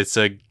 Because it's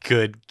a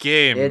good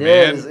game, It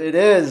man. is. It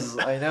is.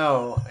 I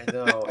know.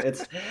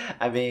 It's.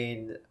 I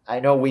mean,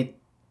 I know we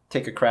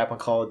take a crap on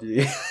Call of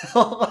Duty a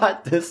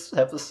lot this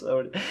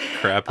episode.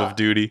 Crap of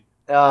duty.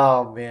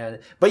 Oh man,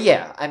 but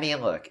yeah, I mean,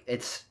 look,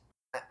 it's.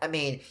 I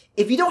mean,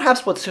 if you don't have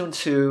Splatoon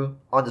 2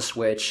 on the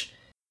Switch,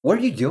 what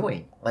are you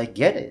doing? Like,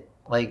 get it.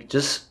 Like,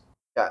 just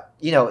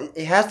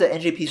it has the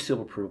NJP seal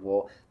of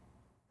approval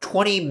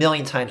 20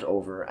 million times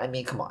over. I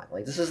mean, come on.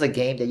 Like, this is a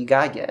game that you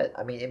gotta get.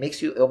 I mean,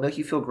 it'll make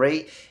you feel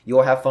great.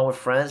 You'll have fun with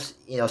friends,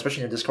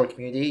 especially in the Discord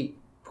community.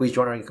 Please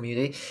join our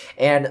community.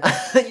 And,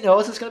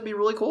 it's just gonna be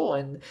really cool.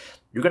 And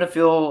you're gonna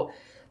feel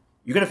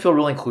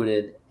really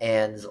included.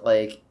 And,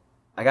 like,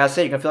 I gotta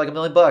say, you're gonna feel like $1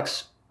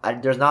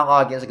 million. There's not a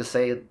lot of games that can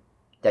say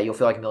that you'll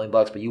feel like $1 million,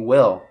 but you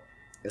will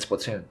in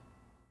Splatoon.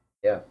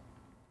 Yeah.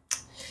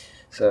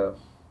 So,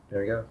 there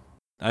we go.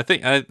 I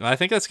think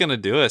that's gonna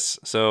do us.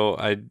 So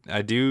I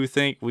do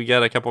think we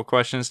got a couple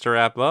questions to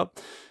wrap up.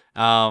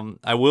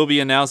 I will be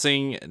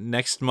announcing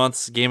next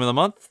month's game of the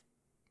month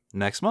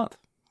next month.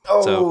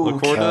 So look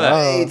forward to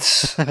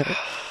that. that.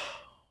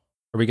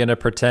 Are we gonna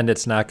pretend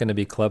it's not gonna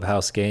be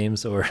Clubhouse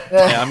Games or?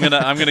 Yeah, I'm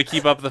gonna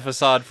keep up the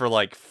facade for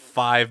like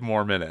 5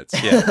 more minutes.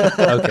 Yeah.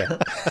 Okay.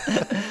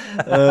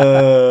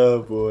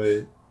 Oh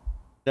boy.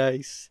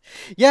 Nice.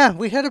 Yeah,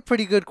 we had a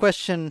pretty good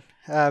question,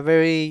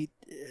 very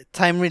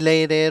time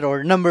related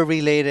or number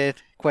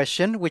related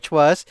question, which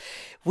was,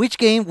 which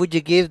game would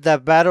you give the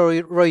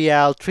Battle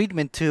Royale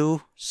treatment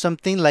to?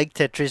 Something like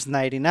Tetris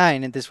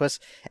 99. And this was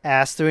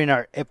asked during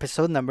our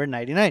episode number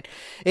 99.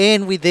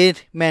 And we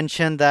did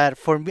mention that,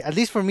 for me, at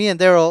least for me and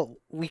Daryl,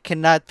 we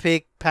cannot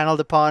pick Panel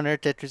de Pawn or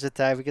Tetris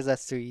Attack because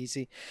that's too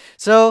easy.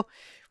 So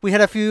we had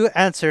a few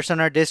answers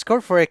on our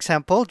Discord. For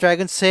example,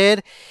 Dragon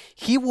said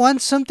he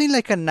wants something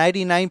like a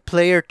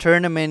 99-player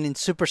tournament in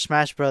Super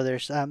Smash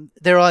Brothers.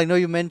 Daryl, I know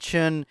you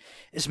mentioned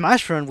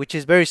Smash Run, which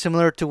is very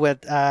similar to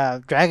what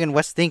Dragon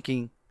was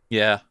thinking.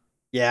 Yeah.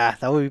 Yeah,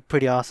 that would be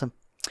pretty awesome.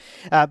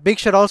 Big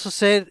Shot also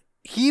said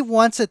he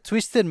wants a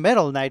Twisted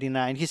Metal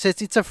 99. He says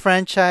it's a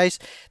franchise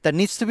that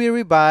needs to be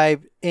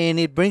revived, and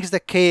it brings the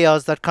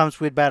chaos that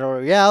comes with Battle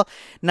Royale.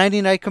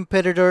 99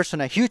 competitors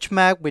on a huge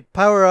map with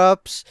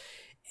power-ups.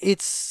 It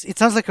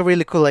sounds like a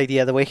really cool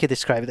idea, the way he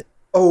described it.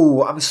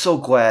 Oh, I'm so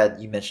glad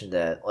you mentioned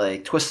that.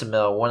 Like Twisted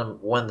Metal,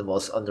 one of the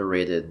most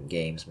underrated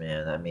games,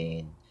 man. I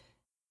mean,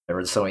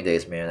 remember so many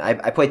days, man.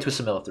 I played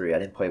Twisted Metal 3. I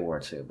didn't play War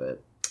 2,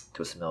 but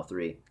Twisted Metal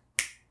 3.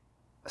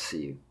 I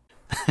see you.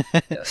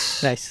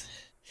 Yes. Nice.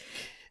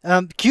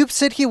 Cube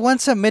said he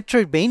wants a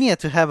Metroidvania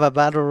to have a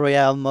Battle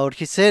Royale mode.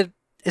 He said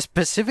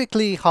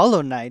specifically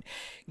Hollow Knight,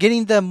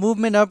 getting the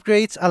movement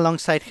upgrades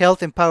alongside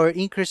health and power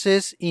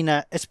increases in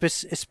a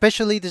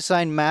specially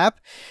designed map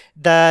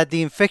that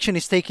the infection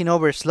is taking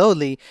over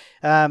slowly.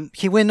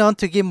 He went on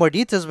to give more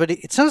details, but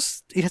it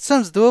sounds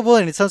doable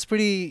and it sounds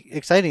pretty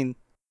exciting.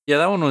 Yeah,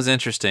 that one was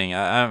interesting.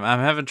 I'm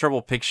having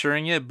trouble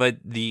picturing it, but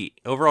the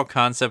overall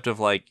concept of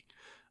like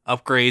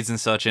upgrades and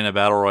such in a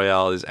battle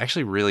royale is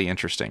actually really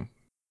interesting.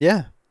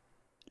 Yeah.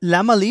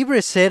 Lama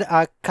Libre said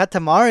a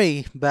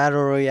Katamari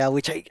Battle Royale,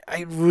 which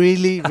I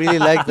really, really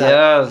like that.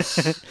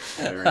 Yes.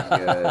 Very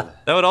good.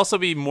 That would also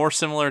be more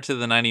similar to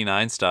the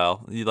 99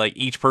 style. Like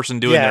each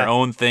person doing their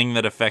own thing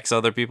that affects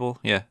other people.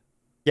 Yeah.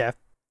 Yeah.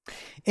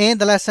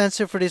 And the last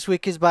answer for this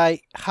week is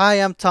by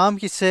Hi, I'm Tom.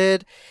 He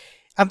said,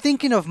 I'm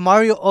thinking of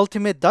Mario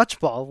Ultimate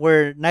Dodgeball,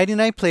 where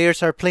 99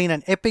 players are playing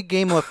an epic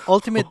game of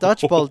Ultimate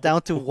Dodgeball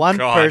down to one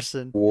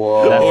person.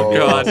 Whoa. Oh,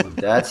 God.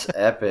 That's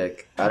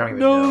epic. I don't even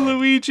No, know.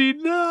 Luigi,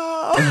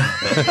 no!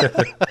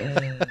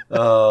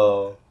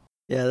 Oh.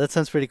 Yeah, that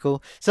sounds pretty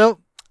cool. So,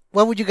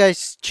 what would you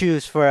guys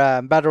choose for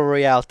a Battle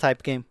Royale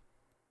type game?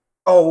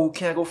 Oh,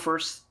 can I go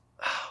first?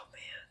 Oh,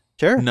 man.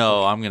 Sure.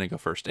 No, I'm going to go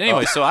first.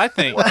 Anyway, so I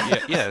think,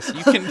 yes,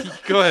 you can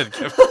go ahead,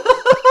 Kevin.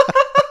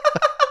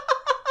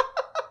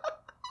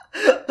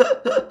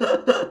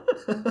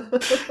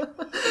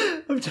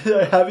 I'm just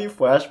having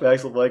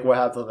flashbacks of like what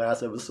happened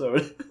last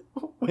episode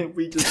when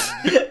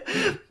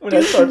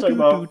I started talking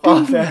about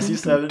Final Fantasy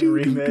VII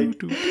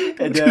remake,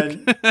 and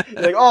then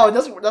like, oh,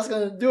 that's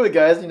gonna do it,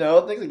 guys. You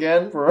know, thanks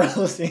again for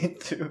listening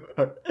to.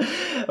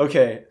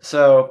 Okay,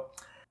 so,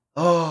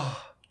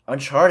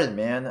 Uncharted,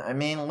 man. I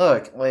mean,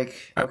 look,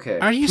 like, okay.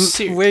 Are you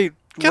serious? Wait,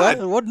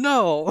 God. what?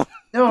 No.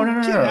 No.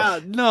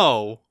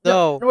 No.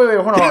 No. Wait,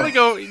 hold I'm on. gonna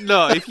go.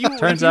 No, if you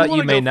Turns if out you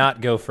wanna may go, not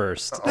go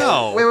first.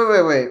 No.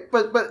 Wait.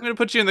 But I'm gonna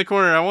put you in the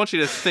corner. I want you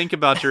to think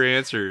about your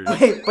answers.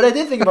 wait, but I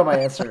did think about my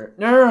answer.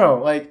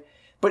 No. Like,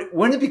 but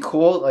wouldn't it be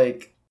cool?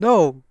 Like,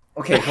 No.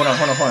 okay, hold on.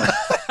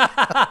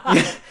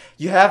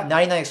 You have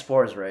 99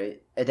 explorers,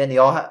 right? And then they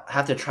all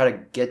have to try to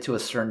get to a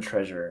certain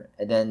treasure,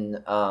 and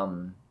then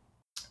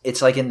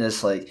it's like in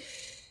this like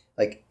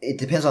it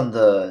depends on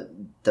the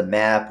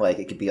map. Like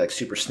it could be like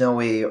super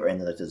snowy, or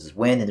and there's this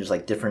wind, and there's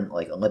like different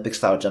like Olympic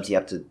style jumps you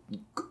have to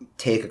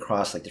take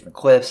across like different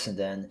cliffs, and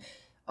then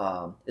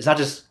it's not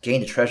just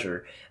gain the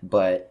treasure,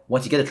 but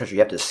once you get the treasure, you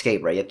have to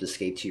escape, right? You have to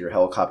escape to your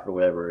helicopter or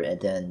whatever,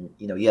 and then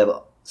you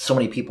have so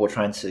many people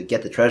trying to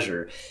get the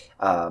treasure,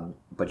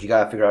 but you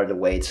gotta figure out a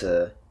way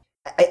to.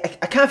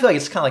 I kind of feel like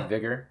it's kind of like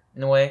Vigor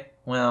in a way.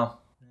 Well,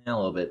 a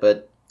little bit,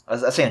 but I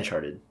say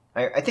Uncharted.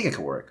 I think it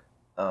could work.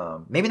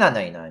 Maybe not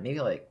 99, maybe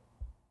like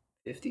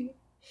 50.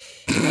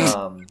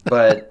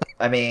 But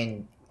I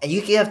mean, and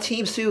you can have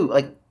teams too.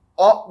 Like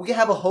we can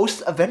have a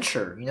host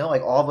adventure.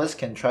 Like all of us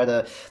can try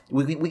to.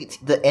 We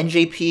the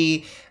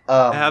NJP.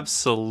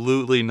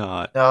 Absolutely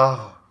not.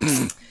 Oh,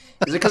 is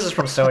it because it's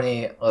from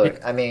Sony?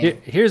 Look, I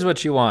mean, Here's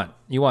what you want.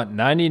 You want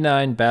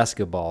 99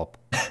 basketball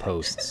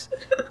posts,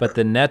 but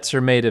the nets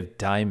are made of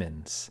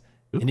diamonds,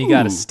 and you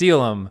got to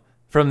steal them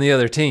from the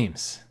other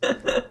teams.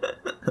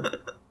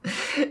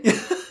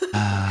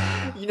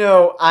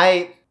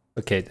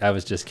 Okay, I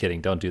was just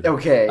kidding. Don't do that.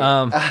 Okay.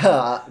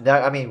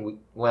 I mean,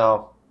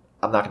 well,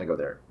 I'm not gonna go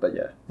there, but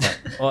yeah.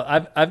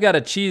 Well, I've got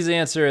a cheese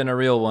answer and a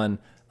real one.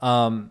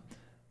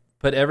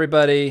 Put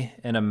everybody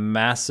in a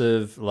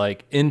massive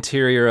like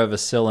interior of a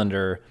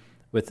cylinder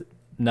with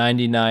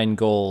 99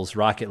 goals,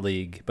 Rocket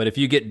League. But if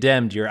you get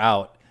demmed, you're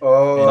out.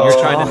 Oh. And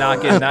you're trying to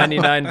knock in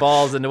 99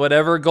 balls into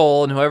whatever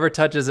goal, and whoever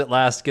touches it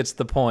last gets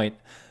the point.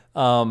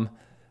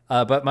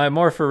 But my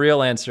more for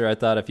real answer, I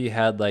thought if you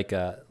had like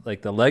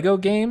the Lego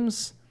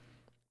games,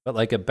 but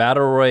like a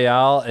battle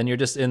royale, and you're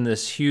just in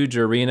this huge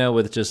arena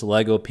with just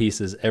Lego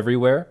pieces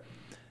everywhere,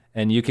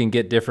 and you can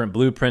get different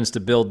blueprints to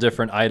build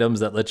different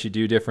items that let you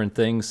do different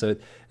things. So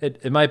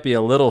it might be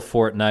a little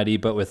Fortnite-y,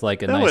 but with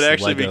like a That nice would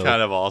actually Lego, be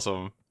kind of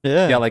awesome.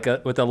 yeah, like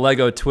with a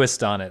Lego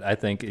twist on it. I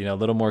think a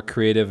little more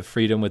creative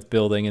freedom with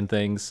building and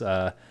things.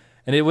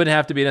 And it wouldn't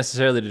have to be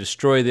necessarily to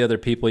destroy the other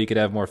people. You could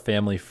have more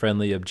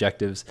family-friendly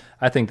objectives.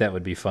 I think that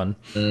would be fun.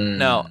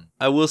 Now,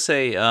 I will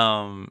say,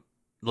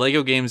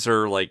 Lego games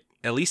are like,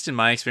 at least in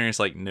my experience,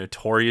 like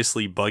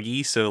notoriously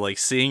buggy. So like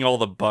seeing all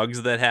the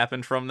bugs that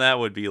happen from that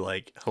would be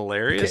like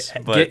hilarious.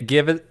 Okay, But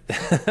give it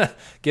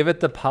give it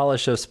the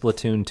polish of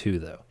Splatoon 2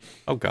 though.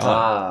 oh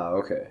god,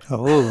 Okay.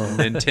 Oh,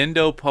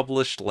 Nintendo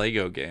published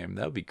Lego game,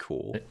 that would be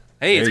cool.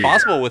 Hey, There it's you go.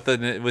 possible with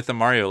the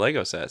Mario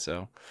Lego set.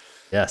 So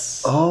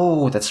Yes.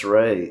 Oh, that's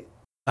right.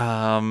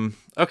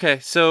 okay,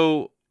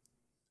 so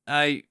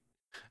I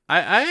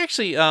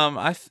actually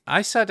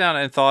I sat down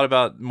and thought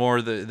about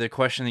more the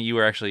question that you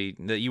were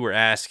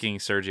asking,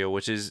 Sergio,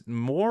 which is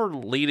more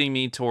leading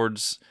me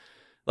towards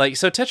like,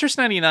 so Tetris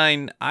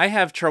 99, I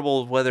have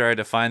trouble whether I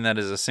define that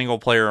as a single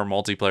player or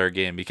multiplayer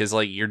game, because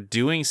like you're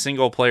doing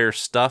single player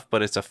stuff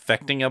but it's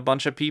affecting a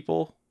bunch of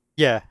people,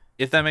 yeah.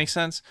 if that makes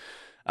sense.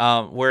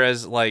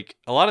 Whereas like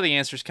a lot of the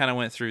answers kind of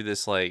went through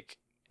this like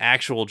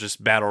actual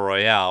just battle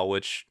royale,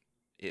 which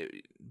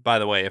by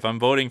the way, if I'm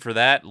voting for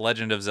that,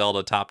 Legend of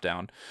Zelda top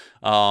down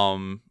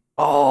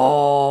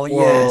Oh,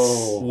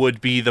 yes.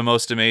 would be the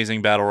most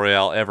amazing battle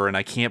royale ever, and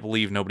I can't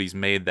believe nobody's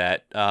made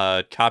that.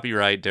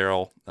 Copyright,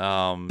 Daryl.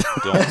 Don't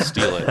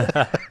steal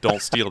it.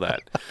 Don't steal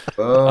that.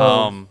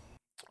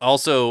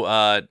 Also,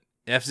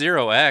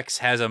 F-Zero X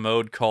has a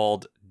mode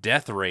called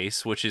Death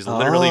Race, which is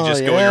literally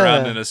just going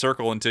around in a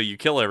circle until you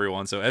kill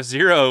everyone. So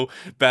F-Zero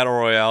Battle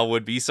Royale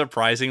would be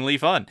surprisingly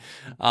fun.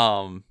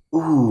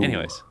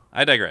 Anyways,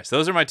 I digress.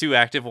 Those are my two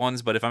active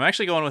ones, but if I'm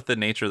actually going with the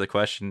nature of the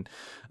question,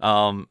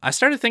 I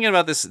started thinking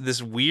about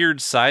this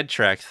weird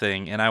sidetrack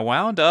thing, and I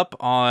wound up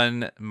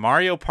on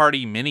Mario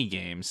Party mini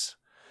games.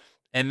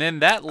 And then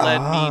that led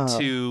me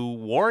to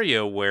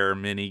WarioWare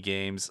mini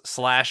games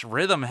 /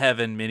 Rhythm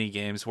Heaven mini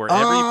games, where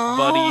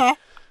everybody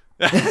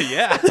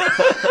yeah.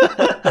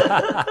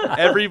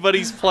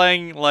 Everybody's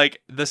playing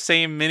like the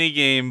same mini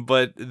game,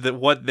 but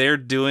what they're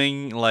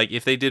doing, like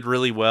if they did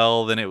really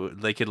well, then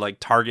they could like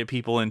target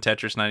people in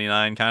Tetris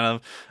 99 kind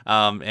of,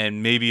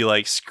 and maybe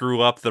like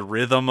screw up the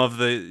rhythm of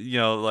the,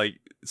 like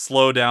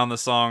slow down the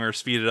song or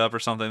speed it up or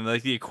something,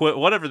 like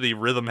whatever the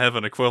Rhythm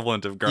Heaven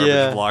equivalent of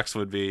garbage blocks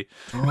would be.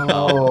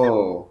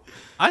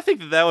 I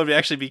think that would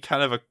actually be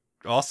kind of a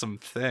awesome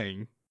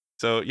thing.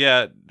 So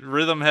yeah,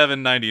 Rhythm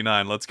Heaven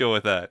 99. Let's go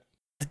with that.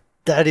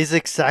 That is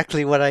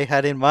exactly what I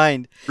had in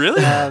mind.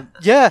 Really?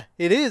 Yeah,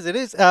 it is. It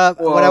is.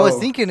 What I was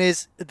thinking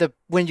is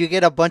when you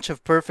get a bunch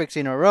of perfects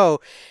in a row,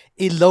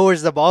 it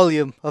lowers the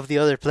volume of the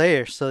other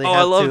players, so they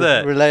have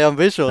to rely on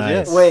visuals.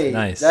 Nice. Yeah. Wait,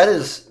 Nice. That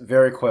is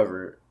very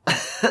clever.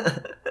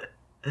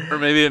 Or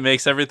maybe it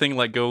makes everything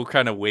like go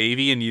kind of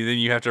wavy, and then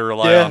you have to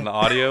rely on the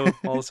audio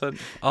all of a sudden.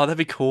 Oh, that'd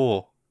be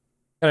cool.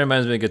 That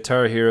reminds me of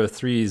Guitar Hero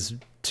 3's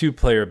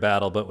 2-player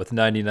battle, but with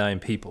 99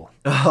 people.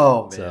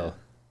 Oh man. So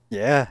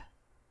Yeah.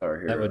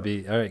 that would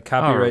be all right.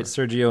 Copyright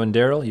Sergio and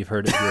Daryl. You've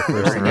heard it here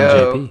first on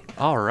go. JP.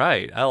 All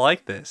right, I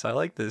like this. I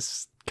like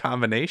this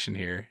combination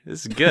here.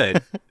 This is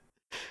good.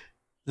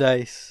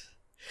 Nice.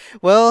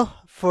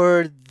 Well,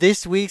 for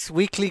this week's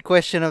weekly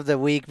question of the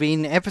week,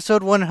 being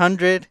episode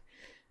 100,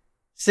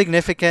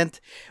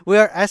 significant, we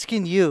are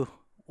asking you,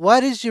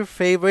 what is your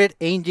favorite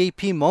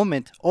NJP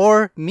moment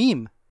or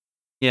meme?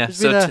 Yeah.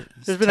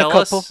 There's been a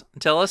couple.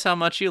 Tell us how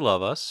much you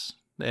love us,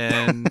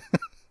 and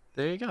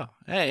there you go.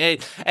 Hey,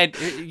 and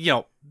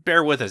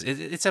bear with us.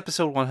 It's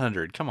episode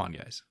 100. Come on,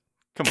 guys.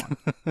 Come on.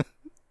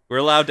 We're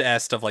allowed to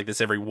ask stuff like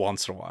this every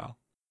once in a while.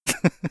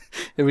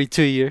 Every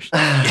 2 years.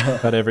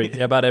 about every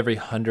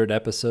 100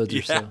 episodes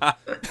or so.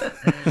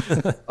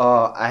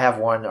 I have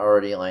one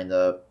already lined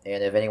up,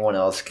 and if anyone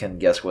else can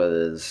guess what it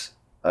is,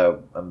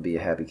 I'm gonna be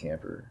a happy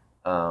camper.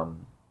 Oh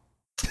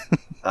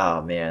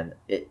man,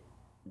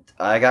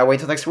 I gotta wait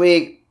till next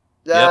week.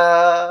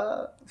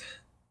 Yep.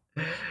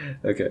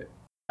 Okay.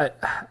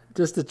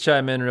 Just to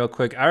chime in real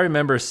quick, I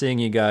remember seeing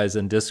you guys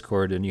in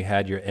Discord and you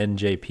had your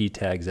NJP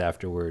tags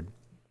afterward.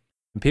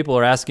 And people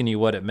are asking you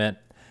what it meant.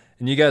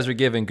 And you guys were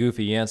giving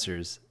goofy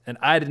answers. And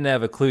I didn't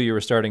have a clue you were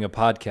starting a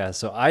podcast.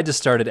 So I just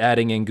started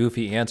adding in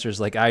goofy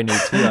answers like I knew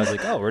too. I was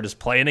like, oh, we're just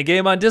playing a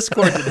game on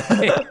Discord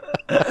today.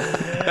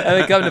 And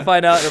then come to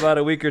find out about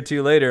a week or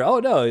two later, oh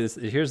no,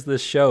 here's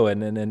this show.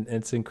 And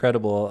it's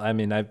incredible. I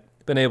mean, I've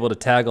been able to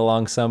tag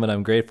along some and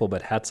I'm grateful,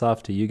 but hats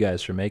off to you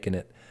guys for making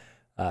it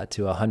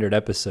to 100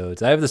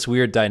 episodes. I have this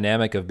weird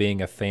dynamic of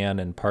being a fan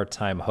and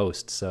part-time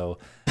host. So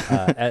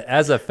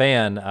as a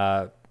fan,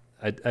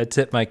 I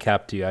tip my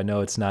cap to you. I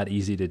know it's not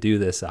easy to do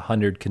this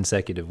 100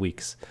 consecutive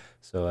weeks.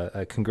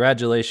 So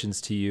congratulations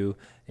to you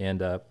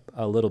and a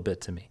little bit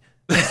to me.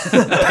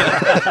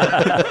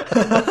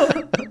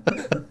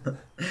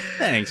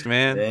 Thanks,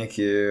 man. Thank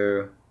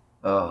you.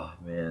 Oh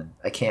man,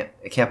 I can't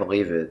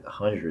believe it.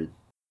 100.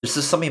 There's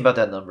just something about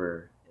that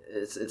number.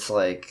 It's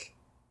like,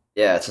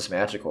 yeah, it's just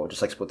magical,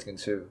 just like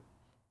Splatoon 2.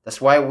 That's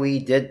why we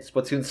did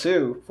Splatoon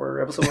 2 for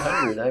episode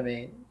 100. I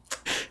mean,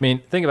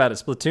 think about it.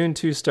 Splatoon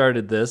 2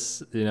 started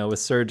this, with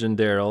Serge and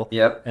Daryl.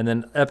 Yep. And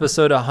then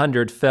episode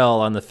 100 fell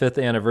on the 5th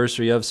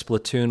anniversary of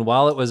Splatoon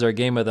while it was our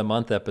Game of the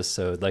Month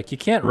episode. Like, you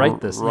can't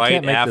write this. You Right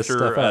can't make this after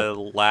stuff up.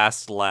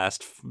 last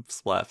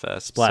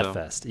Splatfest.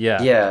 Splatfest,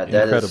 yeah. Yeah,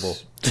 that incredible.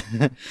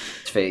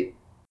 It's fate.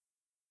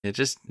 It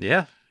just,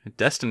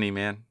 destiny,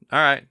 man. All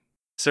right.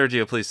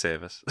 Sergio, please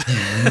save us.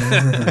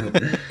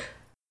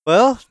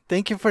 Well,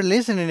 thank you for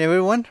listening,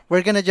 everyone.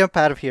 We're going to jump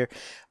out of here.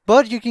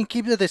 But you can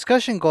keep the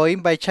discussion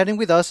going by chatting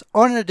with us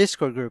on our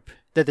Discord group.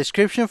 The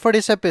description for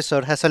this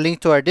episode has a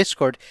link to our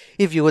Discord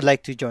if you would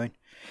like to join.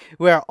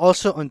 We are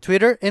also on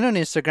Twitter and on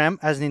Instagram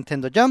as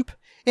Nintendo Jump,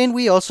 and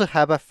we also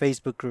have a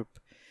Facebook group.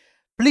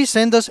 Please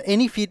send us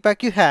any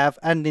feedback you have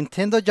at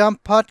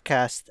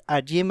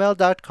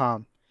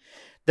nintendojumppodcast@gmail.com.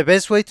 The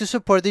best way to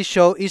support this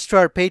show is through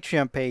our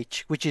Patreon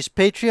page, which is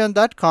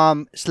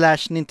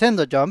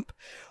patreon.com/nintendojump,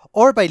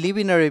 or by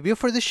leaving a review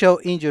for the show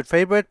in your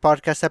favorite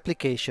podcast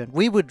application.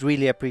 We would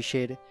really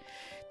appreciate it.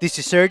 This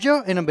is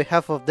Sergio, and on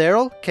behalf of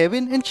Daryl,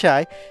 Kevin, and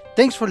Chai,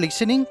 thanks for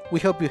listening. We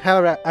hope you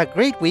have a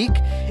great week,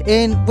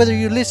 and whether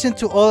you listen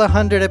to all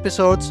 100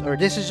 episodes, or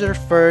this is your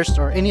first,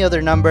 or any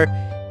other number,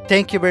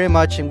 thank you very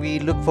much, and we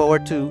look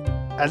forward to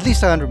at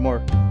least 100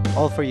 more,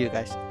 all for you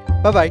guys.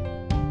 Bye-bye.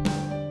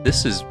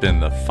 This has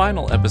been the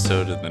final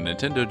episode of the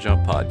Nintendo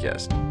Jump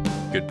Podcast.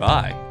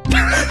 Goodbye.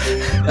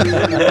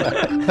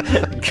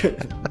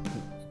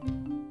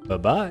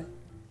 Bye-bye.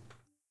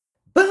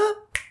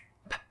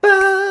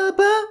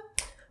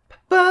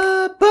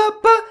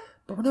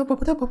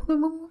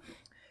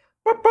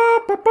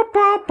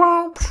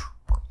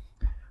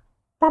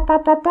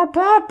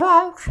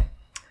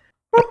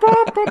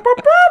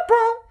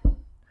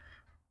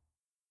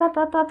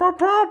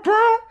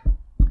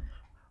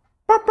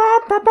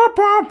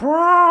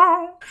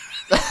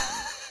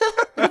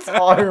 That's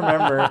all I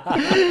remember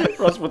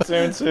from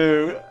Splatoon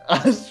 2.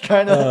 I was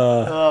trying to.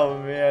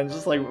 Oh man,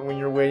 just like when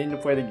you're waiting to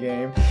play the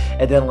game,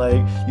 and then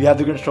like you have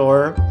the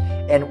controller,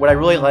 and what I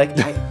really like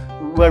is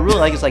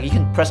like you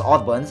can press all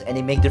the buttons and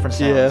they make different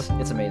sounds. Yeah.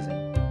 It's amazing.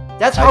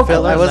 That's how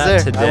I was that there.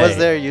 today. I was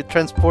there. You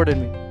transported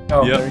me.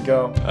 Oh, Yep. there you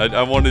go.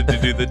 I wanted to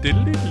do the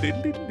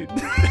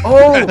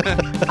Oh,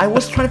 I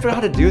was trying to figure out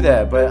how to do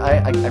that, but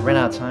I ran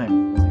out of time. I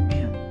was like,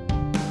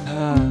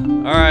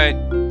 man. All right.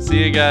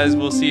 See you guys.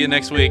 We'll see you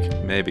next week.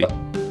 Maybe.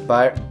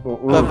 Bye.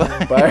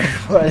 Bye-bye. Bye,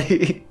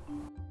 everybody.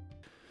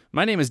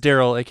 My name is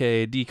Daryl,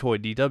 aka Decoy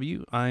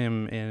DW. I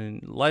am a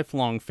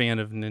lifelong fan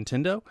of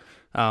Nintendo,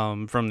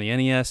 from the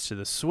NES to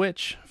the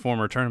Switch,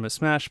 former Tournament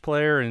Smash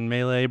player in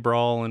Melee,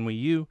 Brawl, and Wii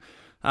U.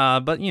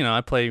 But,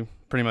 I play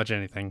pretty much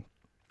anything.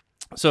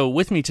 So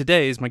with me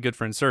today is my good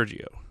friend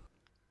Sergio.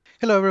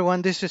 Hello,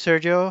 everyone. This is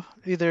Sergio,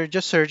 either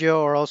just Sergio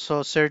or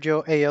also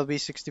Sergio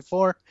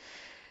ALB64.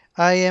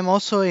 I am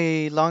also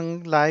a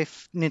long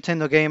life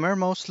Nintendo gamer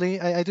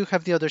mostly. I do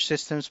have the other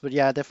systems, but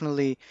yeah,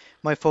 definitely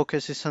my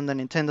focus is on the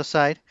Nintendo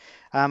side.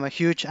 I'm a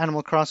huge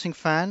Animal Crossing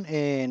fan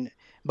and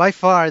by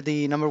far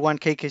the number one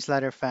KK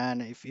Slider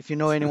fan. If you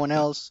know anyone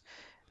else,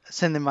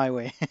 send them my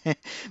way.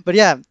 But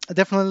yeah,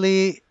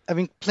 definitely I've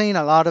been playing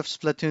a lot of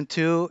Splatoon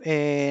 2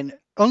 and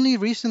only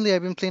recently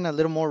I've been playing a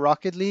little more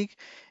Rocket League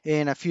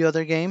and a few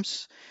other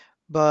games.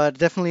 But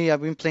definitely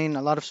I've been playing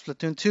a lot of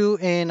Splatoon 2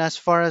 and as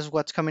far as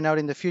what's coming out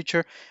in the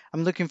future,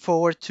 I'm looking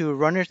forward to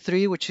Runner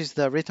 3, which is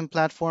the rhythm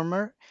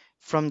platformer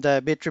from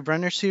the Bit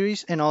Runner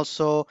series, and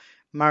also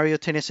Mario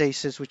Tennis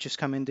Aces, which is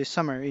coming this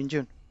summer in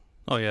June.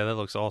 Oh yeah, that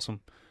looks awesome.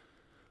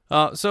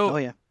 Oh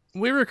yeah.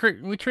 We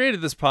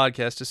created this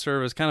podcast to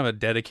serve as kind of a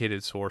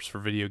dedicated source for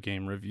video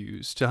game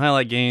reviews, to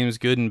highlight games,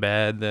 good and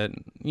bad, that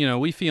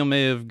we feel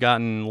may have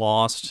gotten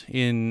lost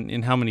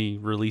in how many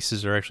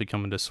releases are actually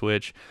coming to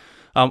Switch,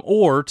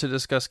 or to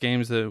discuss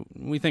games that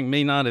we think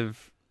may not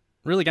have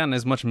really gotten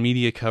as much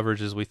media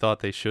coverage as we thought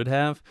they should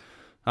have.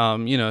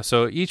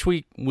 So each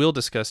week we'll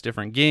discuss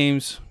different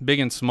games, big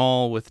and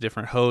small, with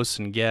different hosts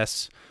and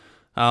guests.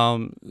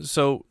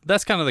 So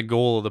that's kind of the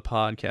goal of the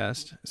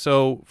podcast.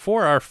 So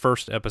for our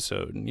first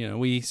episode,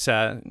 we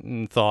sat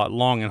and thought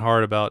long and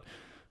hard about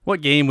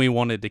what game we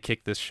wanted to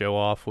kick this show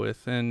off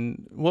with.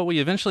 And what we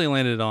eventually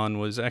landed on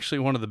was actually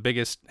one of the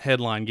biggest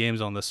headline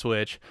games on the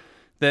Switch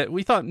that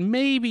we thought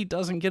maybe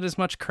doesn't get as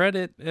much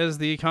credit as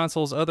the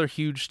console's other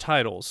huge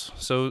titles.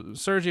 So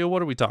Sergio,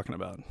 what are we talking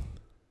about?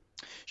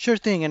 Sure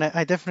thing, and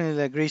I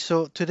definitely agree.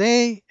 So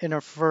today,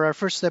 for our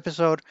first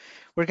episode,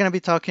 we're going to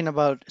be talking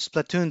about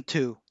Splatoon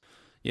 2.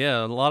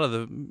 Yeah, a lot of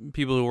the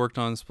people who worked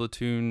on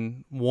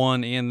Splatoon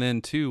 1 and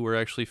then 2 were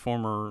actually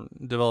former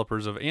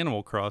developers of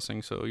Animal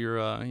Crossing, so your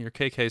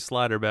KK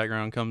Slider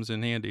background comes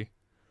in handy.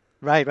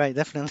 Right,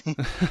 definitely.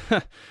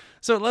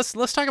 So let's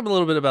talk a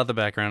little bit about the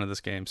background of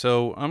this game.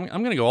 So I'm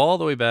going to go all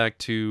the way back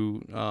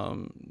to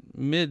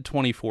mid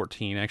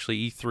 2014,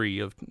 actually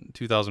E3 of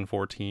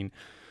 2014.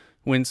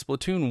 when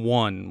Splatoon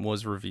 1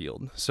 was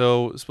revealed.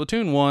 So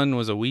Splatoon 1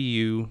 was a Wii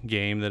U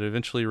game that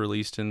eventually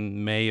released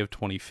in May of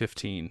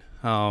 2015.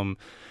 And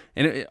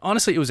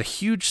honestly, it was a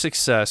huge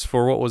success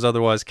for what was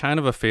otherwise kind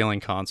of a failing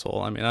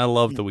console. I mean, I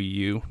love the Wii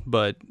U,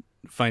 but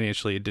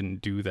financially it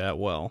didn't do that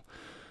well.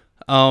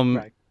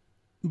 Right.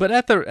 But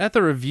at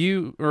the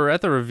review, or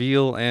at the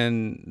reveal,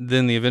 and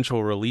then the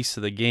eventual release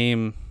of the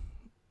game,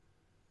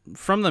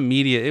 from the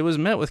media, it was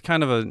met with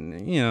kind of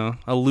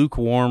a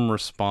lukewarm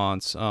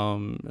response.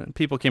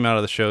 People came out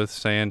of the show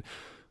saying,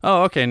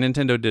 "Oh, okay,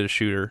 Nintendo did a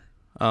shooter,"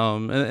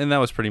 and that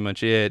was pretty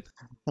much it.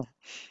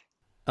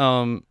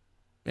 And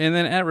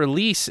then at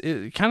release,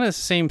 it kind of the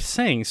same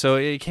thing. So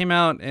it came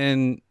out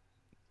and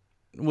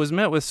was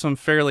met with some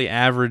fairly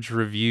average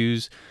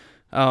reviews.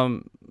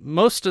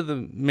 Most of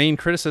the main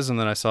criticism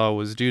that I saw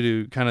was due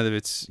to kind of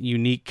its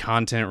unique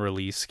content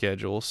release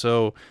schedule.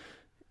 So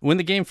when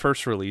the game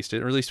first released,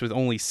 it released with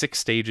only 6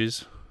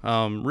 stages,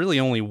 really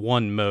only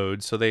one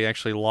mode. So they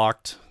actually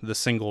locked the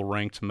single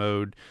ranked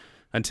mode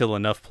until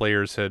enough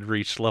players had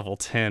reached level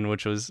 10,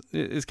 which is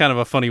kind of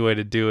a funny way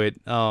to do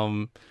it.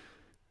 And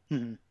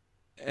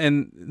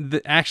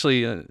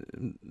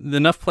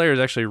enough players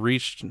actually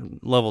reached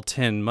level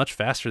 10 much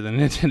faster than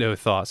Nintendo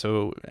thought.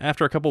 So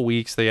after a couple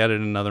weeks, they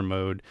added another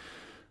mode.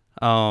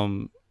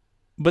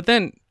 But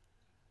then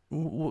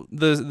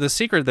the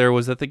secret there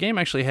was that the game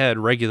actually had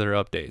regular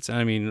updates.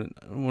 I mean,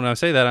 when I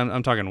say that,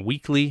 I'm talking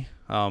weekly,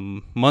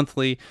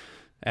 monthly,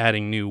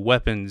 adding new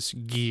weapons,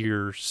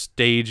 gear,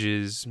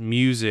 stages,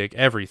 music,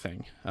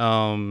 everything.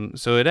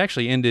 So it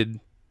actually ended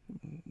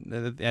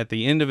at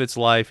the end of its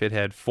life. It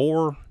had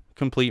 4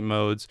 complete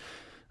modes,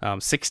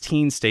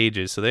 16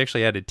 stages. So they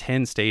actually added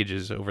 10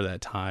 stages over that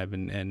time,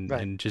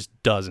 and just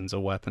dozens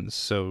of weapons.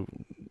 So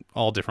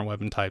all different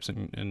weapon types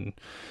and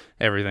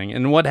everything.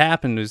 And what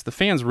happened is the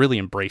fans really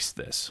embraced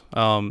this.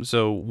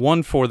 So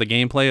one, for the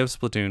gameplay of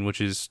Splatoon,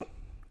 which is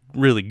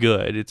really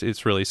good.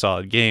 It's really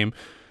solid game.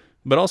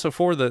 But also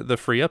for the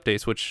free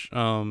updates, which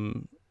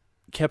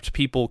kept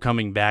people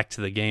coming back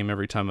to the game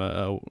every time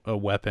a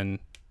weapon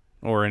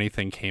or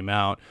anything came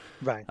out.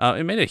 Right.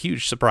 It made a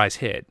huge surprise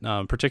hit,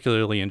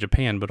 particularly in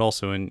Japan, but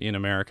also in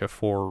America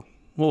for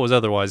what was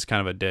otherwise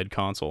kind of a dead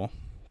console.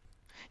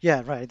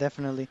 Yeah, right,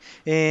 definitely.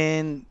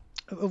 And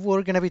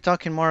we're going to be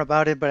talking more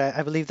about it, but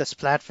I believe the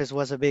Splatfest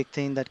was a big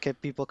thing that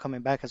kept people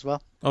coming back as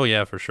well. Oh,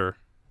 yeah, for sure.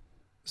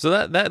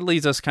 So that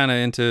leads us kind of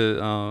into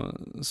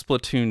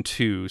Splatoon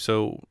 2.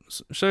 So,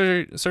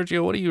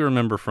 Sergio, what do you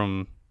remember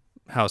from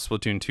how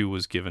Splatoon 2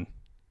 was given?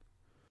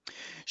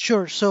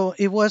 Sure. So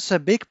it was a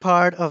big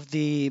part of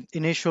the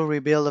initial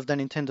rebuild of the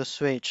Nintendo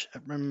Switch.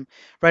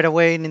 Right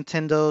away,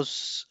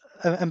 Nintendo's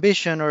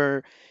ambition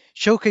or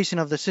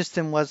showcasing of the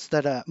system was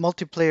that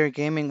multiplayer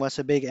gaming was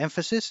a big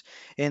emphasis,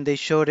 and they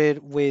showed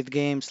it with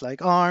games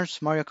like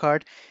ARMS, Mario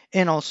Kart,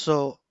 and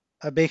also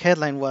a big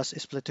headline was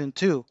Splatoon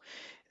 2.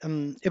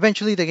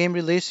 Eventually, the game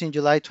released in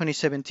July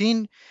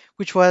 2017,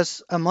 which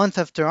was a month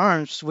after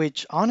ARMS,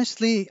 which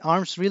honestly,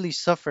 ARMS really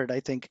suffered, I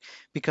think,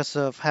 because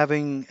of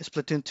having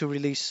Splatoon 2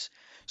 release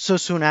so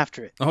soon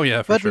after it. Oh,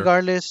 yeah, for But sure.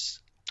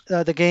 regardless,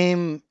 the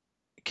game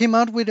came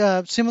out with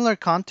similar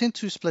content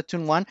to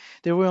Splatoon 1.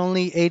 There were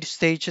only 8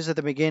 stages at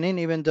the beginning,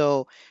 even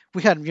though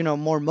we had,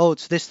 more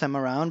modes this time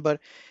around, but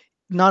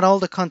not all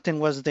the content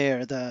was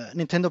there. The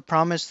Nintendo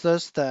promised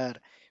us that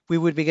we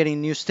would be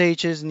getting new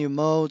stages, new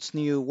modes,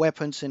 new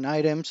weapons and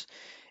items,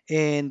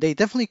 and they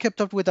definitely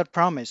kept up with that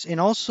promise. And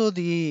also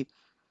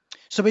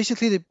so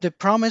basically the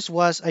promise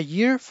was a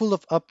year full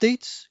of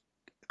updates,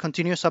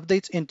 continuous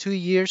updates, and 2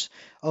 years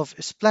of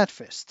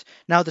Splatfest.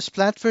 Now the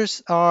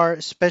Splatfest are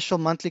special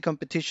monthly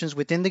competitions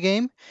within the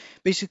game.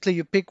 Basically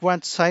you pick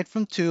one side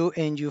from 2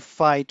 and you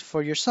fight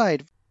for your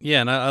side.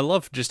 Yeah, and I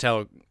love just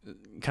how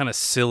kind of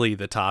silly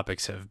the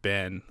topics have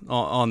been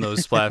on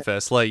those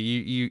Splatfests. Like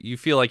you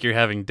feel like you're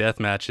having death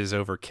matches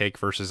over cake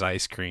versus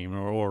ice cream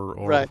or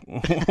Right.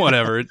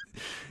 whatever.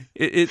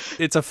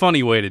 It's a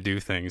funny way to do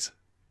things.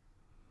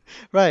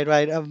 Right,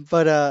 right.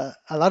 But a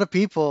lot of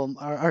people,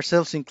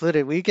 ourselves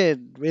included, we get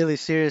really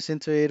serious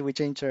into it. We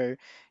change our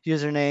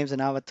usernames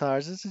and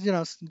avatars. It's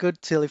it's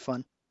good, silly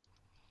fun.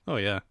 Oh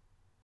yeah.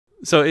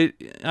 So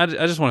I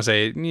just want to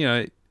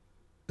say,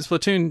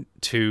 Splatoon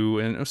 2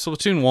 and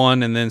Splatoon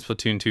 1 and then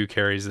Splatoon 2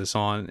 carries this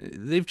on.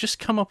 They've just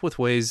come up with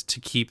ways to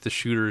keep the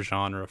shooter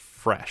genre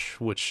fresh,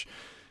 which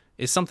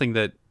is something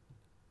that,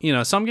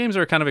 some games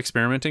are kind of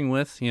experimenting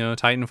with.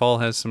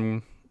 Titanfall has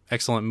some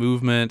excellent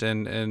movement,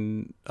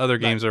 and other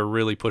games are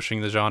really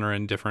pushing the genre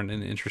in different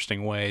and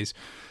interesting ways.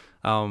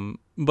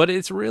 But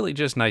it's really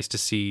just nice to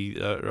see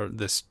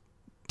this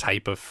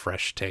type of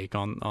fresh take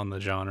on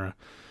the genre.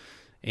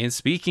 And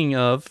speaking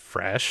of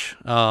fresh,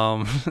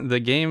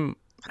 the game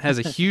has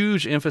a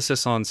huge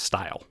emphasis on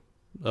style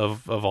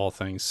of all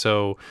things.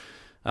 So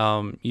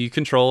you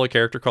control a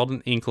character called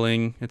an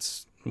Inkling.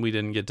 We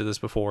didn't get to this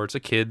before. It's a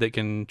kid that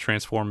can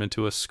transform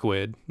into a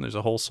squid. There's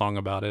a whole song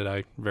about it.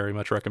 I very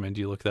much recommend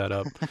you look that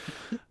up.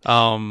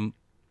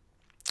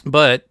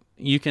 But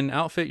you can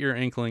outfit your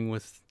Inkling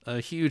with a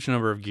huge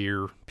number of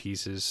gear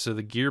pieces. So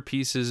the gear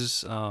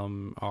pieces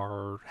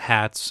are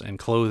hats and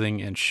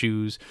clothing and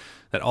shoes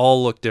that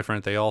all look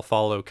different. They all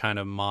follow kind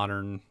of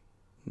modern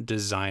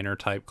designer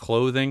type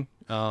clothing.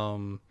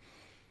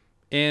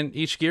 And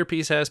each gear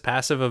piece has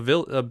passive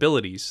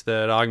abilities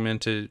that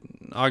augment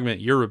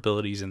your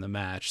abilities in the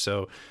match.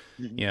 So,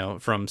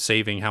 from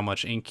saving how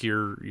much ink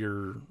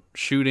you're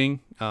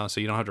shooting, so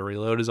you don't have to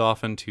reload as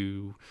often,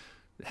 to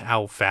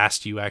how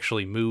fast you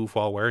actually move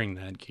while wearing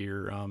that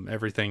gear.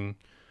 Everything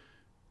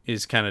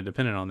is kind of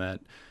dependent on that,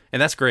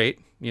 and that's great.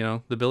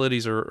 The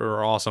abilities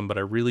are awesome, but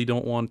I really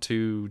don't want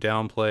to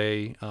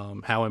downplay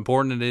how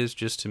important it is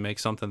just to make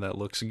something that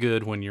looks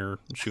good when you're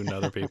shooting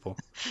other people.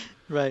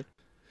 Right.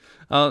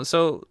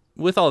 So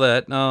with all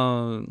that,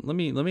 let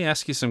me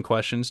ask you some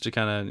questions to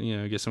kind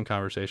of get some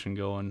conversation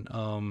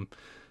going.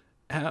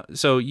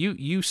 So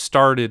you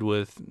started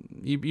with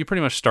you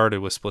pretty much started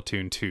with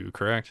Splatoon 2,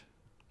 correct?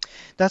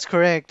 That's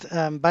correct.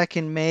 Back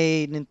in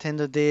May,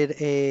 Nintendo did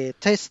a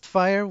test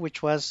fire,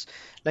 which was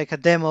like a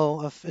demo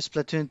of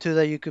Splatoon 2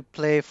 that you could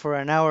play for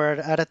an hour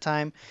at a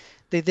time.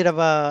 They did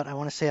about, I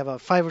want to say,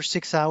 about 5 or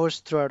 6 hours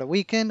throughout a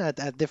weekend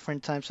at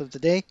different times of the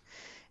day.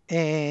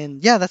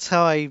 And yeah, that's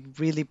how I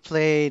really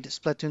played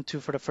Splatoon 2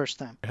 for the first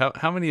time.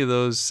 How many of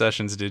those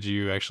sessions did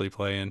you actually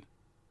play in?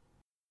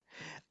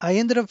 I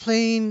ended up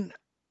playing,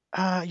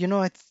 now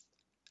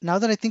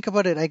that I think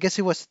about it, I guess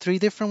it was 3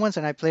 different ones,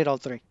 and I played all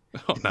 3.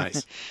 Oh,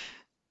 nice.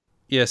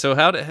 Yeah. So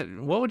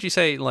what would you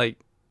say, like,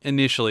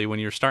 initially when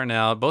you're starting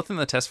out, both in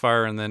the test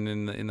fire and then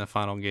in the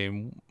final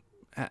game?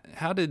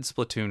 How did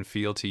Splatoon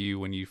feel to you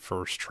when you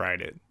first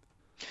tried it?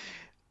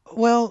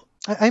 Well,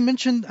 I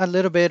mentioned a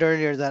little bit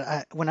earlier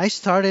that when I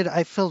started,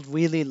 I felt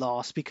really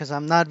lost because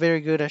I'm not very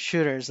good at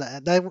shooters.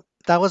 That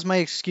was my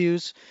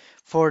excuse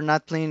for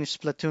not playing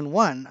Splatoon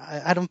 1.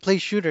 I don't play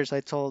shooters,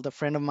 I told a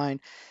friend of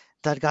mine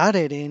that got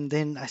it. And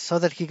then I saw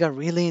that he got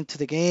really into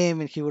the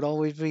game and he would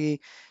always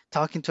be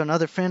talking to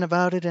another friend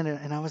about it.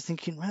 And I was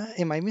thinking,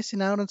 am I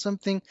missing out on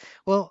something?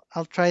 Well,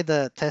 I'll try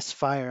the test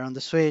fire on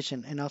the Switch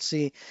and I'll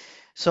see.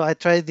 So I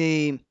tried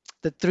the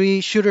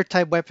 3 shooter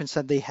type weapons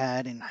that they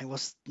had, and I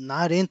was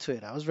not into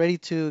it. I was ready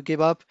to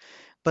give up,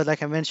 but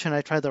like I mentioned,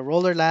 I tried the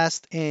roller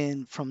last,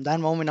 and from that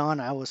moment on,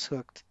 I was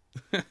hooked.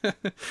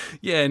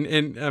 Yeah,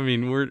 and I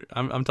mean,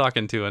 I'm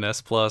talking to an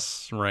S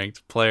plus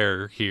ranked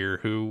player here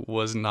who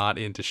was not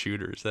into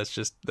shooters.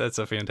 That's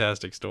a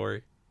fantastic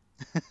story.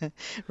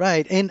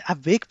 Right, and a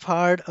big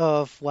part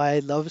of why I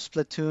love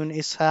Splatoon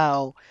is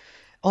how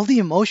all the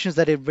emotions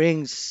that it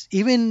brings,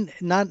 even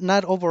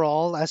not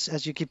overall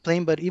as you keep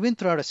playing, but even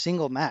throughout a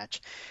single match.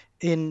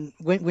 In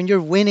when you're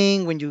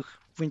winning, when you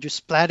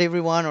splat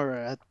everyone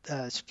or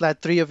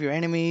splat 3 of your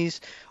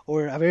enemies,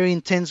 or a very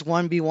intense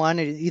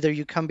 1v1, either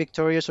you come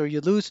victorious or you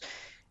lose.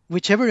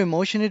 Whichever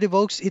emotion it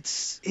evokes,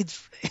 it's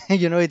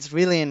it's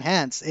really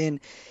enhanced.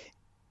 And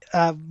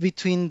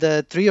between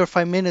the 3 or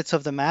 5 minutes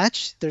of the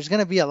match, there's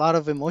gonna be a lot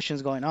of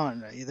emotions going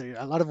on. Right? Either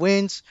a lot of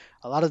wins,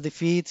 a lot of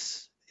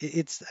defeats.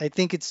 I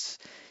think it's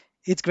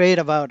great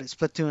about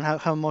Splatoon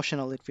how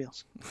emotional it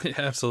feels. Yeah,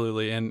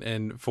 absolutely.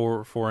 And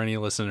for any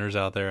listeners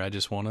out there, I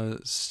just want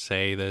to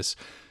say this: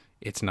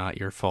 it's not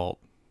your fault.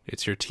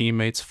 It's your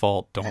teammates'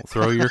 fault. Don't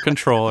throw your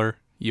controller.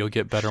 You'll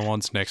get better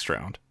ones next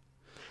round.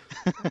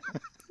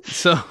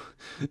 So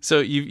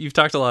you've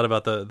talked a lot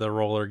about the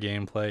roller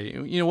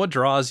gameplay. What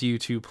draws you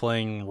to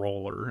playing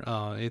roller?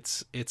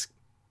 It's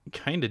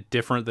kind of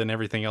different than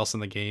everything else in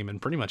the game, and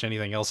pretty much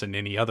anything else in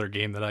any other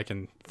game that I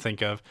can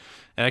think of.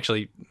 And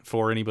actually,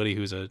 for anybody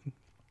who's a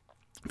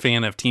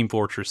fan of Team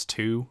Fortress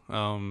 2,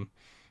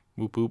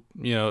 whoop whoop,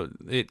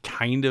 it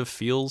kind of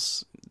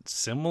feels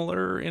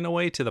similar in a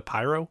way to the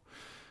Pyro.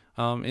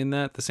 In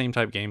that the same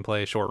type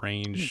gameplay, short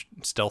range,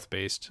 stealth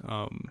based.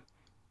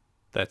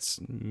 That's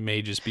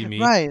may just be me.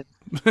 Right,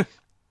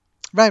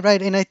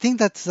 right, and I think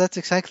that's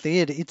exactly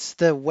it. It's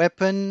the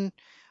weapon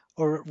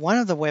or one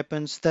of the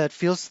weapons that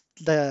feels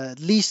the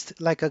least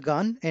like a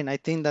gun, and I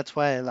think that's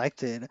why I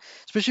liked it.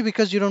 Especially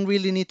because you don't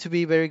really need to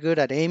be very good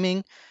at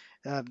aiming.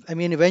 I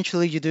mean,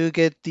 eventually you do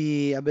get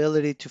the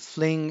ability to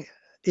fling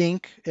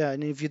ink,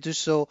 and if you do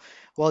so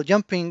while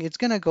jumping, it's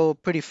gonna go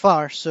pretty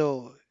far.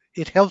 So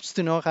it helps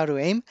to know how to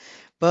aim.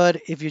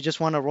 But if you just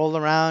want to roll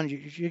around,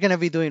 you're gonna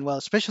be doing well,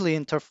 especially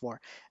in turf war.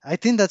 I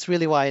think that's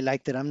really why I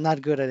liked it. I'm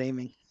not good at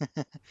aiming.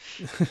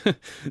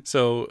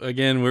 So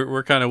again,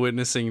 we're kind of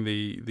witnessing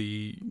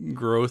the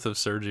growth of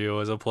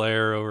Sergio as a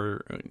player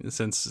over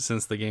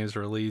since the game's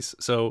release.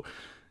 So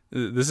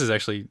this is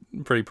actually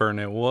pretty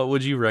pertinent. What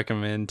would you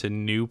recommend to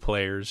new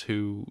players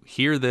who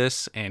hear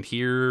this and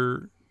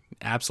hear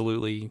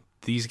absolutely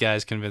these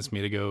guys convinced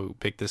me to go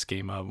pick this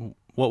game up?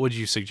 What would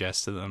you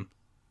suggest to them?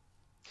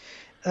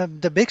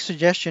 The big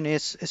suggestion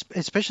is,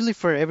 especially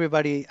for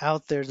everybody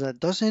out there that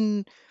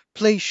doesn't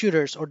play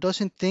shooters or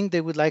doesn't think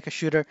they would like a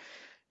shooter,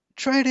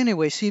 try it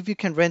anyway. See if you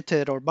can rent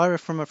it or borrow it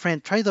from a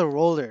friend. Try the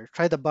roller,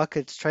 try the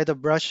buckets, try the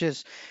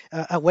brushes.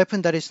 A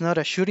weapon that is not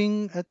a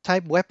shooting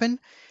type weapon.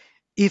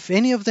 If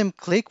any of them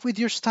click with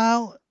your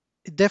style,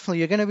 definitely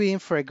you're gonna be in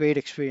for a great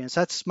experience.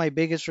 That's my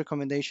biggest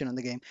recommendation on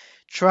the game.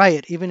 Try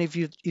it, even if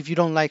you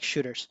don't like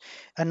shooters.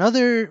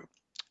 Another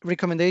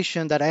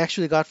recommendation that I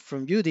actually got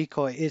from you,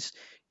 Decoy, is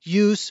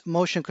use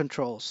motion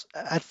controls.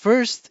 At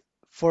first,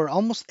 for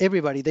almost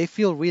everybody, they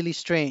feel really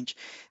strange.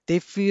 They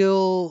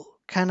feel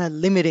kind of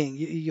limiting.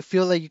 You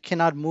feel like you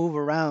cannot move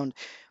around,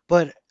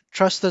 but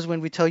trust us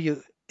when we tell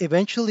you,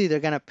 eventually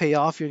they're gonna pay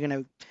off. You're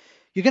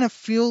gonna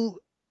feel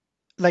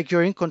like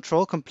you're in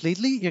control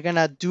completely. You're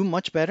gonna do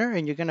much better,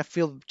 and you're gonna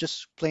feel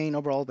just playing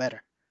overall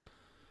better.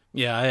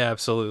 Yeah, I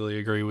absolutely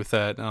agree with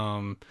that.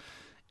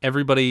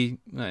 Everybody,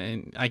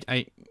 and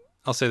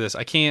I'll say this: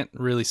 I can't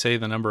really say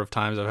the number of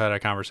times I've had a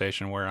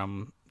conversation where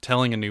I'm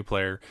telling a new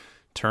player,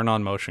 turn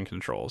on motion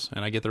controls,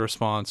 and I get the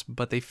response,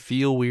 but they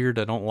feel weird.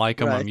 I don't like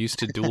them. Right. I'm used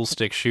to dual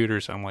stick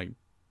shooters. I'm like,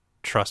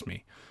 trust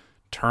me,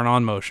 turn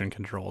on motion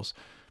controls,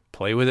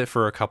 play with it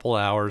for a couple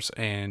hours,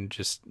 and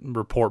just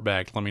report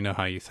back. Let me know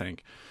how you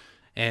think.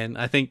 And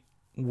I think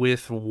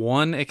with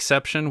one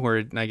exception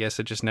where I guess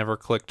it just never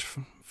clicked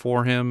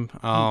for him,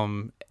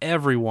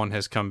 everyone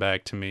has come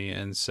back to me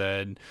and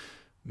said,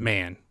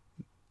 man,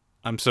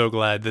 I'm so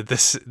glad that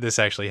this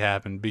actually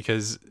happened,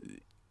 because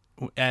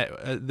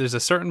there's a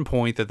certain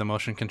point that the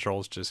motion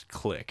controls just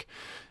click.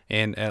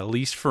 And at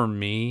least for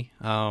me,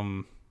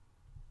 I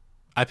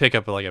pick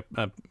up like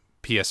a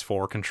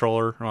PS4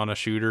 controller on a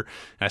shooter,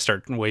 and I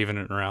start waving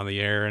it around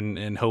the air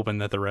and hoping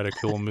that the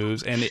reticule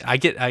moves. And I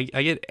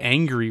get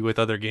angry with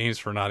other games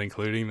for not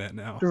including that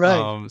now.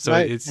 Right, So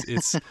right.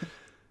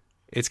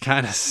 it's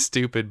kind of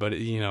stupid, but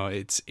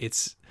it's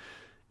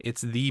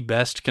the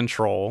best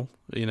control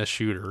in a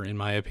shooter, in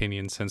my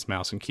opinion, since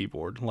mouse and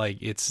keyboard. Like,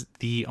 it's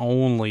the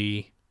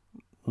only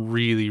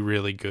really,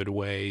 really good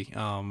way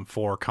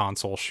for a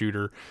console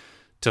shooter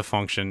to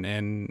function.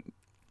 And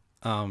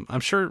I'm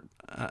sure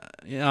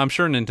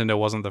Nintendo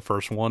wasn't the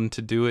first one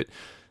to do it.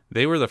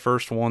 They were the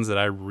first ones that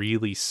I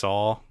really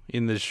saw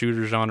in the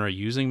shooter genre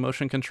using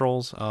motion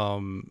controls.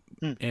 And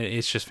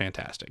it's just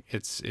fantastic.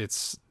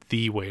 It's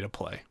the way to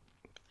play.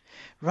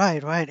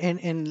 Right, right.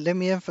 And let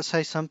me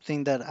emphasize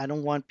something that I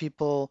don't want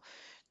people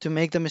to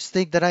make the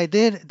mistake that I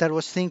did, that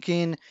was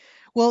thinking,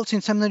 well,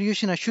 since I'm not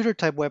using a shooter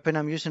type weapon,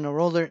 I'm using a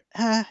roller,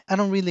 I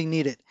don't really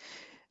need it.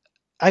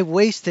 I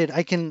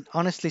can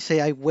honestly say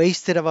I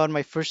wasted about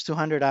my first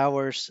 200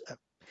 hours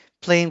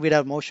playing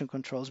without motion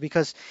controls,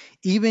 because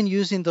even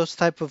using those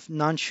type of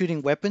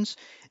non-shooting weapons,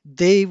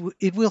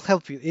 it will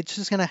help you. It's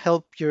just going to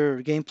help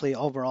your gameplay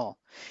overall.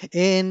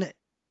 And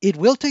it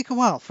will take a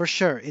while for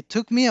sure. It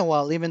took me a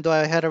while, even though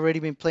I had already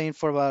been playing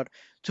for about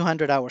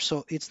 200 hours.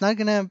 So it's not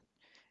gonna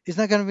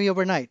be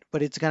overnight,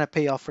 but it's gonna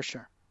pay off for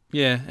sure.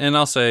 Yeah, and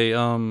I'll say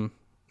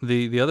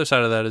the other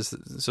side of that is,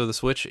 so the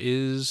Switch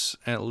is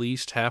at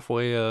least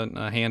halfway a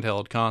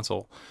handheld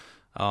console.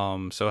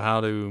 So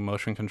how do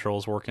motion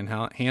controls work in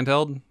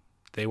handheld?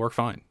 They work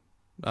fine.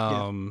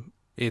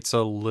 It's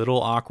a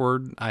little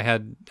awkward. I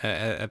had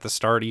at the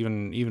start,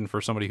 even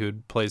for somebody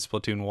who'd played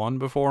Splatoon 1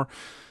 before,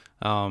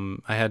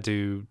 I had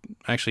to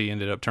actually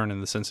ended up turning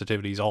the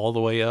sensitivities all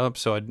the way up,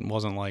 so I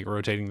wasn't like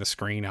rotating the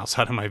screen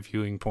outside of my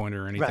viewing point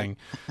or anything.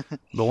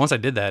 But once I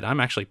did that, I'm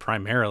actually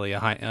primarily a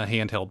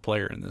handheld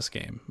player in this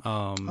game,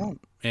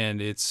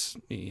 and it's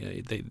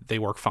they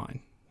work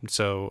fine.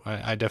 So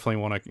I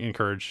definitely want to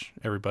encourage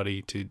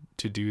everybody to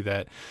do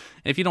that.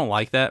 And if you don't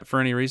like that for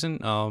any reason,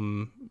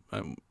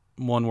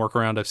 one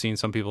workaround I've seen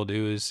some people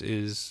do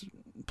is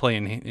play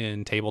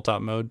in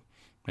tabletop mode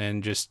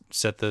and just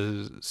set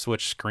the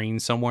Switch screen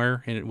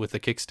somewhere with the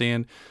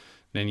kickstand,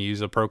 then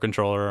use a Pro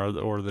Controller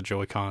or the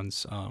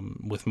Joy-Cons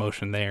with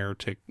motion there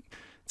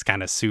it's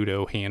kind of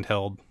pseudo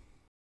handheld.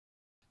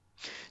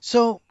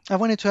 So I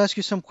wanted to ask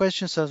you some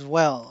questions as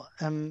well.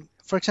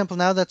 For example,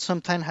 now that some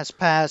time has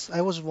passed,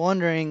 I was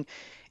wondering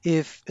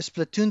if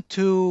Splatoon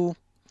 2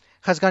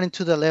 has gotten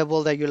to the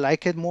level that you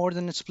like it more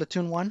than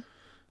Splatoon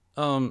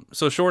 1.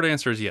 So short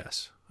answer is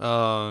yes.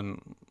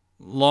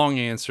 Long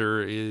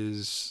answer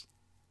is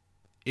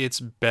it's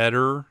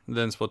better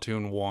than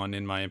Splatoon 1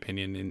 in my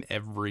opinion in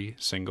every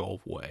single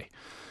way.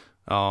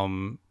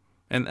 And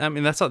I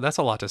mean that's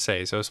a lot to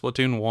say. So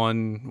Splatoon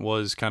 1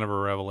 was kind of a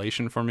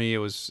revelation for me. It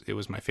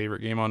was my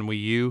favorite game on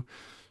Wii U.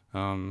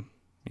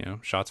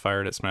 Shots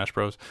fired at Smash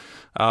Bros.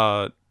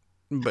 But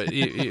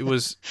it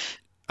was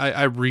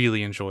I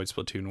really enjoyed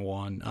Splatoon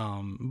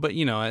 1. But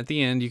at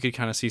the end you could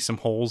kind of see some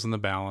holes in the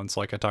balance,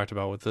 like I talked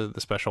about with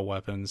the special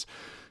weapons.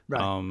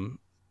 Right.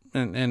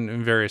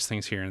 And various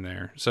things here and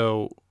there.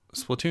 So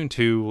Splatoon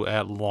 2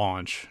 at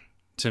launch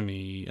to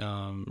me,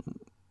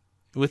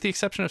 with the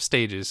exception of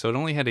stages, so it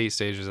only had 8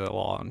 stages at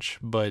launch,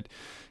 but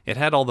it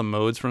had all the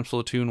modes from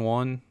Splatoon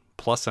 1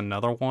 plus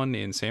another one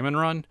in Salmon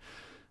Run.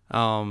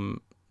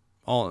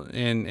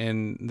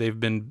 And they've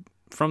been,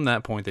 from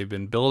that point, they've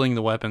been building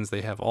the weapons.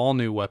 They have all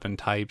new weapon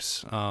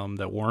types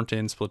that weren't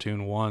in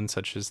Splatoon 1,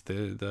 such as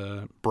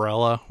the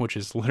Brella, which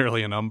is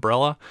literally an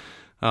umbrella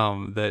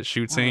that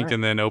shoots ink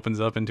and then opens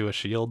up into a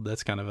shield.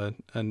 That's kind of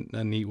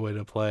a neat way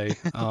to play.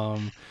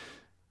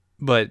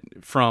 but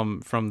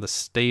from the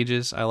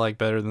stages, I like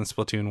better than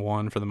Splatoon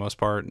 1 for the most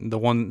part.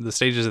 The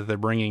stages that they're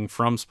bringing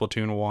from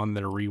Splatoon 1,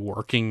 they're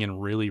reworking in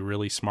really,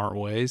 really smart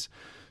ways.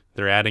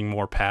 They're adding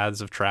more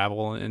paths of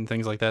travel and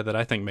things like that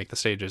I think make the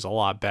stages a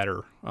lot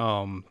better.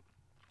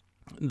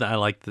 I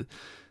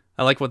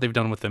like what they've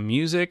done with the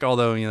music,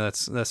 although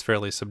that's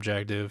fairly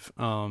subjective.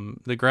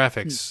 The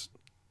graphics,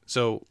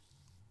 so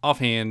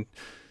offhand,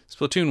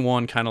 Splatoon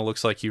 1 kind of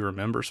looks like you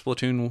remember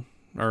Splatoon.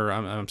 Or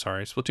I'm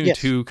sorry, Splatoon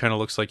 2 kind of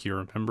looks like you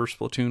remember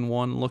Splatoon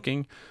 1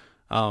 looking.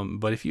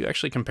 But if you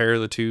actually compare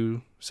the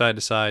two side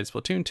to side,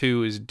 Splatoon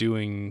 2 is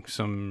doing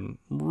some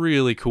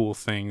really cool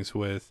things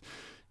with,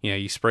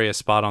 you spray a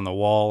spot on the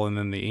wall and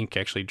then the ink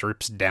actually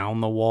drips down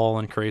the wall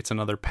and creates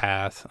another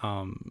path.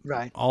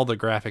 Right. All the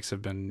graphics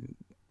have been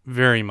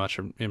very much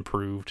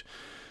improved.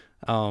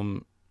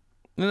 And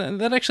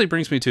that actually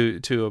brings me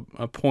to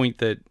a point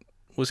that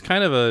was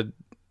kind of a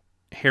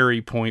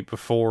hairy point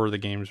before the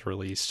game's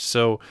released.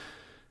 So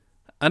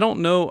I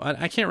don't know.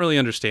 I can't really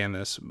understand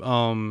this.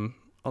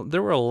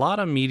 There were a lot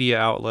of media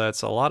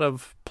outlets, a lot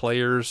of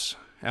players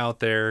out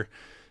there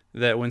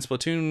that when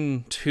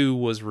Splatoon 2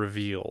 was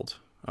revealed,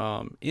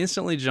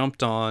 instantly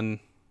jumped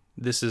on,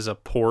 this is a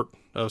port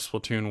of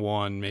Splatoon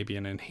 1, maybe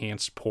an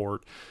enhanced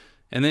port.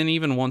 And then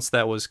even once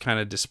that was kind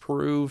of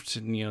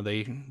disproved,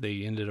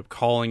 they ended up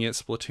calling it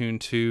Splatoon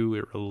 2.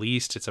 It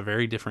released. It's a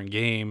very different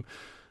game.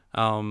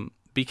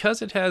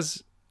 Because it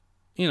has,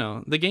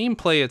 the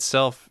gameplay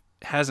itself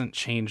hasn't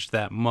changed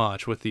that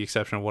much, with the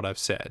exception of what I've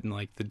said, and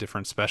like the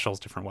different specials,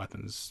 different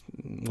weapons,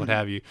 what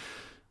have you.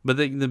 But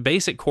the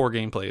basic core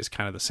gameplay is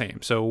kind of the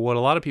same. So what a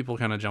lot of people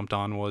kind of jumped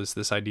on was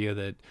this idea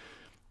that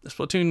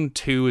Splatoon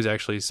 2 is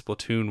actually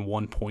Splatoon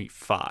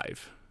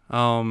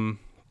 1.5.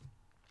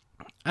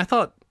 I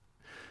thought,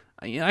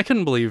 I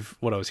couldn't believe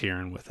what I was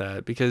hearing with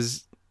that,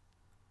 because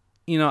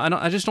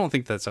I just don't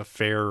think that's a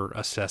fair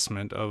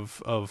assessment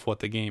of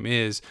what the game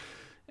is.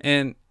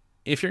 And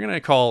if you're going to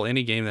call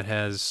any game that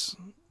has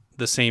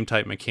the same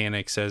type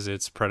mechanics as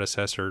its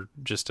predecessor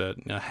just a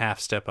half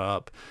step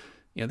up,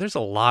 there's a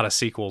lot of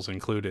sequels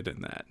included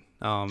in that.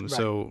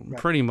 Right.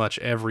 Pretty much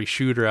every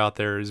shooter out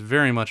there is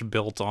very much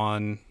built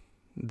on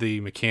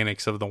the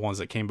mechanics of the ones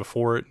that came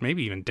before it,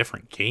 maybe even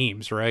different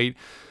games, right?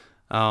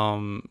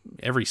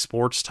 Every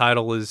sports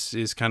title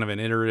is kind of an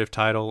iterative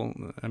title.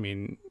 I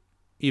mean,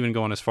 even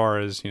going as far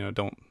as,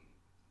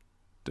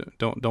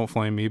 don't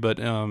flame me, but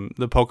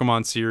the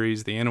Pokemon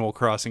series, the Animal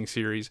Crossing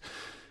series,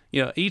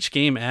 each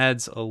game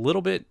adds a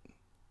little bit.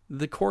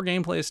 The core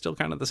gameplay is still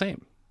kind of the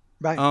same.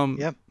 Right.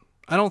 Yep.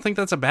 I don't think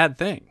that's a bad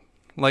thing.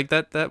 Like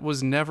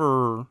that's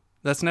never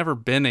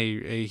been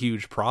a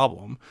huge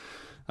problem.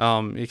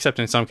 Except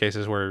in some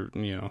cases where,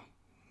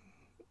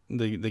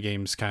 the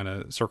game's kind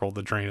of circled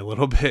the drain a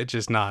little bit,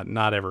 just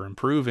not ever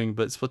improving.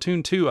 But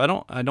Splatoon 2, I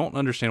don't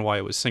understand why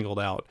it was singled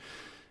out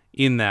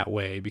in that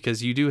way,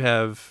 because you do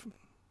have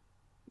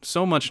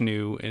so much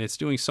new, and it's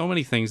doing so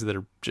many things that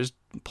are just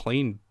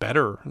plain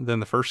better than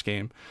the first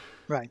game.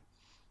 Right.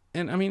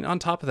 And I mean, on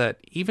top of that,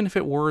 even if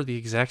it were the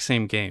exact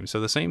same game, so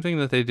the same thing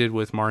that they did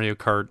with Mario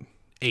Kart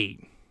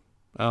 8,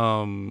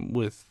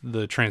 with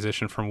the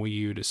transition from Wii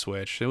U to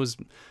Switch, it was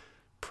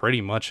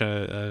pretty much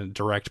a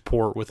direct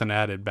port with an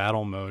added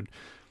battle mode.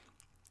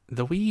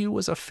 The Wii U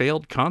was a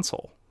failed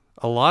console.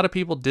 A lot of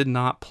people did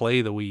not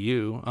play the Wii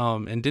U,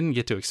 and didn't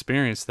get to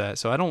experience that.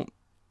 So I don't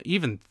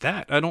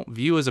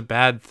view as a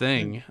bad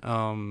thing.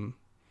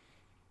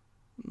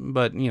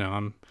 But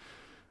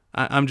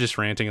I'm just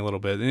ranting a little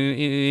bit.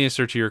 In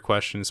answer to your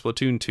question,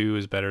 Splatoon 2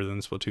 is better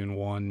than Splatoon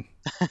 1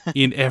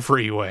 in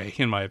every way,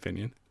 in my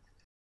opinion.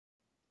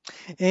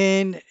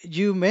 And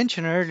you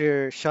mentioned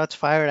earlier shots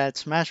fired at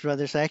Smash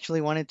Brothers. I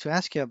actually wanted to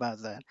ask you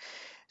about that.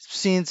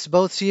 Since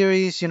both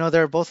series,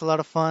 they're both a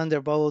lot of fun.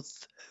 They're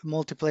both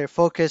multiplayer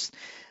focused.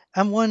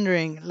 I'm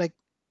wondering, like,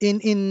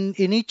 in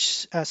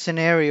each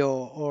scenario,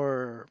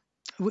 or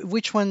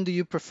which one do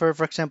you prefer,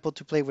 for example,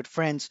 to play with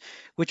friends?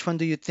 Which one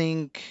do you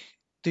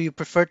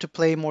prefer to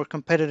play more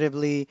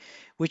competitively?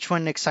 Which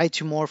one excites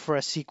you more for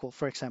a sequel,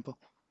 for example?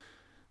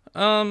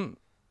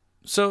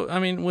 So I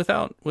mean,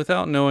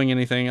 without knowing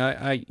anything,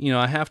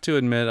 I have to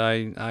admit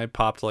I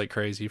popped like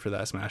crazy for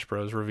that Smash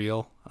Bros.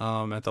 Reveal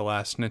at the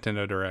last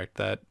Nintendo Direct.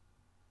 That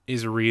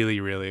is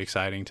really, really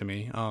exciting to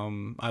me.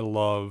 I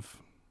love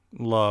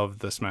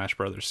the Smash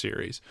Brothers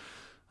series.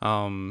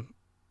 I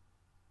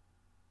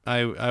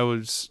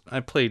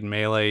played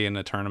Melee in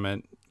a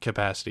tournament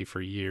capacity for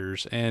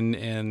years,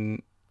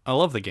 and I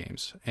love the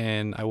games,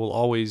 and I will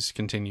always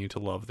continue to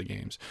love the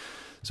games.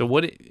 So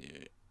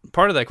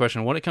part of that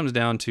question, what it comes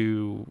down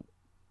to,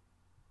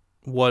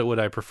 what would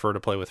I prefer to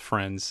play with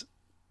friends?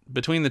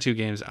 Between the two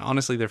games,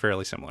 honestly, they're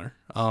fairly similar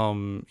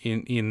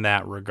in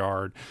that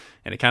regard,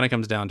 and it kind of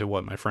comes down to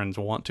what my friends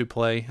want to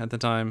play at the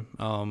time.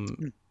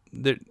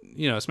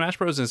 Smash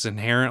Bros is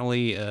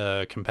inherently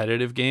a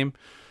competitive game,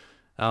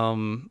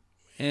 and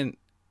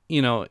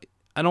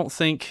I don't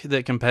think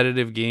that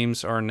competitive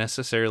games are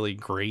necessarily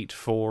great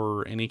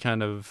for any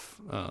kind of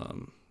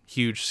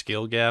huge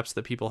skill gaps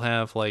that people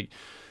have. Like,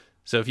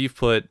 so if you've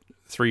put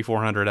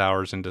 400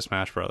 hours into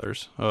Smash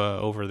Brothers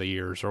over the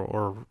years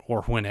or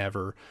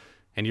whenever,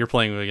 and you're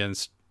playing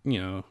against,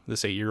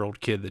 this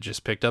 8-year-old kid that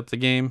just picked up the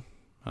game.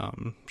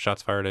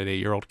 Shots fired at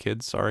 8-year-old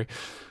kids. Sorry.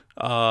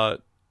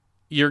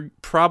 You're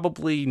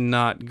probably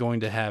not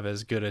going to have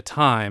as good a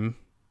time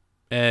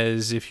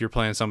as if you're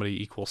playing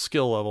somebody equal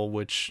skill level,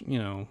 which,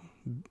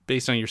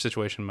 based on your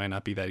situation might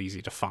not be that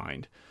easy to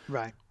find.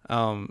 Right.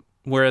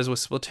 Whereas with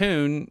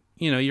Splatoon,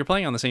 you're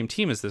playing on the same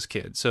team as this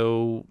kid.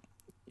 So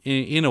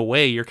in a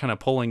way, you're kind of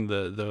pulling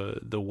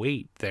the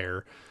weight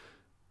there.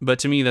 But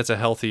to me, that's a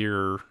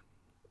healthier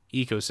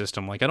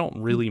ecosystem. Like, I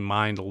don't really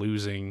mind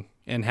losing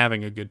and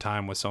having a good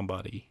time with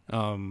somebody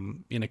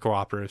in a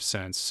cooperative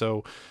sense.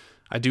 So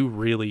I do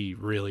really,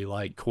 really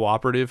like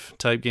cooperative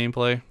type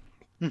gameplay.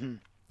 Mm-hmm.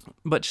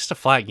 But just a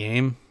flat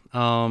game,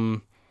 I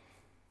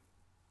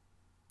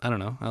don't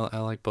know. I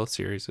like both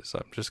series. So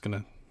I'm just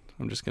gonna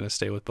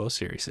stay with both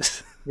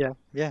series. Yeah.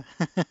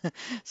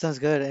 Sounds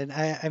good. And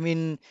I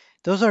mean,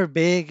 those are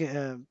big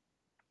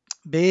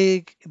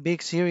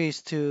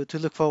series to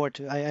look forward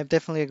to. I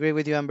definitely agree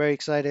with you. I'm very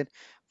excited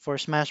for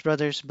Smash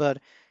Brothers, but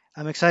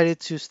I'm excited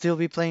to still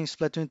be playing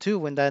Splatoon 2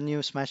 when that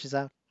new Smash is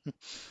out.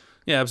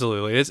 Yeah,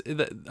 absolutely.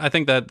 I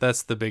think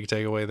that's the big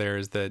takeaway there,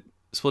 is that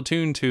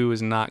Splatoon 2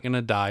 is not going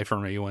to die for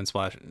me when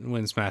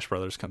Smash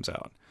Brothers comes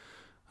out.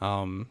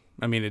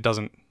 I mean, it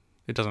doesn't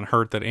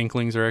hurt that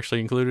Inklings are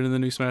actually included in the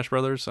new Smash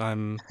Brothers.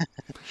 I'm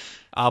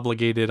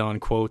obligated on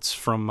quotes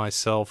from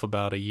myself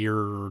about a year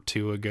or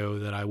two ago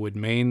that I would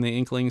main the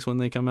Inklings when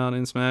they come out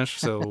in Smash,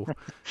 so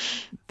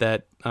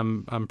that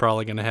I'm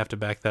probably going to have to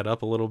back that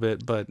up a little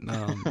bit, but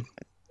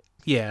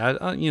yeah,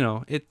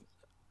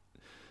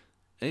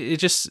 it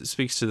just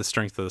speaks to the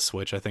strength of the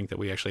Switch. I think that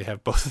we actually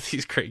have both of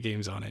these great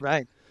games on it.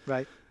 Right.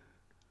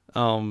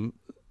 And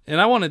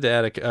I wanted to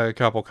add a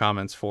couple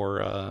comments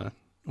for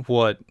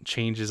what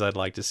changes I'd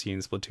like to see in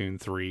Splatoon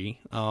 3.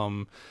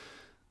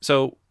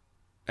 So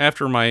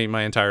after my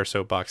entire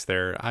soapbox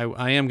there,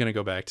 I am going to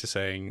go back to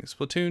saying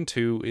Splatoon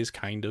 2 is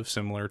kind of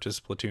similar to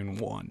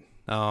Splatoon 1.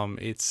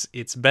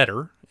 It's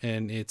better,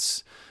 and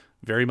it's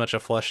very much a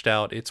fleshed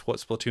out. It's what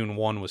Splatoon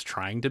 1 was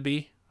trying to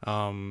be.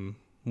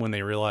 When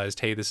they realized,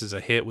 hey, this is a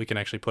hit, we can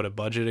actually put a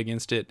budget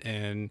against it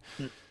and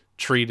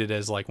treat it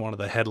as like one of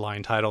the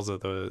headline titles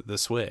of the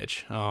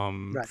Switch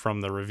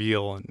from the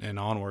reveal and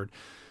onward.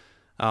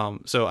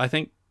 So I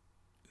think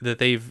that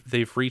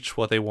they've reached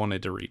what they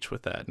wanted to reach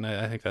with that, and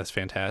I think that's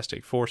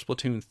fantastic. For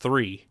Splatoon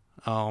 3,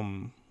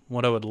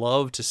 what I would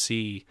love to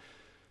see,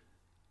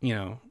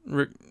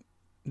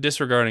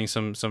 disregarding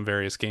some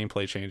various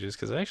gameplay changes,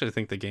 because I actually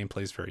think the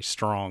gameplay is very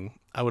strong,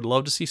 I would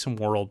love to see some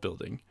world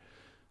building.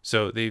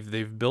 So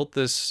they've built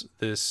this,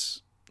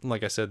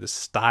 like I said, this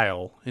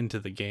style into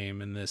the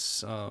game, and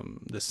this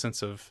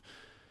sense of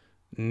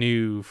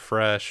new,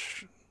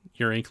 fresh.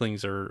 Your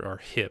Inklings are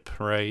hip,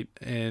 right?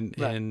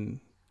 And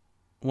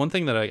one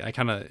thing that I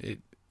kind of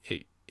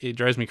it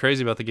drives me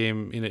crazy about the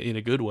game in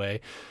a good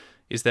way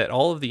is that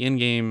all of the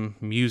in-game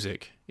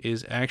music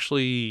is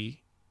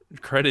actually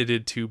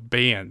credited to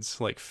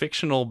bands, like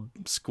fictional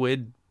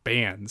squid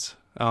bands,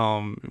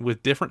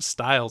 with different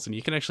styles, and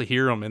you can actually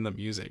hear them in the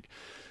music.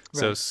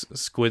 So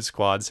Squid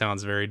Squad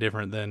sounds very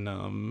different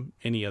than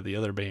any of the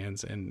other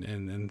bands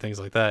and things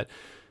like that.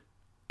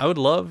 I would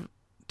love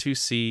to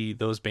see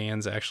those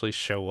bands actually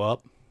show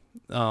up.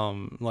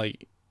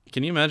 Like,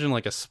 can you imagine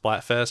like a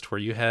Splatfest where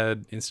you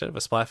had, instead of a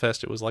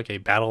Splatfest, it was like a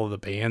battle of the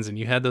bands, and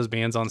you had those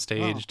bands on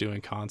stage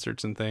doing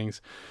concerts and things.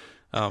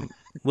 A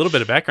little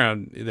bit of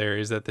background there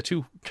is that the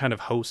two kind of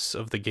hosts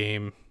of the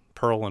game,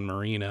 Pearl and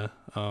Marina,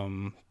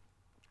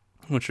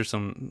 which are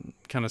some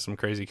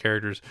crazy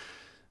characters,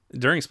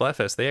 during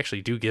Splatfest, they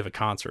actually do give a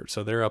concert.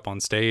 So they're up on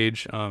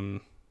stage.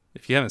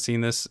 If you haven't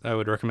seen this, I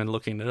would recommend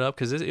looking it up,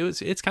 because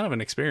it's kind of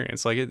an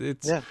experience. Like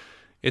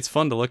it's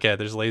fun to look at.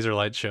 There's laser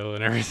light show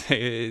and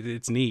everything.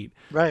 It's neat.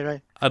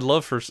 Right. I'd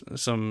love for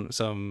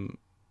some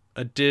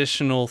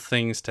additional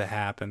things to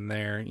happen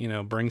there.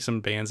 Bring some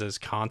bands as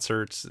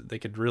concerts. They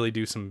could really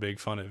do some big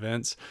fun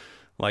events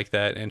like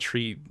that, and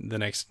treat the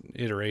next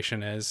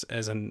iteration as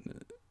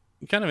an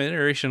kind of an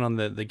iteration on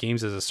the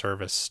games as a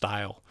service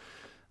style.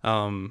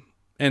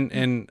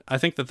 And I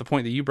think that the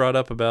point that you brought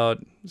up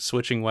about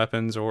switching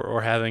weapons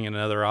or having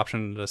another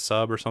option to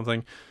sub or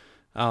something,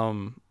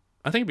 I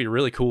think it'd be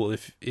really cool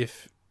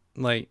if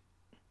like,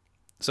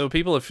 so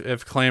people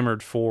have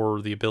clamored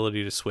for the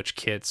ability to switch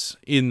kits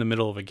in the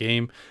middle of a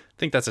game. I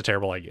think that's a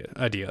terrible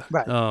idea.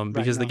 Right.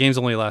 Because the games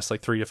only last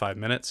like 3 to 5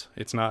 minutes.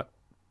 It's not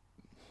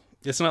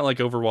like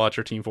Overwatch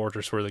or Team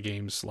Fortress where the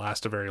games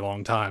last a very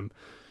long time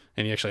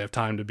and you actually have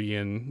time to be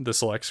in the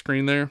select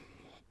screen there.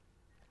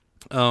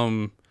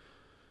 What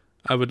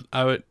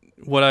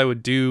I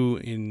would do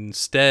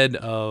instead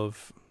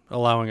of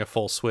allowing a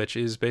full switch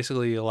is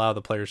basically allow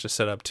the players to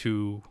set up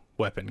 2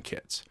 weapon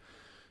kits.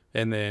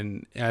 And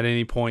then at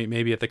any point,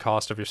 maybe at the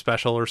cost of your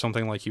special or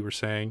something like you were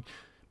saying,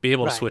 be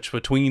able to switch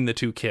between the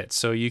 2 kits.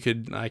 So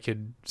I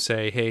could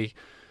say, hey,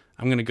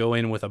 I'm going to go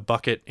in with a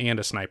bucket and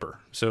a sniper.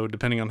 So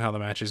depending on how the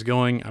match is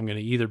going, I'm going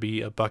to either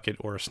be a bucket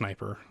or a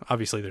sniper.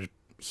 Obviously, there's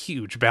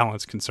huge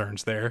balance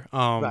concerns there.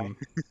 Right.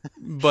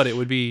 But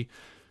it'd be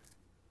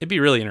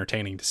really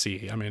entertaining to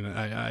see. I mean,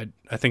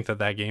 I think that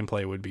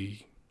gameplay would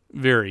be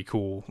very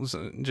cool.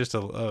 Just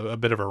a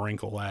bit of a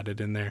wrinkle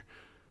added in there.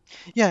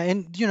 Yeah,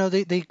 and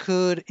they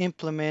could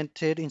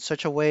implement it in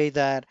such a way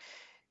that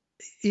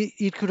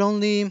it could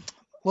only,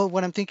 well,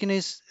 what I'm thinking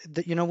is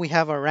that we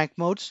have our rank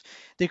modes.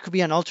 There could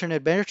be an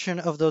alternate version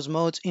of those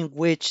modes in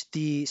which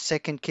the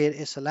second kit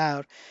is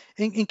allowed.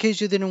 In case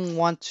you didn't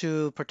want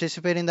to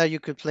participate in that, you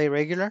could play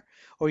regular,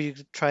 or you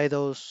could try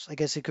those. I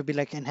guess it could be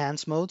like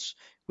enhanced modes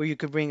where you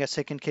could bring a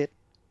second kit.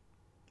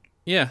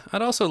 Yeah,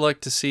 I'd also like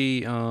to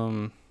see.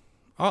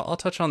 I'll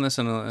touch on this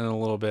in a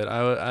little bit.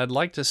 I'd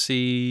like to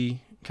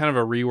see kind of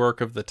a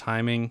rework of the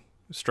timing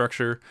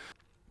structure.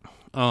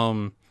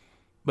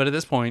 But at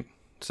this point,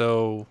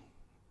 so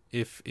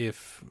if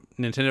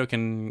Nintendo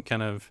can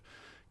kind of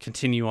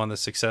continue on the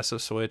success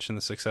of Switch and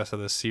the success of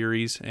this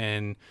series,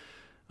 and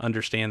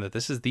understand that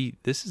this is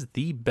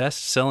the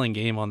best selling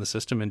game on the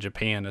system in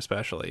Japan,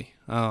 especially,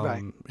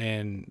 Right.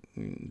 and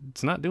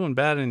it's not doing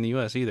bad in the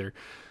US either,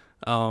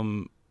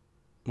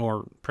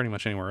 or pretty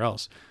much anywhere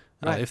else.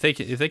 Right. If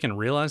they can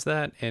realize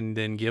that and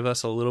then give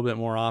us a little bit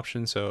more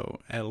options, so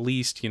at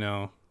least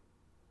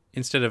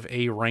instead of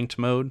a ranked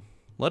mode,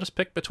 let us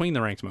pick between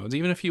the ranked modes.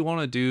 Even if you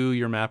want to do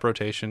your map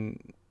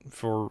rotation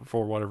for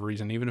whatever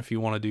reason, even if you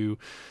want to do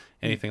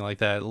anything like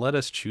that, let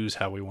us choose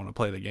how we want to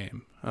play the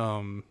game.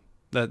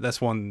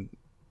 That's one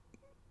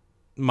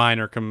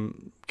minor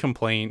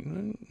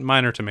complaint,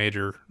 minor to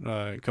major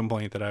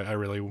complaint that I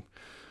really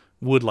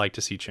would like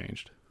to see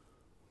changed.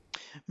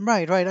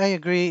 Right, right. I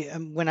agree.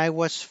 When I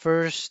was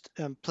first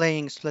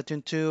playing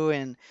Splatoon 2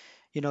 and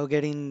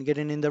getting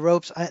in the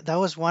ropes, that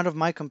was one of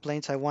my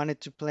complaints. I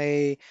wanted to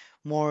play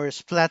more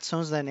Splat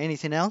zones than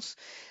anything else.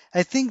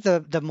 I think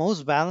the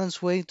most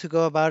balanced way to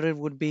go about it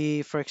would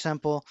be, for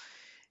example,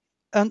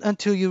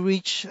 until you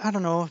reach, I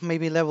don't know,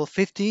 maybe level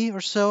 50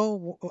 or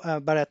so,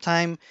 by a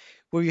time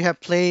where you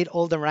have played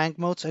all the rank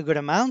modes a good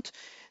amount,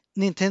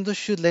 Nintendo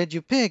should let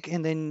you pick,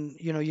 and then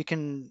you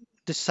can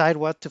decide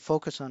what to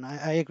focus on.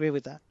 I agree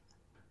with that.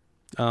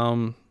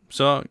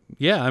 So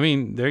yeah, I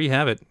mean, there you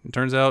have it. It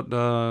turns out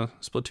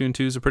Splatoon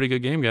 2 is a pretty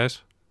good game, guys.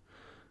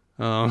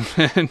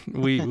 And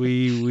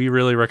we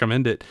really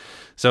recommend it.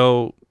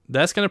 So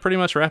that's going to pretty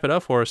much wrap it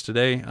up for us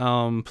today.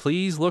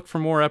 Please look for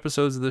more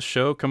episodes of this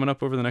show coming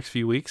up over the next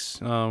few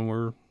weeks.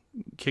 We're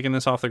kicking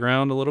this off the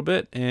ground a little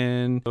bit,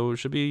 and so it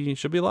should be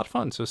a lot of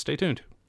fun. So stay tuned.